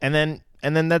 and then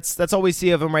that's all we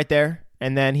see of him right there.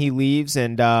 And then he leaves,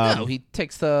 and no, he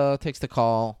takes the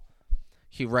call.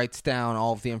 He writes down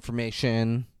all of the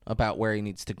information about where he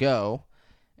needs to go,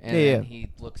 and then he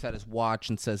looks at his watch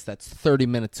and says, "That's 30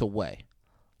 minutes away.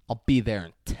 I'll be there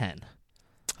in 10."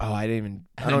 Oh, I don't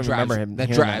remember him. That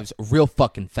drives real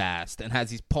fucking fast, and as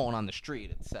he's pulling on the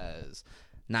street, it says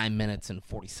 9 minutes and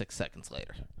 46 seconds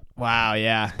later. Wow,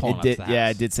 yeah, it did. Yeah,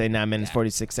 it did say 9 minutes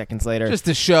 46 seconds later. Just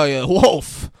to show you,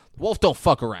 wolf don't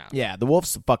fuck around. Yeah, the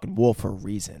wolf's a fucking wolf for a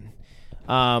reason.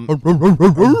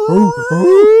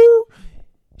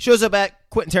 Shows up at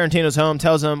Quentin Tarantino's home,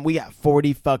 tells him we got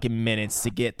 40 fucking minutes to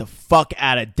get the fuck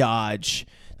out of Dodge.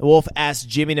 The wolf asks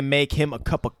Jimmy to make him a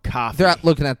cup of coffee. They're out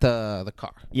looking at the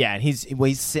car. Yeah, and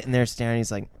he's sitting there staring.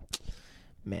 He's like,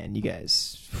 "Man, you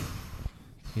guys."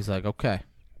 He's like, "Okay."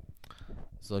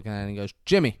 He's looking at it and he goes,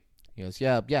 "Jimmy." He goes,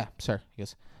 "Yeah, sir." He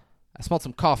goes, "I smelled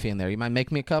some coffee in there. You mind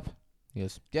making me a cup?" He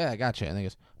goes, "Yeah, I got you." And he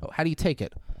goes, "Oh, how do you take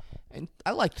it?" And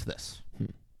I liked this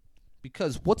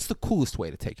because what's the coolest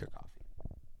way to take your coffee?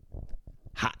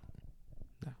 Hot.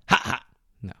 No. Hot.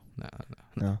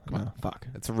 No. Come on. Fuck.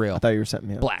 It's real. I thought you were setting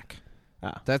me up. Black.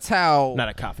 Oh. That's how. Not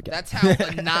a coffee guy. That's how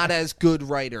a not as good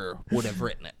writer would have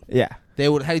written it. Yeah. They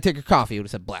would. How do you take your coffee? He would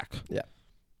have said black. Yeah.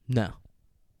 No.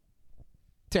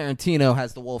 Tarantino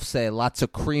has the wolf say, "Lots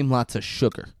of cream, lots of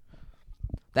sugar."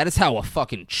 That is how a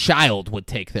fucking child would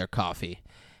take their coffee.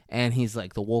 And he's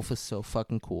like, the wolf is so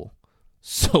fucking cool.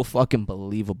 So fucking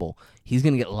believable. He's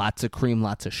going to get lots of cream,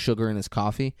 lots of sugar in his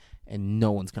coffee, and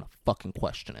no one's going to fucking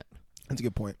question it. That's a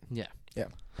good point. Yeah. Yeah.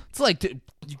 It's like,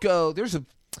 you go, there's a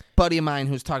buddy of mine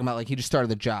who's talking about, like, he just started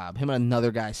the job. Him and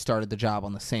another guy started the job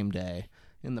on the same day,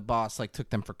 and the boss, like, took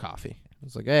them for coffee. He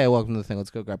was like, "Hey, welcome to the thing.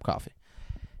 Let's go grab coffee."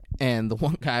 And the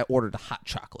one guy ordered a hot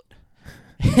chocolate.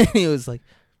 And he was like,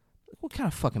 "What kind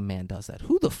of fucking man does that?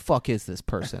 Who the fuck is this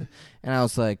person?" And I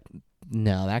was like,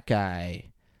 "No, that guy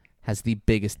has the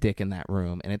biggest dick in that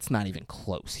room, and it's not even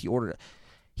close."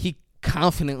 He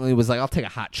confidently was like, "I'll take a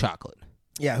hot chocolate."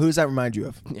 Yeah, who does that remind you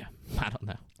of? Yeah, I don't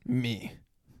know. Me.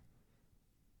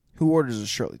 Who orders a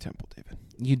Shirley Temple, David?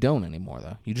 You don't anymore,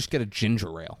 though. You just get a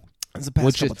ginger ale. That's the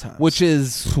past couple times. Which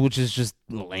is just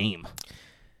lame.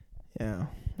 Yeah.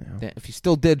 If you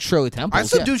still did Shirley Temple, I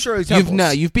still do Shirley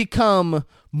Temples. You've become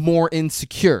more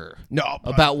insecure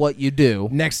about what you do.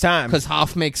 Next time, because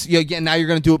Hoff makes you again. Now you're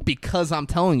going to do it because I'm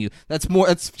telling you. That's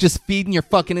just feeding your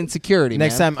fucking insecurity.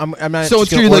 Next man. time, I'm not. So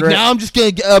you're like, now I'm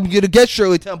gonna get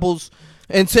Shirley Temples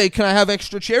and say, "Can I have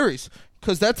extra cherries?"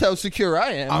 Because that's how secure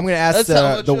I am. I'm gonna ask that's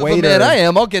how much the of waiter. A man I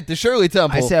am. I'll get the Shirley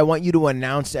Temple. I say I want you to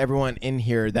announce to everyone in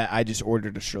here that I just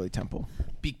ordered a Shirley Temple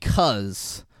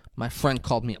because my friend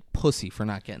called me a pussy for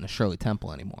not getting a Shirley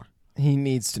Temple anymore. He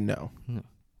needs to know.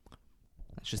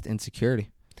 That's just insecurity.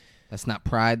 That's not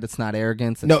pride. That's not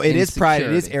arrogance. That's no, it is pride.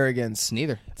 It is arrogance. It's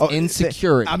neither. It's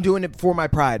insecurity. I'm doing it for my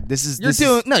pride.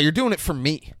 You're doing it for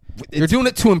me. You're doing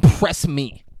it to impress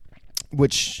me.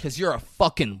 Because you're a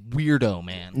fucking weirdo,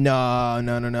 man.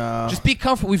 No. Just be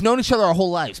comfortable. We've known each other our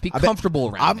whole lives. Be comfortable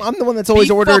around me. I'm the one that's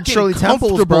always ordered Shirley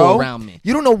Temples, bro. Around me.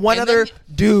 You don't know one other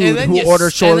dude who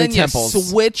orders Shirley Temples. You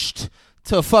switched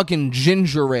to fucking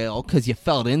ginger ale because you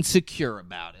felt insecure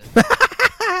about it.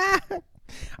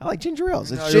 I like ginger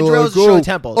ales. It's ginger ales and Shirley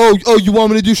Temples. Oh, you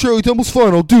want me to do Shirley Temples?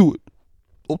 Fine, I'll do it.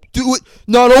 I'll do it.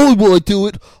 Not only will I do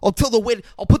it, I'll tell the waiter.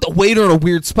 I'll put the waiter in a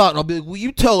weird spot, and I'll be like, "Will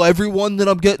you tell everyone that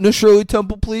I'm getting a Shirley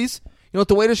Temple, please?" You know what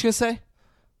the waiter's gonna say?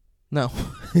 No.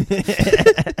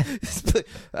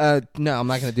 No, I'm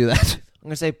not gonna do that. I'm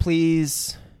gonna say,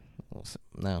 please.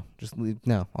 No, just leave.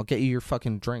 No, I'll get you your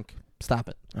fucking drink. Stop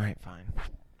it. All right, fine.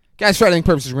 Guys, for editing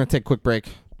purposes, we're gonna take a quick break.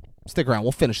 Stick around.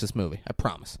 We'll finish this movie. I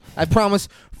promise. I promise.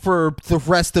 For the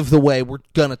rest of the way, we're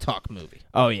gonna talk movie.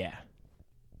 Oh yeah.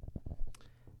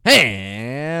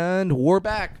 And we're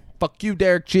back. Fuck you,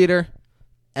 Derek Jeter.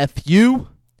 F you,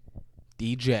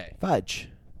 DJ. Fudge.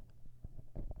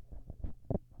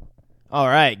 All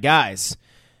right, guys.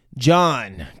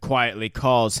 John quietly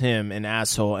calls him an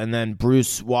asshole, and then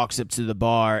Bruce walks up to the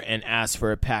bar and asks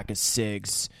for a pack of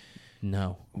cigs.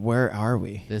 No. Where are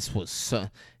we? This was so...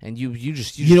 And you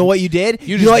know what you did?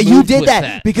 You know what? You did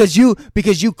that because you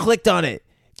clicked on it.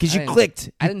 Because you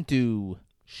clicked. I didn't do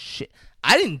shit.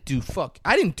 I didn't do fucking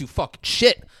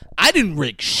shit. I didn't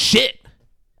rig shit.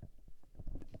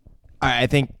 I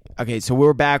think Okay, so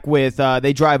we're back with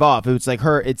they drive off. It's like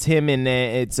it's him and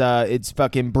it's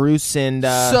fucking Bruce and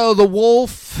So the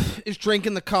wolf is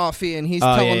drinking the coffee and he's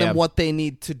telling yeah. them what they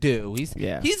need to do. He's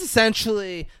Yeah.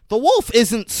 essentially, the wolf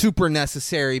isn't super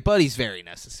necessary, but he's very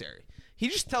necessary. He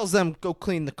just tells them go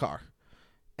clean the car.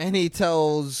 And he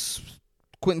tells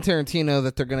Quentin Tarantino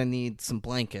that they're going to need some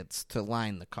blankets to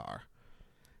line the car.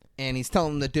 And he's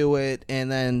telling them to do it,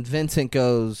 and then Vincent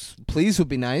goes, please would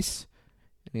be nice.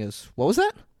 And he goes, what was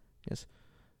that?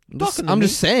 He goes, I'm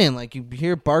just saying, like, you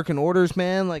hear barking orders,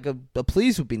 man, like a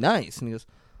please would be nice. And he goes,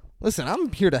 listen,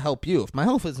 I'm here to help you. If my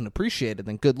help isn't appreciated,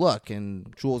 then good luck.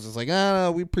 And Jules is like,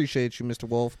 no, we appreciate you, Mr.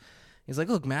 Wolf. He's like,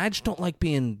 look, man, I just don't like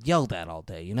being yelled at all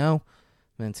day, you know?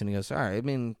 Vincent, he goes, all right, I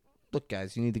mean, look,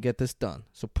 guys, you need to get this done.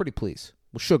 So pretty please,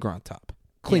 with sugar on top.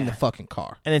 Clean the fucking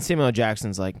car. And then Samuel L.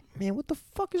 Jackson's like, man, what the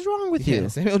fuck is wrong with you?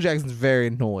 Samuel Jackson's very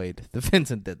annoyed that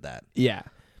Vincent did that. Yeah.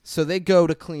 So they go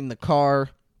to clean the car.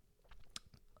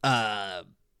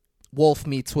 Wolf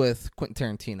meets with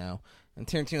Quentin Tarantino, and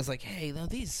Tarantino's like, "Hey,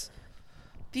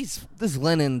 these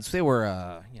linens, they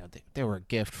were they were a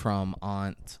gift from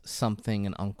Aunt something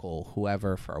and Uncle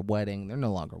whoever for a wedding. They're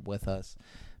no longer with us."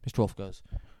 Mr. Wolf goes,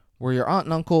 "Were your aunt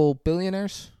and uncle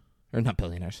billionaires, or not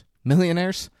billionaires,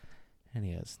 millionaires?" And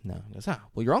he goes, "No." He goes,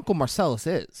 well, your Uncle Marcellus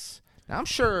is." Now, I'm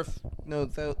sure if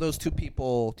those two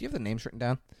people, do you have the names written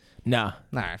down? Nah.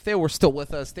 Nah, if they were still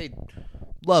with us, they'd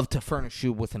love to furnish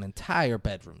you with an entire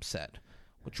bedroom set,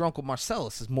 which your Uncle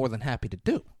Marcellus is more than happy to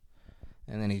do.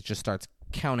 And then he just starts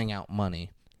counting out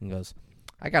money and goes,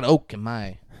 I got oak in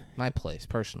my place,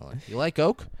 personally. You like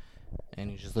oak? And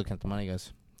he's just looking at the money. He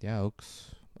goes, yeah,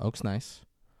 oak's nice.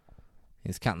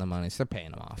 He's counting the money, so they're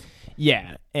paying him off.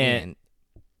 Yeah, and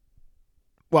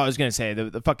well, I was gonna say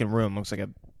the fucking room looks like a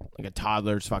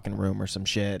toddler's fucking room or some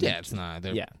shit. Yeah, it's not.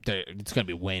 It's gonna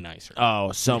be way nicer.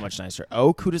 Oh, so much nicer.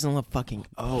 Oak? Who doesn't love fucking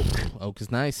oak? Oak is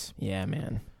nice. Yeah,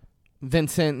 man.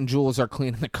 Vincent and Jules are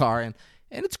cleaning the car, and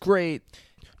it's great.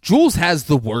 Jules has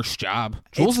the worst job.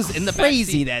 Jules is in the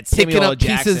crazy backseat that picking Samuel L. up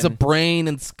pieces Jackson. of brain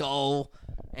and skull,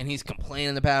 and he's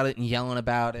complaining about it and yelling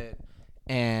about it.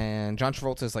 And John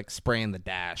Travolta is like spraying the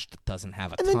dash that doesn't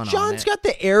have a ton on it. And then John's got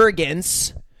the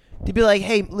arrogance to be like,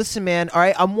 hey, listen, man, all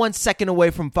right, I'm 1 second away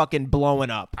from fucking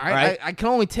blowing up. All right? I can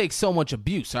only take so much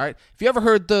abuse, all right? Have you ever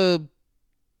heard the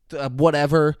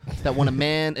whatever, that when a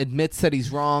man admits that he's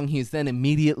wrong, he's then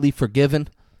immediately forgiven?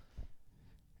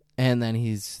 And then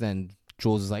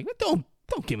Jules is like, don't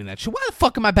give me that shit. Why the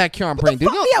fuck am I back here on brain,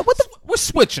 dude? Yeah, what the We're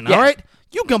switching, all right?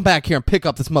 You come back here and pick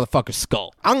up this motherfucker's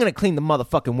skull. I'm going to clean the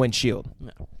motherfucking windshield.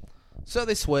 Yeah. So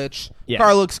they switch. Yeah.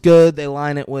 Car looks good. They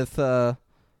line it with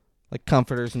like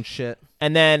comforters and shit.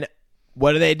 And then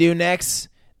what do they do next?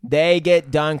 They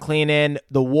get done cleaning.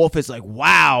 The wolf is like,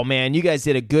 wow, man, you guys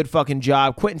did a good fucking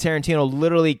job. Quentin Tarantino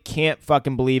literally can't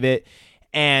fucking believe it.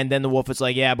 And then the wolf is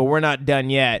like, yeah, but we're not done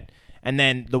yet. And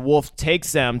then the wolf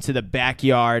takes them to the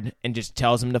backyard and just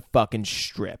tells them to fucking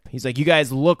strip. He's like, you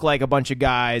guys look like a bunch of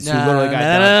guys who literally got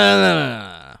done.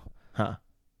 No. Huh.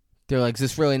 They're like, is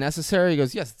this really necessary? He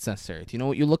goes, yes, it's necessary. Do you know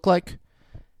what you look like?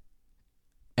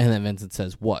 And then Vincent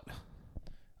says, what?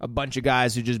 A bunch of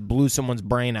guys who just blew someone's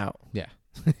brain out. Yeah.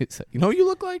 You know what you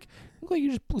look like? You look like you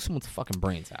just blew someone's fucking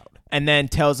brains out. And then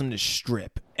tells him to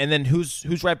strip. And then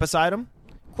who's right beside him?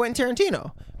 Quentin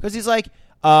Tarantino. Because he's like,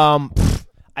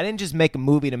 I didn't just make a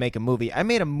movie to make a movie. I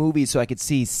made a movie so I could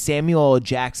see Samuel L.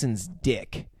 Jackson's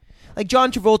dick. Like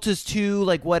John Travolta's too,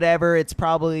 like whatever. It's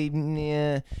probably,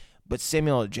 but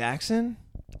Samuel L. Jackson,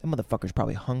 that motherfucker's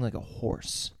probably hung like a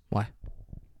horse. Why?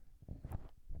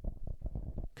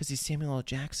 Because he's Samuel L.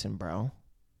 Jackson, bro.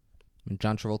 I mean,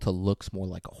 John Travolta looks more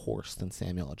like a horse than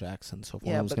Samuel L. Jackson. So if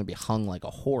one was going to be hung like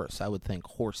a horse, I would think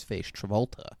horse-faced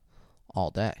Travolta all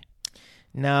day.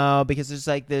 No, because there's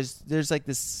like this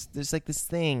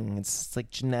thing. It's like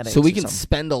genetics. So we can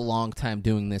spend a long time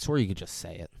doing this, or you could just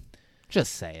say it.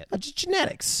 Just say it. Just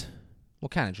genetics.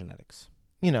 What kind of genetics?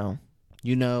 You know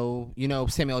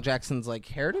Samuel L. Jackson's like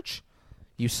heritage.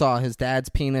 You saw his dad's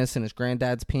penis and his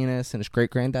granddad's penis and his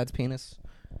great granddad's penis,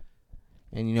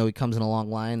 and you know he comes in a long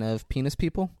line of penis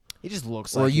people. He just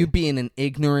looks or like. Or you being an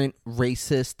ignorant,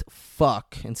 racist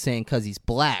fuck and saying because he's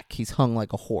black, he's hung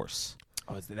like a horse.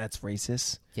 Oh, that's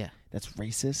racist? Yeah. That's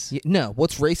racist? Yeah, no,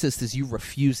 what's racist is you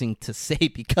refusing to say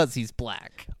because he's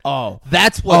black. Oh.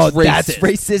 That's what's racist. That's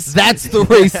racist? That's the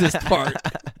racist part.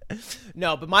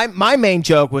 No, but my main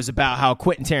joke was about how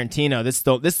Quentin Tarantino,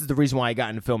 this is the reason why I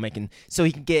got into filmmaking, so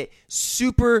he can get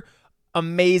super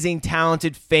amazing,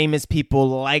 talented, famous people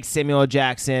like Samuel L.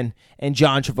 Jackson and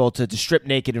John Travolta to strip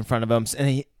naked in front of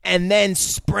him and then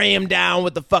spray him down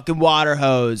with the fucking water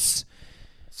hose.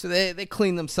 So they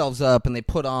clean themselves up and they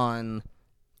put on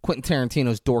Quentin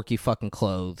Tarantino's dorky fucking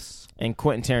clothes. And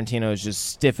Quentin Tarantino is just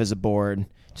stiff as a board.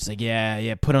 Just like,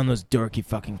 yeah, put on those dorky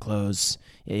fucking clothes.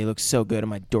 Yeah, you look so good in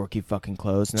my dorky fucking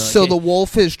clothes. So the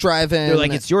wolf is driving... They're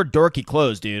like, it's your dorky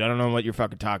clothes, dude. I don't know what you're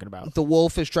fucking talking about. The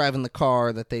wolf is driving the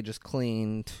car that they just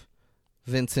cleaned.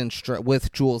 Vincent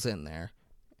with Jules in there.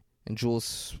 And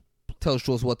Jules tells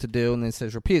Jules what to do, and then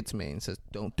says, repeat it to me. And he says,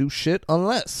 don't do shit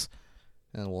unless.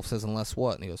 And the wolf says, unless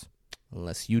what? And he goes,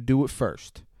 unless you do it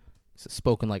first. He says,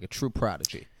 spoken like a true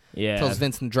prodigy. Yeah. Tells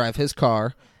Vincent to drive his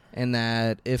car, and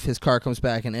that if his car comes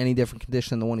back in any different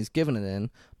condition than the one he's given it in,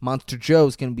 Monster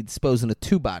Joe's going to be disposing of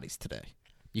 2 bodies today.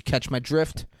 You catch my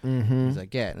drift? Mm-hmm. He's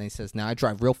like, yeah. And he says, now I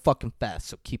drive real fucking fast,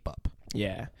 so keep up.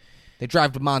 Yeah. They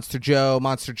drive to Monster Joe.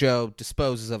 Monster Joe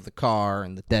disposes of the car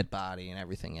and the dead body and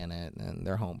everything in it, and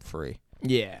they're home free.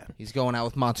 Yeah. He's going out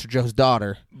with Monster Joe's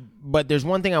daughter. But there's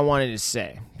one thing I wanted to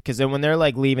say, because then when they're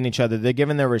like leaving each other, they're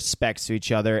giving their respects to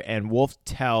each other, and Wolf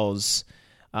tells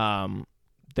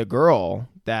the girl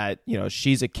that, you know,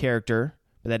 she's a character,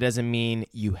 but that doesn't mean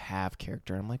you have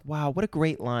character. I'm like, wow, what a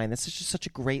great line. That's just such a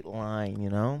great line,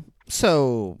 you know?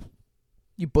 So,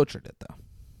 you butchered it, though.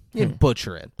 You didn't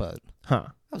butcher it, but Huh.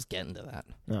 I was getting to that.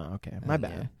 Oh, okay. My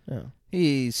bad.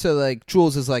 Yeah. So, like,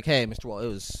 Jules is like, hey, Mr. Wall, it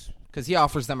was... Because he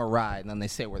offers them a ride, and then they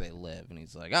say where they live. And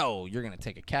he's like, oh, you're going to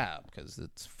take a cab because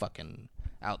it's fucking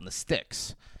out in the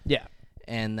sticks. Yeah.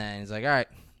 And then he's like, all right,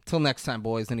 till next time,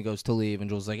 boys. Then he goes to leave, and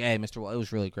Jules is like, hey, Mr. Wall, it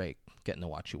was really great getting to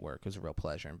watch you work. It was a real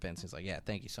pleasure. And Vincent's like, yeah,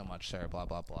 thank you so much, sir, blah,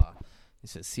 blah, blah. He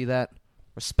says, see that?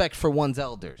 Respect for one's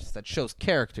elders. That shows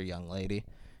character, young lady.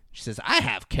 She says, I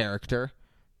have character.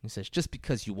 He says, just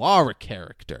because you are a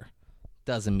character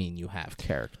doesn't mean you have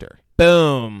character.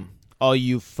 Boom. All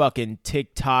you fucking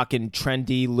TikTok and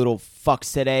trendy little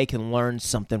fucks today can learn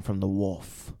something from the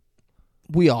wolf.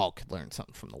 We all could learn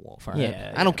something from the wolf, all right?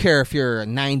 Yeah, I don't care if you're a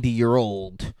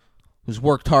 90-year-old who's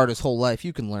worked hard his whole life.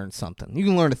 You can learn something. You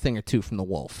can learn a thing or two from the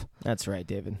wolf. That's right,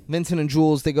 David. Vincent and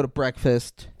Jules, they go to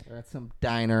breakfast. They're at some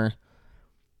diner.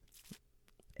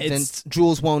 Then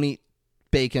Jules won't eat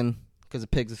bacon because a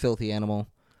pig's a filthy animal.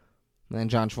 And then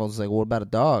John Travolta's like, well, what about a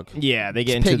dog? Yeah, they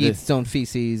get This into pig eats its own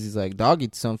feces. He's like, dog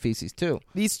eats its own feces too.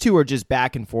 These two are just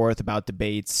back and forth about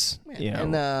debates. You know.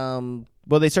 And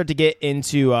well, they start to get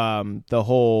into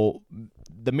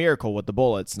the miracle with the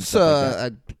bullets and stuff like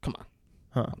that. Come on.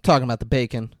 Huh. I'm talking about the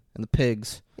bacon and the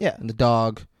pigs. Yeah. And the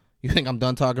dog. You think I'm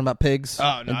done talking about pigs?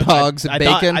 Oh, no, and dogs and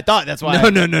bacon? I thought that's why. No.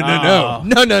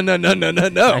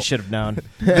 I should have known.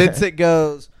 Vincent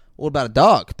goes, what about a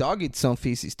dog? Dog eats its own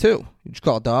feces too. Would you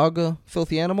call a dog a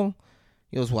filthy animal?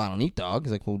 He goes, well, I don't eat dog.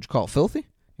 He's like, well, would you call it filthy?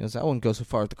 He goes, I wouldn't go so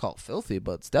far as to call it filthy,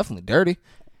 but it's definitely dirty.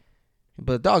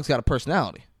 But a dog's got a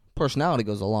personality. Personality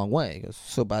goes a long way. He goes,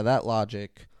 so by that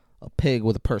logic, a pig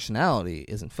with a personality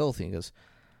isn't filthy. He goes,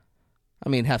 I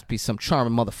mean, it'd have to be some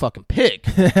charming motherfucking pig.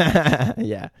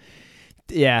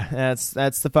 Yeah, that's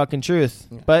the fucking truth.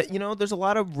 Yeah. But, you know, there's a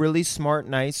lot of really smart,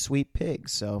 nice, sweet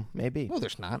pigs, so maybe. No,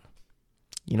 there's not.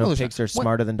 You know, pigs are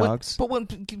smarter than dogs? But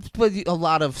a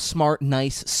lot of smart,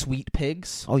 nice, sweet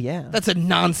pigs. Oh, yeah. That's a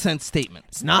nonsense statement.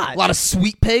 It's not. A lot of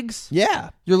sweet pigs? Yeah.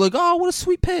 You're like, oh, what a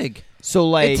sweet pig. So,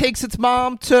 like... It takes its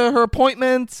mom to her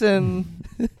appointments and...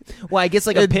 Well, I guess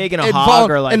like a pig and a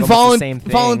hog are like almost the same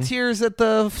thing. Volunteers at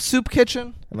the soup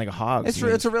kitchen. And like a hog. It's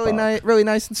a really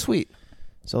nice and sweet.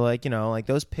 So, like, you know, like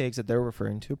those pigs that they're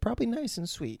referring to, probably nice and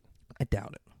sweet. I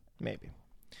doubt it. Maybe.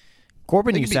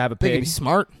 Corbin used to have a pig. They could be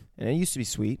smart. And it used to be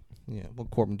sweet. Yeah,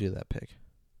 what Corbin do to that pig?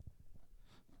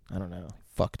 I don't know.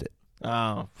 Fucked it.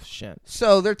 Oh, shit.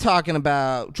 So they're talking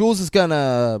about Jules is going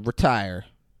to retire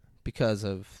because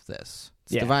of this.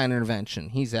 It's divine intervention.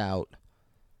 He's out.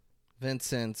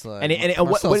 Vincent's like,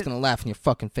 Marcel's going to laugh in your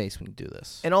fucking face when you do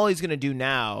this. And all he's going to do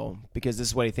now, because this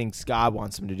is what he thinks God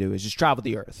wants him to do, is just travel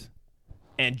the earth.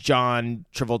 And John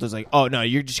Travolta's like, oh, no,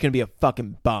 you're just going to be a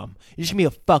fucking bum. You're just going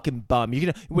to be a fucking bum.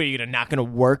 You're not going to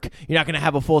work? You're not going to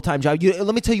have a full-time job?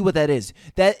 Let me tell you what that is.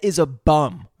 That is a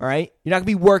bum, all right? You're not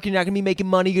going to be working. You're not going to be making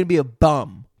money. You're going to be a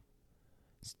bum.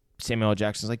 Samuel L.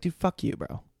 Jackson's like, dude, fuck you,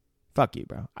 bro. Fuck you,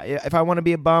 bro. If I want to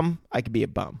be a bum, I could be a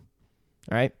bum,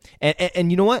 all right? And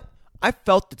you know what? I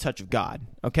felt the touch of God,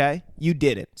 okay? You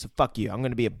didn't, so fuck you. I'm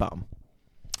going to be a bum.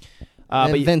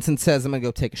 But Vincent says, I'm going to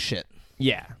go take a shit.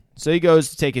 Yeah. So he goes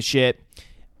to take a shit.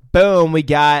 Boom, we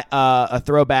got a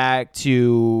throwback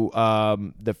to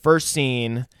the first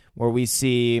scene where we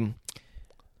see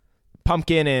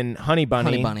Pumpkin and Honey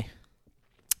Bunny. Honey Bunny.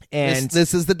 And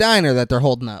this is the diner that they're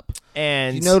holding up.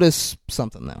 And you notice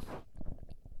something, though.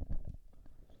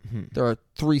 There are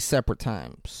 3 separate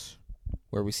times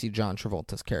where we see John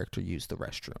Travolta's character use the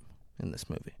restroom in this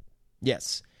movie.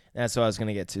 Yes, that's what I was going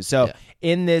to get to. So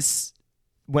in this...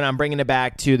 when I'm bringing it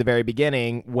back to the very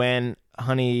beginning, when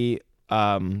Pumpkin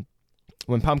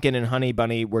and Honey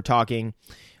Bunny were talking,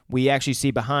 we actually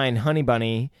see behind Honey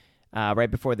Bunny, right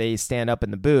before they stand up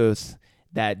in the booth,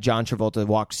 that John Travolta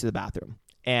walks to the bathroom.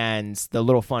 And the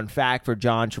little fun fact for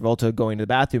John Travolta going to the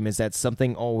bathroom is that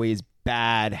something always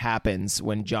bad happens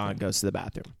when John goes to the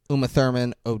bathroom. Uma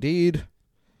Thurman OD'd.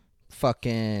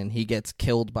 Fucking, he gets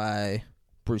killed by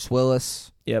Bruce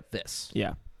Willis. Yep.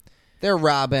 Yeah. They're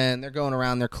robbing. They're going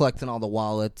around. They're collecting all the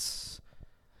wallets.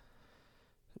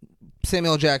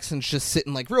 Samuel Jackson's just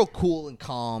sitting like real cool and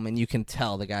calm, and you can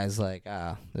tell the guy's like,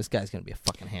 this guy's going to be a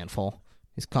fucking handful.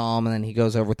 He's calm, and then he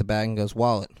goes over with the bag and goes,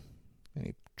 wallet. And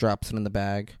he drops it in the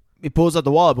bag. He pulls out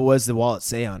the wallet, but what does the wallet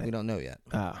say on it? We don't know yet.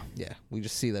 Yeah, we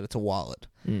just see that it's a wallet.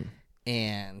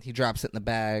 And he drops it in the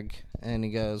bag, and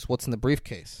he goes, what's in the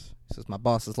briefcase? He says, my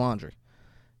boss's laundry.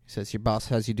 He says, your boss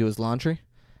has you do his laundry?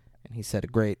 And he said a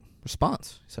great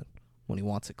response. He said, when he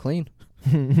wants it clean.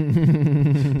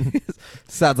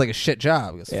 Sounds like a shit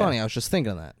job. He goes, funny, I was just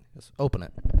thinking of that. He goes, open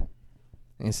it.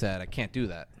 And he said, I can't do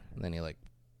that. And then he like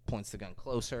points the gun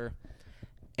closer.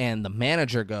 And the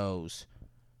manager goes,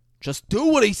 just do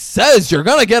what he says. You're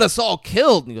going to get us all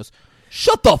killed. And he goes,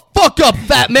 shut the fuck up,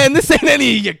 fat man. This ain't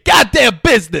any of your goddamn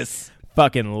business.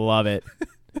 Fucking love it.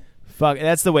 Fuck,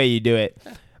 that's the way you do it.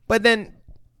 But then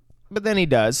he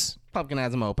does. Pumpkin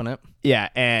has him open it. Yeah,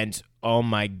 and oh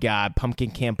my God,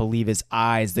 Pumpkin can't believe his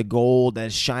eyes. The gold that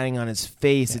is shining on his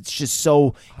face. It's just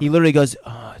so. He literally goes,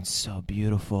 "Oh, it's so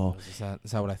beautiful." Is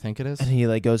that what I think it is? And he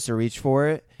like goes to reach for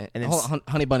it, and hold on,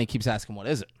 Honey Bunny keeps asking, "What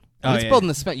is it?" And it's building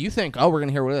the suspense. You think, "Oh, we're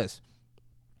gonna hear what it is."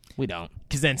 We don't,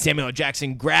 because then Samuel L.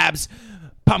 Jackson grabs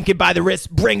Pumpkin by the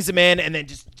wrist, brings him in, and then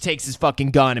just takes his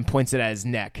fucking gun and points it at his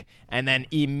neck. And then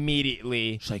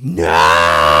immediately, she's like,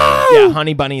 "No!" Yeah,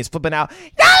 Honey Bunny is flipping out.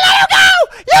 No, let him go!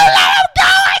 You let him go!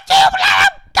 I can't let him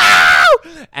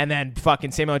go! And then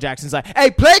fucking Samuel L. Jackson's like,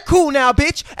 "Hey, play cool now,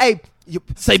 bitch. Hey, you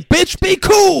say, bitch, be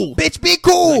cool. Bitch, be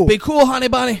cool. Like, be cool, Honey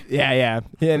Bunny." Yeah.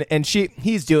 And he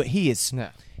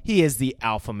is the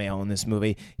alpha male in this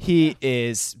movie. He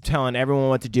is telling everyone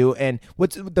what to do. And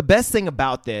what's the best thing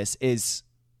about this is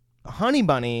Honey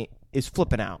Bunny is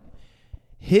flipping out.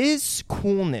 His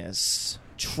coolness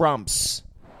trumps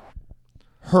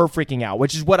her freaking out,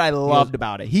 which is what I loved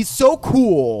about it. He's so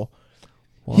cool.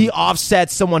 He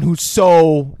offsets someone who's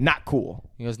so not cool.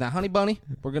 He goes, now, Honey Bunny,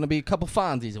 we're going to be a couple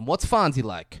Fonzies. And what's Fonzie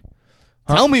like?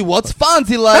 Tell me what's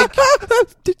Fonzie like.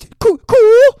 Cool.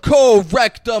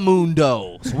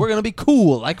 Correctamundo. So we're going to be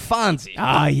cool like Fonzie.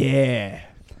 Ah, yeah.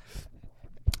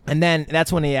 And then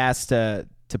that's when he asked to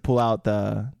pull out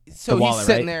the wallet, he's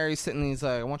sitting right? there. He's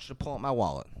like, I want you to pull out my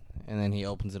wallet. And then he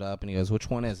opens it up and he goes, which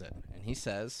one is it? And he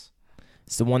says,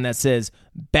 it's the one that says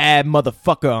bad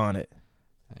motherfucker on it.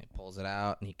 And he pulls it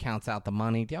out and he counts out the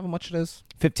money. Do you have how much it is?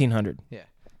 $1,500. Yeah.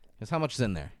 He goes, how much is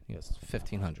in there? He goes,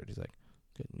 $1,500. He's like,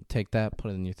 good. Take that,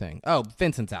 put it in your thing. Oh,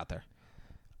 Vincent's out there.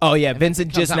 Oh yeah,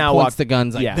 Vincent just now walked the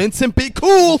guns. Like, Vincent, be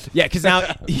cool. Yeah, because now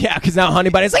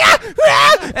Honey Bunny's like,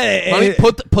 Honey,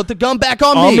 put the gun back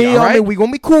on me. All right, we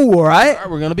gonna be cool, all right? All right,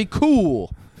 we're gonna be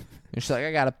cool. And she's like,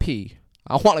 I gotta pee.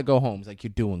 I want to go home. He's like, you're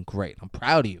doing great. I'm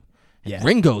proud of you. And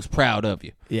Ringo's proud of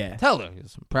you. Yeah, tell her. He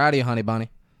goes, I'm proud of you, Honey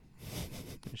Bunny.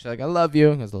 And she's like, I love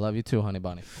you. He goes, I love you too, Honey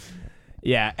Bunny.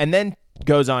 Yeah, and then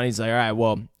goes on. He's like, all right,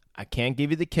 well, I can't give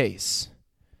you the case.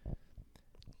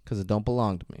 Because it don't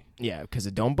belong to me. Yeah, because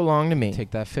it don't belong to me.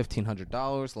 Take that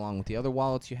 $1,500 along with the other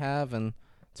wallets you have, and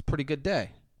it's a pretty good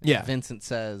day. Yeah. Vincent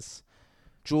says,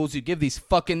 Jules, you give these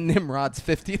fucking Nimrods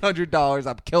 $1,500.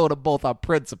 I'm killing them both on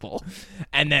principle.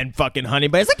 And then fucking Honey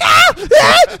Bunny's like,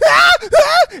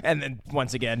 And then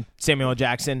once again, Samuel L.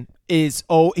 Jackson he's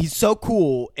so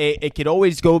cool. It could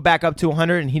always go back up to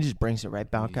 100, and he just brings it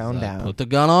right back on down. Put the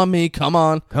gun on me. Come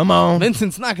on.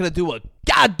 Vincent's not going to do a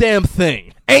goddamn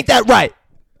thing. Ain't that right?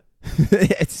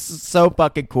 It's so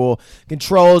fucking cool.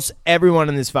 Controls everyone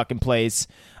in this fucking place.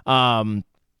 So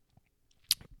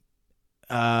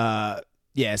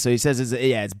he says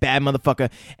it's bad motherfucker.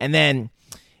 And then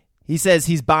he says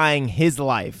he's buying his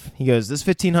life. He goes, this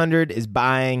 $1,500 is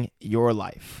buying your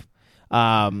life.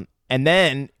 And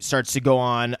then starts to go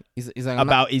on he's like,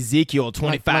 about Ezekiel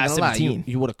 25:17.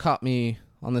 You would have caught me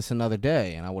on this another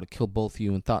day, and I would have killed both of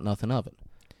you and thought nothing of it.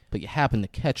 But you happened to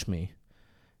catch me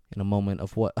in a moment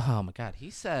of what? Oh, my God. He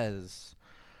says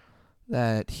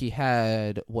that he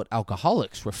had what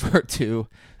alcoholics refer to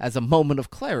as a moment of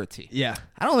clarity. Yeah.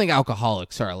 I don't think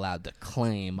alcoholics are allowed to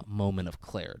claim moment of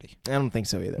clarity. I don't think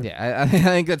so either. Yeah, I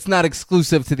think that's not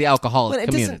exclusive to the alcoholic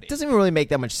community. It doesn't really make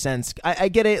that much sense. I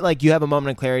get it. Like, you have a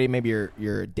moment of clarity. Maybe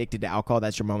you're addicted to alcohol.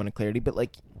 That's your moment of clarity. But,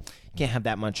 like, have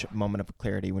that much moment of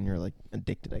clarity when you're like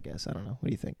addicted. I guess I don't know. What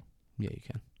do you think? Yeah, you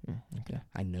can. Okay. Yeah,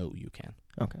 I know you can.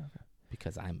 Okay.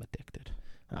 Because I'm addicted.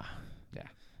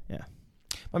 Yeah.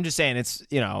 I'm just saying it's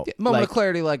Moment of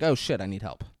clarity, like, oh shit, I need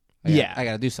help. I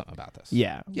got to do something about this.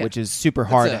 Yeah, which is super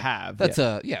hard to have. That's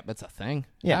a thing.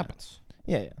 It happens.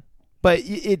 Yeah. But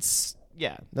it's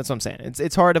that's what I'm saying.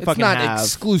 It's hard to fucking have. It's not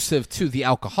exclusive to the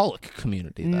alcoholic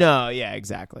community, though. No, yeah,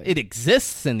 exactly. It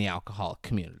exists in the alcoholic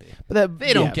community. But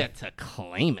they don't get to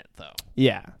claim it, though.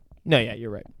 Yeah. No, yeah, you're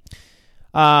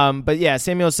right. But yeah,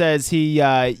 Samuel says he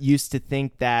used to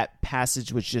think that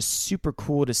passage was just super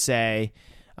cool to say.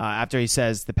 After he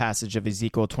says the passage of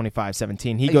Ezekiel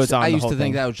 25:17, he goes on. I the used whole to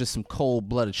think thing. that was just some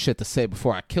cold-blooded shit to say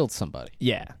before I killed somebody.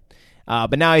 Yeah,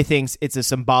 but now he thinks it's a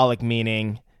symbolic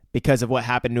meaning because of what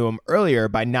happened to him earlier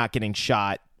by not getting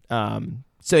shot. So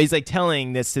he's like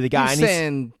telling this to the guy. He's and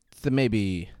saying that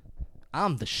maybe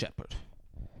I'm the shepherd.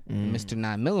 Mr.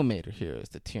 9mm here is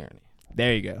the tyranny.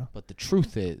 There you go. But the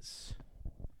truth is,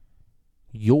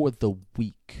 you're the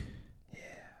weak. Yeah.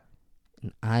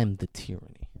 And I'm the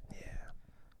tyranny.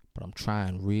 But I'm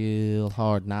trying real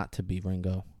hard not to be,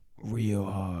 Ringo. Real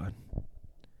hard.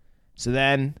 So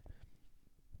then,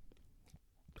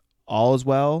 all is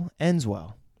well, ends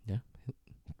well. Yeah.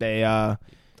 They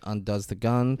undoes the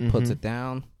gun, puts it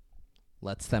down,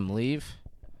 lets them leave.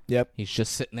 Yep. He's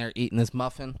just sitting there eating his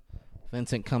muffin.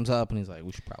 Vincent comes up and he's like,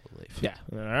 we should probably leave. Yeah.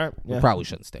 All right. We probably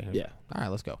shouldn't stay here. Yeah. All right,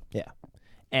 let's go. Yeah.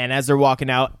 And as they're walking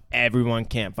out, everyone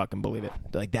can't fucking believe it.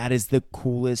 They're like, that is the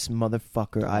coolest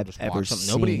motherfucker I've ever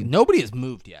seen. Nobody has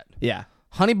moved yet. Yeah.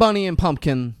 Honey Bunny and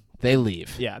Pumpkin, they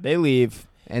leave. Yeah, they leave.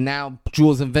 And now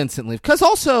Jules and Vincent leave. Because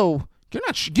also,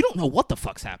 you don't know what the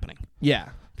fuck's happening.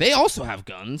 Yeah. They also have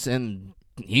guns, and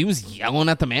he was yelling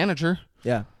at the manager.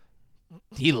 Yeah.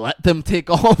 He let them take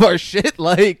all of our shit.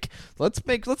 Like, let's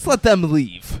let them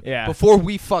leave. Yeah. Before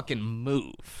we fucking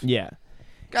move. Yeah.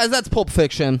 Guys, that's Pulp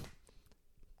Fiction.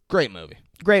 Great movie.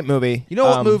 Great movie. You know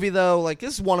what movie, though? Like,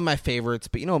 this is one of my favorites,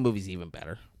 but you know what movie's even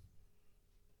better?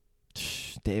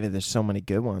 David, there's so many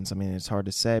good ones. I mean, it's hard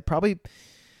to say. Probably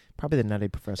The Nutty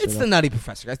Professor. It's The Nutty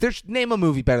Professor, guys. Name a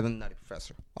movie better than The Nutty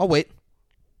Professor. I'll wait.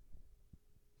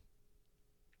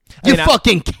 You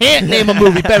fucking can't name a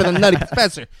movie better than Nutty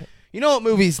Professor. You know what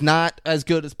movie's not as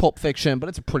good as Pulp Fiction, but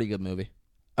it's a pretty good movie.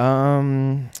 I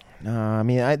mean,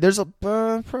 there's a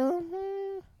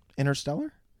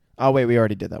Interstellar. Oh wait, we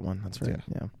already did that one. That's right.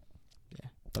 Yeah.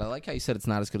 But I like how you said it's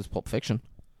not as good as Pulp Fiction.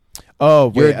 Oh,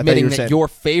 wait, you're admitting that your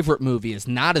favorite movie is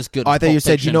not as good as I Pulp thought you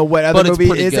Fiction. said, you know what other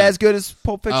movie is as good as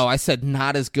Pulp Fiction? Oh, I said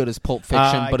not as good as Pulp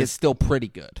Fiction, but it's still pretty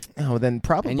good. Oh, then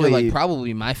probably. And you're like,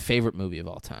 probably my favorite movie of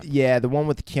all time. Yeah, the one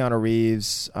with Keanu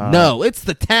Reeves. No, it's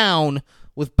The Town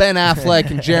with Ben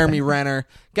Affleck and Jeremy Renner.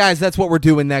 Guys, that's what we're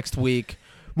doing next week.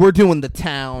 We're doing The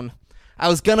Town. I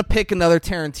was going to pick another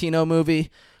Tarantino movie,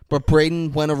 but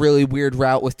Braden went a really weird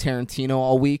route with Tarantino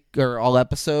all week or all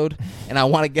episode, and I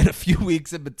want to get a few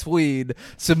weeks in between,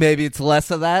 so maybe it's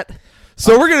less of that.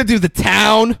 So we're going to do The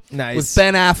Town with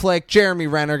Ben Affleck, Jeremy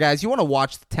Renner. Guys, you want to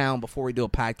watch The Town before we do a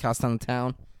podcast on The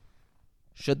Town?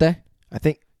 Should they? I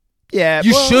think, yeah.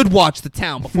 You should watch The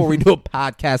Town before we do a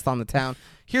podcast on The Town.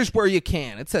 Here's where you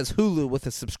can. It says Hulu with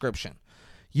a subscription.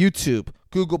 YouTube,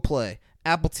 Google Play,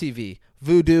 Apple TV,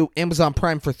 Vudu, Amazon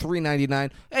Prime for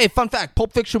 $3.99. Hey, fun fact,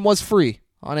 Pulp Fiction was free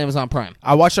on Amazon Prime.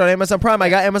 I watched it on Amazon Prime. I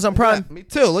got Amazon Prime. Yeah, me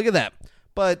too. Look at that.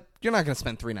 But you're not going to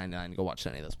spend $3.99 to go watch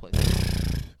any of those places.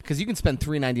 Because you can spend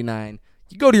 $3.99.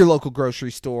 You go to your local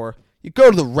grocery store. You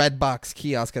go to the Redbox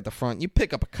kiosk at the front. You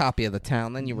pick up a copy of The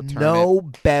Town. Then you return it. No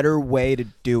better way to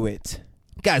do it.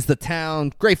 Guys, The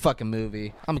Town, great fucking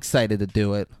movie. I'm excited to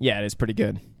do it. Yeah, it is pretty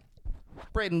good.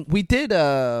 Braden, we did,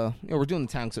 we're doing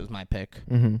The Town because it was my pick.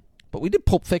 Mm-hmm. But we did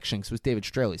Pulp Fiction because it was David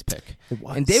Straley's pick. It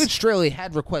was. And David Straley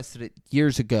had requested it year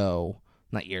ago,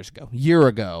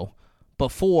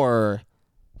 before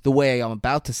the way I'm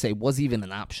about to say was even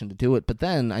an option to do it. But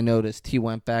then I noticed he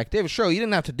went back. David Straley, you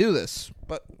didn't have to do this,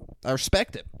 but I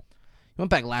respect it. He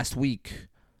went back last week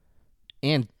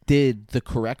and did the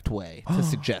correct way to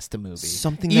suggest a movie.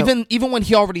 Even when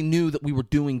he already knew that we were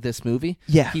doing this movie,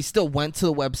 he still went to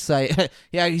the website.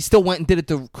 He still went and did it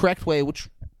the correct way,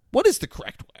 what is the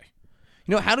correct way?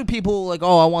 You know, how do people like,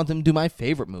 I want them to do my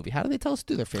favorite movie? How do they tell us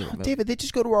to do their favorite movie? David, they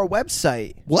just go to our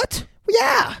website. What?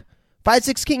 Yeah.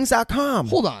 56kings.com.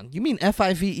 Hold on. You mean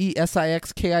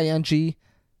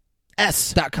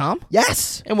FIVESIXKINGS.com?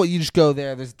 Yes. And you just go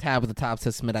there. There's a tab at the top that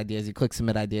says Submit Ideas. You click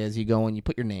Submit Ideas. You go in. You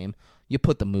put your name. You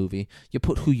put the movie. You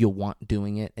put who you want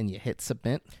doing it. And you hit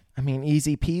Submit. I mean,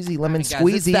 easy peasy, lemon guys,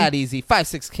 squeezy. It's that easy.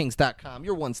 56kings.com.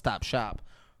 Your one-stop shop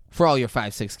for all your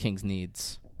 56kings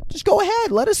needs. Just go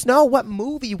ahead. Let us know what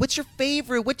movie. What's your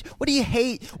favorite? What do you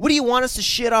hate? What do you want us to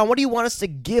shit on? What do you want us to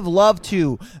give love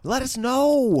to? Let us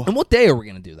know. And what day are we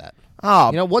going to do that?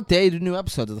 Oh, What day do new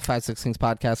episodes of the 5 6 Things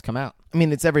podcast come out? I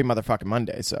mean, it's every motherfucking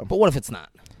Monday, so. But what if it's not?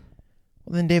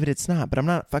 Well, then, David, it's not. But I'm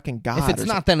not fucking God. If it's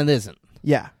not, then it isn't.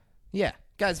 Yeah. Yeah.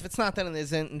 Guys, if it's not, then it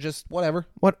isn't, and just whatever.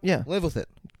 What? Yeah. Live with it.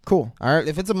 Cool. All right?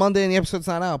 If it's a Monday and the episode's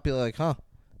not out, be like, huh,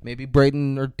 maybe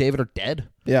Braden or David are dead.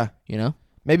 Yeah.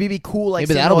 Maybe be cool like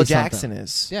Maybe that'll Samuel be Jackson something.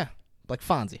 is. Yeah. Like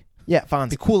Fonzie. Yeah,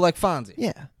 Fonzie. Be cool like Fonzie.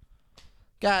 Yeah.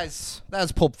 Guys, that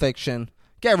was Pulp Fiction.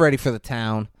 Get ready for the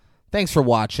town. Thanks for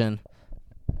watching.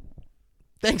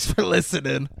 Thanks for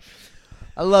listening.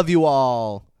 I love you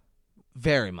all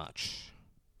very much.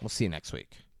 We'll see you next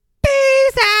week.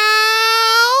 Peace out.